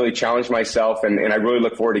something that I really challenged myself, and I really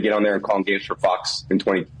look forward to get on there and calling games for Fox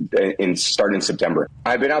starting in September.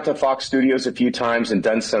 I've been out to Fox Studios a few times and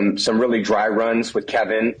done some really dry runs with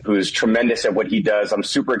Kevin, who is tremendous at what he does. I'm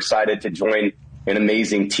super excited to join an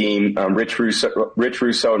amazing team. Rich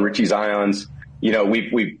Russo and Richie Zions.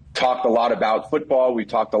 We've talked a lot about football. We've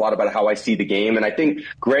talked a lot about how I see the game. And I think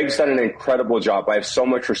Greg's done an incredible job. I have so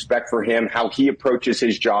much respect for him, how he approaches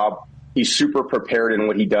his job. He's super prepared in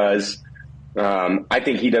what he does. I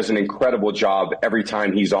think he does an incredible job every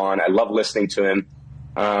time he's on. I love listening to him.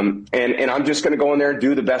 And I'm just going to go in there and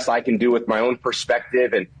do the best I can do with my own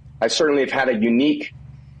perspective. And I certainly have had a unique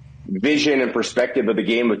vision and perspective of the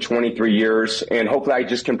game of 23 years. And hopefully I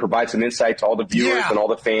just can provide some insight to all the viewers and all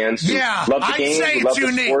the fans who love the game, who love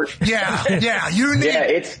the sport.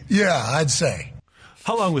 Unique. I'd say.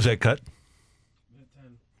 How long was that cut?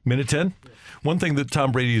 Minute 10? One thing that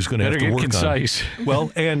Tom Brady is going to have to work concise. on.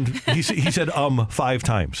 Well, and he said 5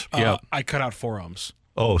 times. Yeah, I cut out 4 ums.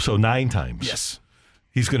 Oh, so 9 times. Yes.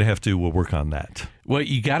 He's going to have to work on that. Well,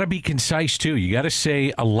 you got to be concise, too. You got to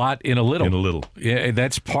say a lot in a little. In a little. Yeah,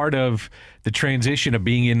 that's part of the transition of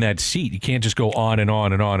being in that seat. You can't just go on and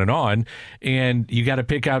on and on and on. And you got to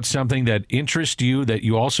pick out something that interests you, that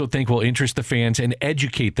you also think will interest the fans, and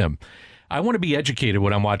educate them. I want to be educated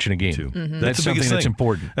when I'm watching a game. Mm-hmm. That's something that's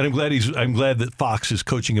important. And I'm glad that Fox is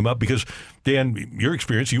coaching him up because, Dan, your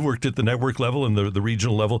experience, you worked at the network level and the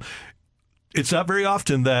regional level. It's not very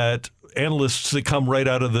often that analysts that come right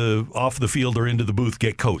out of off the field or into the booth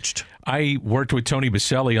get coached. I worked with Tony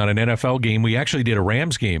Baselli on an NFL game. We actually did a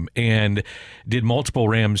Rams game and did multiple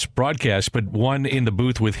Rams broadcasts, but one in the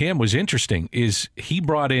booth with him was interesting. Is he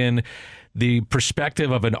brought in the perspective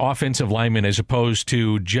of an offensive lineman as opposed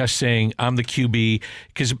to just saying, I'm the QB,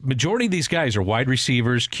 because majority of these guys are wide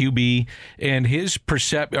receivers, QB, and his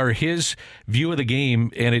view of the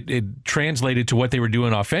game, and it translated to what they were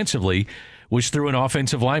doing offensively, was through an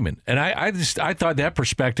offensive lineman. And I thought that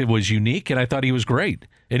perspective was unique, and I thought he was great.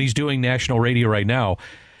 And he's doing national radio right now.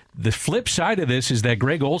 The flip side of this is that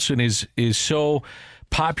Greg Olsen is so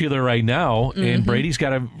popular right now, and Brady's got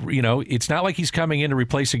to, it's not like he's coming in to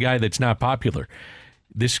replace a guy that's not popular.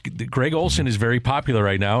 Greg Olsen is very popular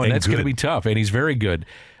right now, and that's going to be tough, and he's very good.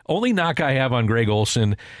 Only knock I have on Greg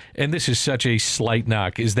Olsen, and this is such a slight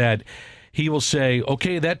knock, is that he will say,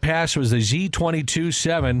 okay, that pass was the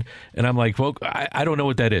Z22-7, and I'm like, well, I don't know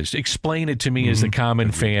what that is. Explain it to me as the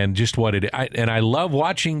common fan, just what it is. And I love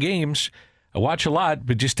watching games. I watch a lot,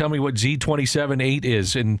 but just tell me what Z27-8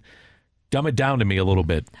 is, and dumb it down to me a little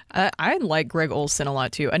bit. I like Greg Olsen a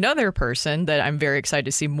lot, too. Another person that I'm very excited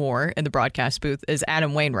to see more in the broadcast booth is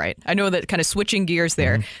Adam Wainwright. I know that kind of switching gears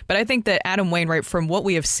there, but I think that Adam Wainwright, from what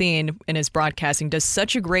we have seen in his broadcasting, does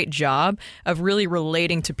such a great job of really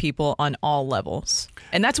relating to people on all levels.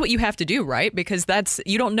 And that's what you have to do, right? Because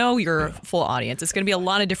you don't know your full audience. It's going to be a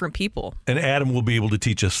lot of different people. And Adam will be able to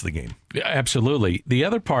teach us the game. Absolutely. The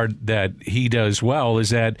other part that he does well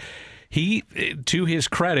is that he, to his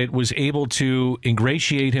credit, was able to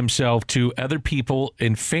ingratiate himself to other people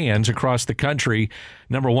and fans across the country,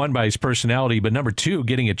 number one, by his personality, but number two,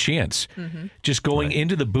 getting a chance. Just going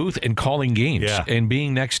into the booth and calling games and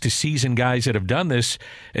being next to seasoned guys that have done this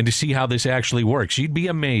and to see how this actually works. You'd be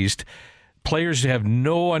amazed players have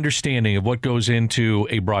no understanding of what goes into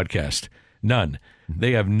a broadcast. None.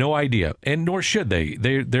 They have no idea, and nor should they.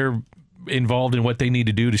 They're involved in what they need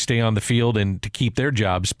to do to stay on the field and to keep their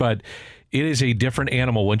jobs, but it is a different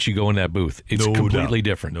animal once you go in that booth. It's completely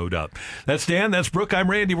different. No doubt. That's Dan. That's Brooke. I'm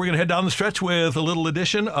Randy. We're going to head down the stretch with a little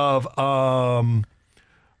edition of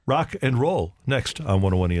Rock and Roll next on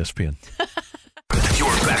 101 ESPN. You're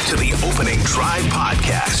back to the Opening Drive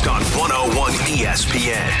podcast on 101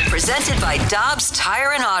 ESPN. Presented by Dobbs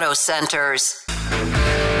Tire and Auto Centers.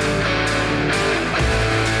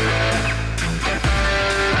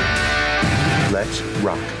 Let's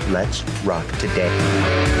rock. Let's rock today.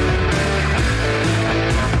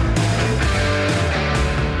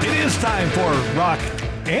 It is time for Rock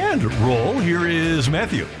and Roll. Here is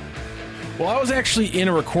Matthew. Well, I was actually in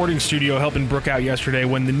a recording studio helping Brooke out yesterday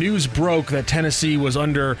when the news broke that Tennessee was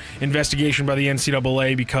under investigation by the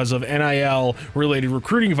NCAA because of NIL-related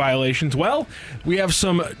recruiting violations. Well, we have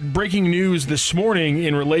some breaking news this morning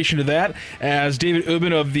in relation to that, as David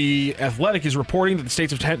Ubben of The Athletic is reporting that the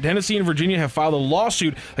states of Tennessee and Virginia have filed a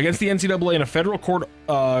lawsuit against the NCAA in a federal court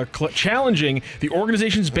challenging the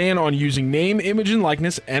organization's ban on using name, image, and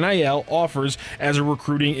likeness, NIL, offers as a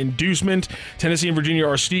recruiting inducement. Tennessee and Virginia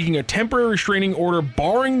are seeking a temporary restraining order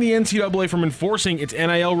barring the NCAA from enforcing its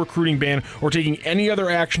NIL recruiting ban or taking any other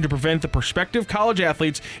action to prevent the prospective college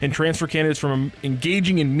athletes and transfer candidates from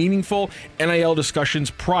engaging in meaningful NIL discussions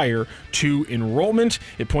prior to enrollment.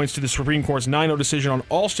 It points to the Supreme Court's 9-0 decision on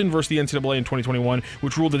Alston versus the NCAA in 2021,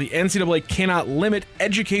 which ruled that the NCAA cannot limit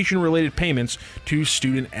education-related payments to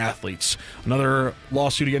student athletes. Another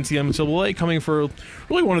lawsuit against the NCAA coming for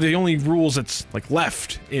really one of the only rules that's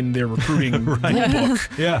left in their recruiting book.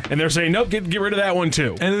 Yeah. And they're saying, nope, get rid of that one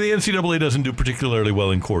too. And the NCAA doesn't do particularly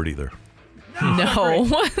well in court either. No.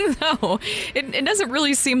 No. It doesn't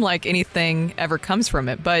really seem like anything ever comes from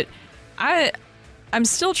it, but I'm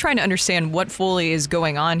still trying to understand what fully is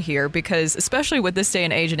going on here, because especially with this day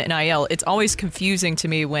and age in NIL, it's always confusing to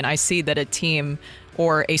me when I see that a team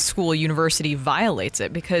or a school, university violates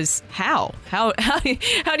it, because how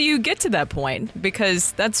do you get to that point?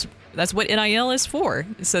 Because that's what NIL is for,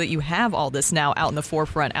 so that you have all this now out in the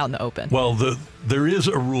forefront, out in the open. Well, there is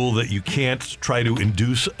a rule that you can't try to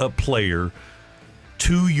induce a player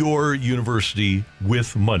to your university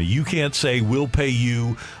with money. You can't say, we'll pay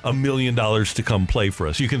you $1 million to come play for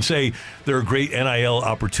us. You can say there are great NIL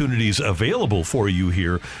opportunities available for you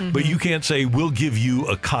here, but you can't say, we'll give you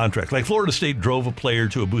a contract. Like Florida State drove a player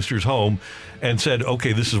to a booster's home and said,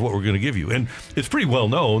 okay, this is what we're going to give you. And it's pretty well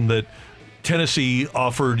known that Tennessee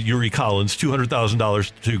offered Yuri Collins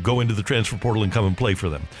 $200,000 to go into the transfer portal and come and play for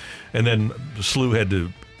them. And then SLU had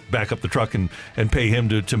to back up the truck and pay him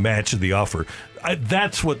to match the offer.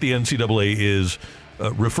 That's what the NCAA is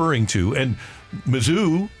referring to. And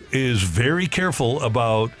Mizzou is very careful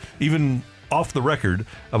about, even off the record,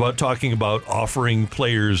 about talking about offering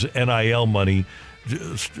players NIL money,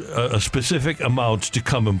 a specific amount to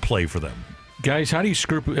come and play for them. Guys, how do you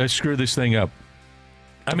screw this thing up?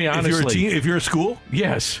 I mean, honestly, if you're a school,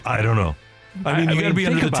 yes. I don't know. I mean, you got to be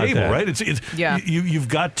under the table, that. Right? You've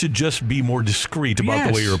got to just be more discreet about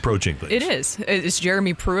the way you're approaching things. It is. Is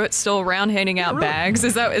Jeremy Pruitt still around handing out bags?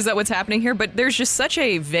 Is that what's happening here? But there's just such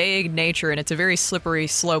a vague nature, and it's a very slippery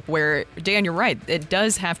slope where, Dan, you're right. It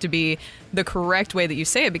does have to be the correct way that you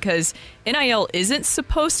say it, because NIL isn't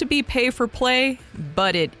supposed to be pay for play,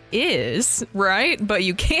 but it is, right? But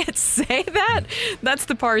you can't say that. That's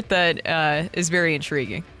the part that is very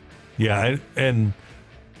intriguing. Yeah, and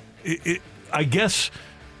I guess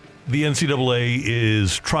the NCAA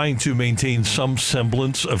is trying to maintain some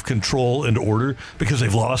semblance of control and order, because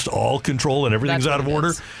they've lost all control and everything's out of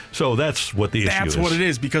order. So that's what the issue is. That's what it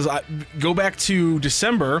is, because go back to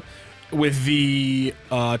December with the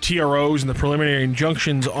TROs and the preliminary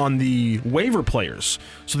injunctions on the waiver players.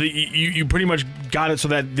 So that you pretty much got it so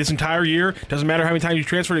that this entire year, doesn't matter how many times you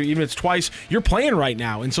transfer, even if it's twice, you're playing right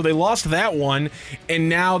now. And so they lost that one, and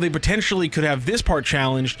now they potentially could have this part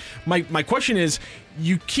challenged. My question is,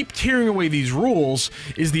 you keep tearing away these rules.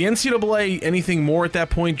 Is the NCAA anything more at that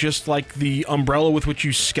point, just like the umbrella with which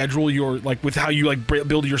you schedule your, with how you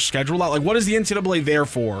build your schedule out? What is the NCAA there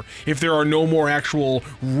for if there are no more actual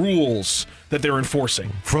rules that they're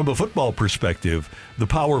enforcing? From a football perspective, the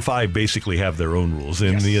Power Five basically have their own rules,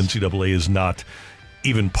 and the NCAA is not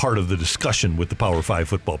even part of the discussion with the Power Five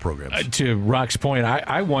football programs. To Rock's point,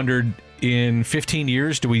 I wondered, in 15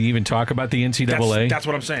 years, do we even talk about the NCAA? That's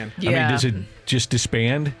what I'm saying. I mean, does it just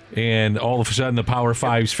disband, and all of a sudden the Power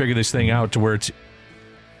Fives figure this thing out to where it's,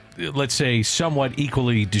 let's say, somewhat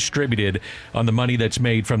equally distributed on the money that's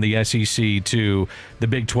made from the SEC to the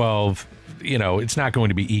Big 12, it's not going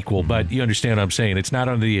to be equal, but you understand what I'm saying. It's not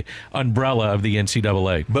under the umbrella of the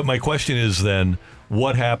NCAA. But my question is then,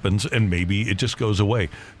 what happens, and maybe it just goes away,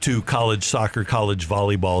 to college soccer, college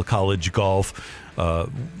volleyball, college golf?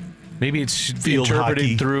 Maybe it's field interpreted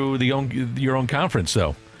hockey through your own conference,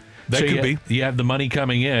 though. That could be. You have the money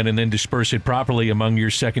coming in and then disperse it properly among your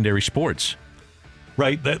secondary sports.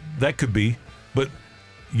 Right, that could be. But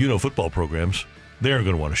football programs, they aren't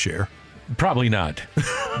going to want to share. Probably not.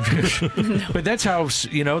 But that's how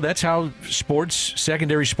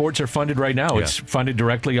secondary sports are funded right now. Yeah. It's funded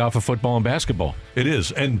directly off of football and basketball. It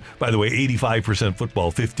is. And by the way, 85%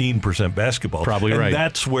 football, 15% basketball. Probably right. And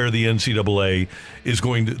that's where the NCAA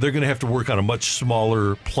they're going to have to work on a much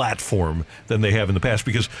smaller platform than they have in the past,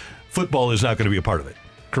 because football is not going to be a part of it.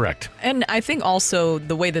 Correct. And I think also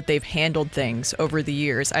the way that they've handled things over the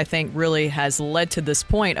years, I think really has led to this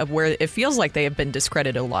point of where it feels like they have been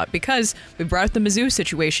discredited a lot, because we brought up the Mizzou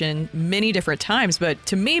situation many different times. But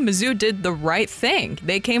to me, Mizzou did the right thing.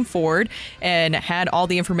 They came forward and had all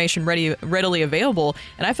the information readily available.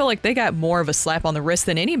 And I feel like they got more of a slap on the wrist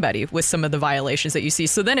than anybody with some of the violations that you see.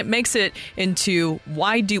 So then it makes it into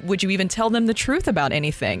would you even tell them the truth about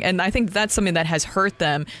anything? And I think that's something that has hurt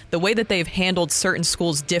them, the way that they've handled certain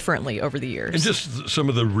schools differently over the years. And just some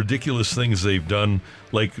of the ridiculous things they've done,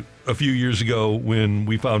 like a few years ago when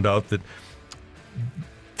we found out that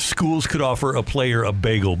schools could offer a player a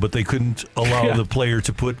bagel, but they couldn't allow the player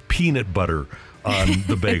to put peanut butter on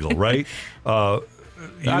the bagel, right? I'll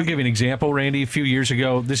give you an example, Randy. A few years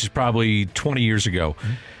ago, this is probably 20 years ago,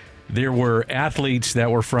 there were athletes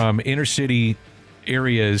that were from inner city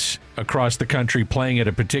areas across the country playing at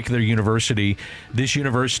a particular university. This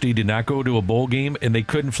university did not go to a bowl game, and they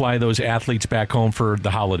couldn't fly those athletes back home for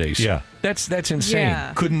the holidays. Yeah. That's insane.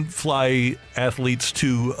 Yeah. Couldn't fly athletes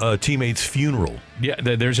to a teammate's funeral. Yeah,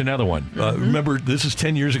 there's another one. Remember, this is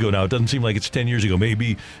 10 years ago now. It doesn't seem like it's 10 years ago.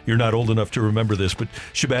 Maybe you're not old enough to remember this, but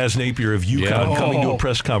Shabazz Napier of UConn coming to a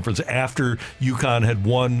press conference after UConn had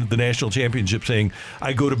won the national championship saying,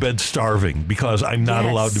 "I go to bed starving because I'm not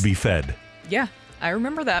allowed to be fed." Yeah, I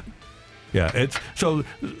remember that. Yeah, it's so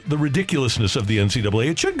the ridiculousness of the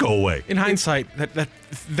NCAA, it should go away. In hindsight,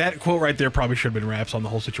 that quote right there probably should have been wraps on the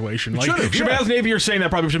whole situation. Like, Shabazz Napier saying that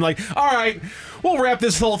probably should be like, all right, we'll wrap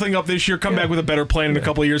this whole thing up this year, come back with a better plan in a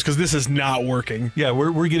couple of years, because this is not working. Yeah,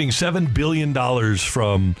 we're getting $7 billion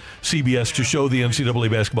from CBS to show the NCAA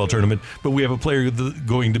basketball tournament, but we have a player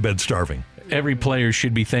going to bed starving. Every player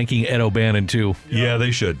should be thanking Ed O'Bannon, too. Yeah,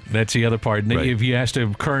 they should. That's the other part. Right. If you asked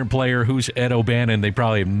a current player who's Ed O'Bannon, they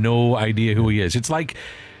probably have no idea who he is. It's like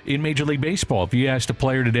in Major League Baseball. If you asked a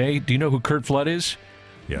player today, do you know who Curt Flood is?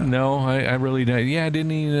 Yeah. No, I really don't. Yeah,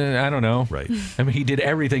 didn't he? I don't know. Right. I mean, he did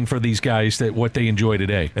everything for these guys what they enjoy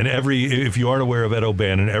today. And if you aren't aware of Ed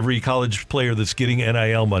O'Bannon, every college player that's getting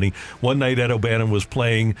NIL money, one night Ed O'Bannon was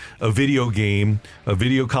playing a video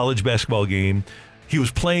college basketball game. He was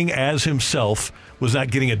playing as himself, was not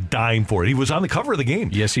getting a dime for it. He was on the cover of the game.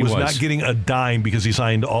 Yes, he was. Not getting a dime because he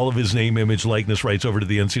signed all of his name, image, likeness rights over to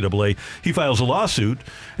the NCAA. He files a lawsuit,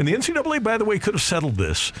 and the NCAA, by the way, could have settled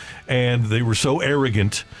this. And they were so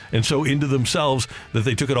arrogant and so into themselves that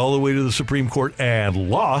they took it all the way to the Supreme Court and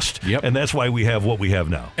lost. Yep. And that's why we have what we have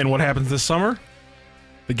now. And what happens this summer?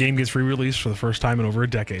 The game gets re-released for the first time in over a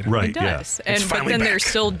decade. Right, It does. yeah. But then there's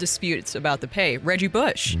still disputes about the pay. Reggie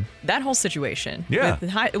Bush, that whole situation Yeah.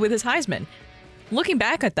 with his Heisman. Looking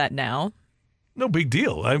back at that now. No big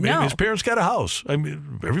deal. I mean, his parents got a house. I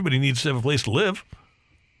mean, everybody needs to have a place to live,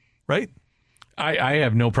 right? I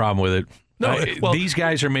have no problem with it. No, these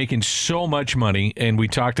guys are making so much money, and we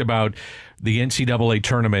talked about the NCAA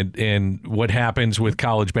tournament and what happens with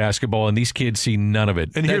college basketball, and these kids see none of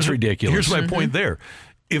it. And that's ridiculous. Here's my point there.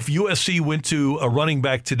 If USC went to a running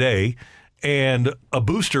back today and a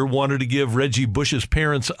booster wanted to give Reggie Bush's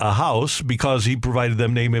parents a house because he provided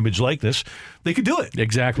them name, image, likeness, they could do it.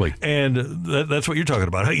 Exactly. And that's what you're talking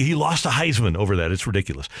about. He lost a Heisman over that. It's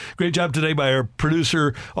ridiculous. Great job today by our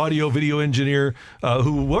producer, audio, video engineer,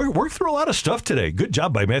 who worked through a lot of stuff today. Good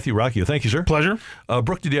job by Matthew Rocchio. Thank you, sir. Pleasure.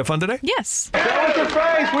 Brooke, did you have fun today? Yes. Show us your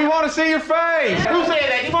face. We want to see your face. Who said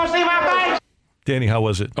that? You want to see my face? Danny, how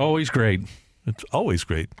was it? Always great. It's always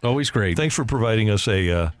great. Always great. Thanks for providing us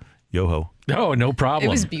a yo-ho. Oh, no problem.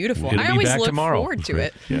 It was beautiful. It'll I be always back look tomorrow. forward to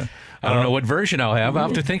it. Yeah. I don't know what version I'll have. I'll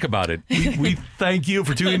have to think about it. We thank you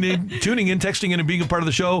for tuning in, texting in, and being a part of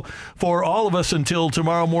the show. For all of us until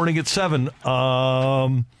tomorrow morning at 7.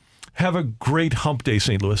 Have a great hump day,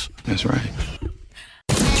 St. Louis. That's right.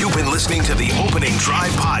 You've been listening to the Opening Drive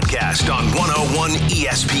podcast on 101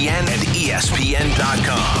 ESPN and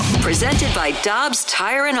ESPN.com. Presented by Dobbs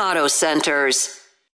Tire and Auto Centers.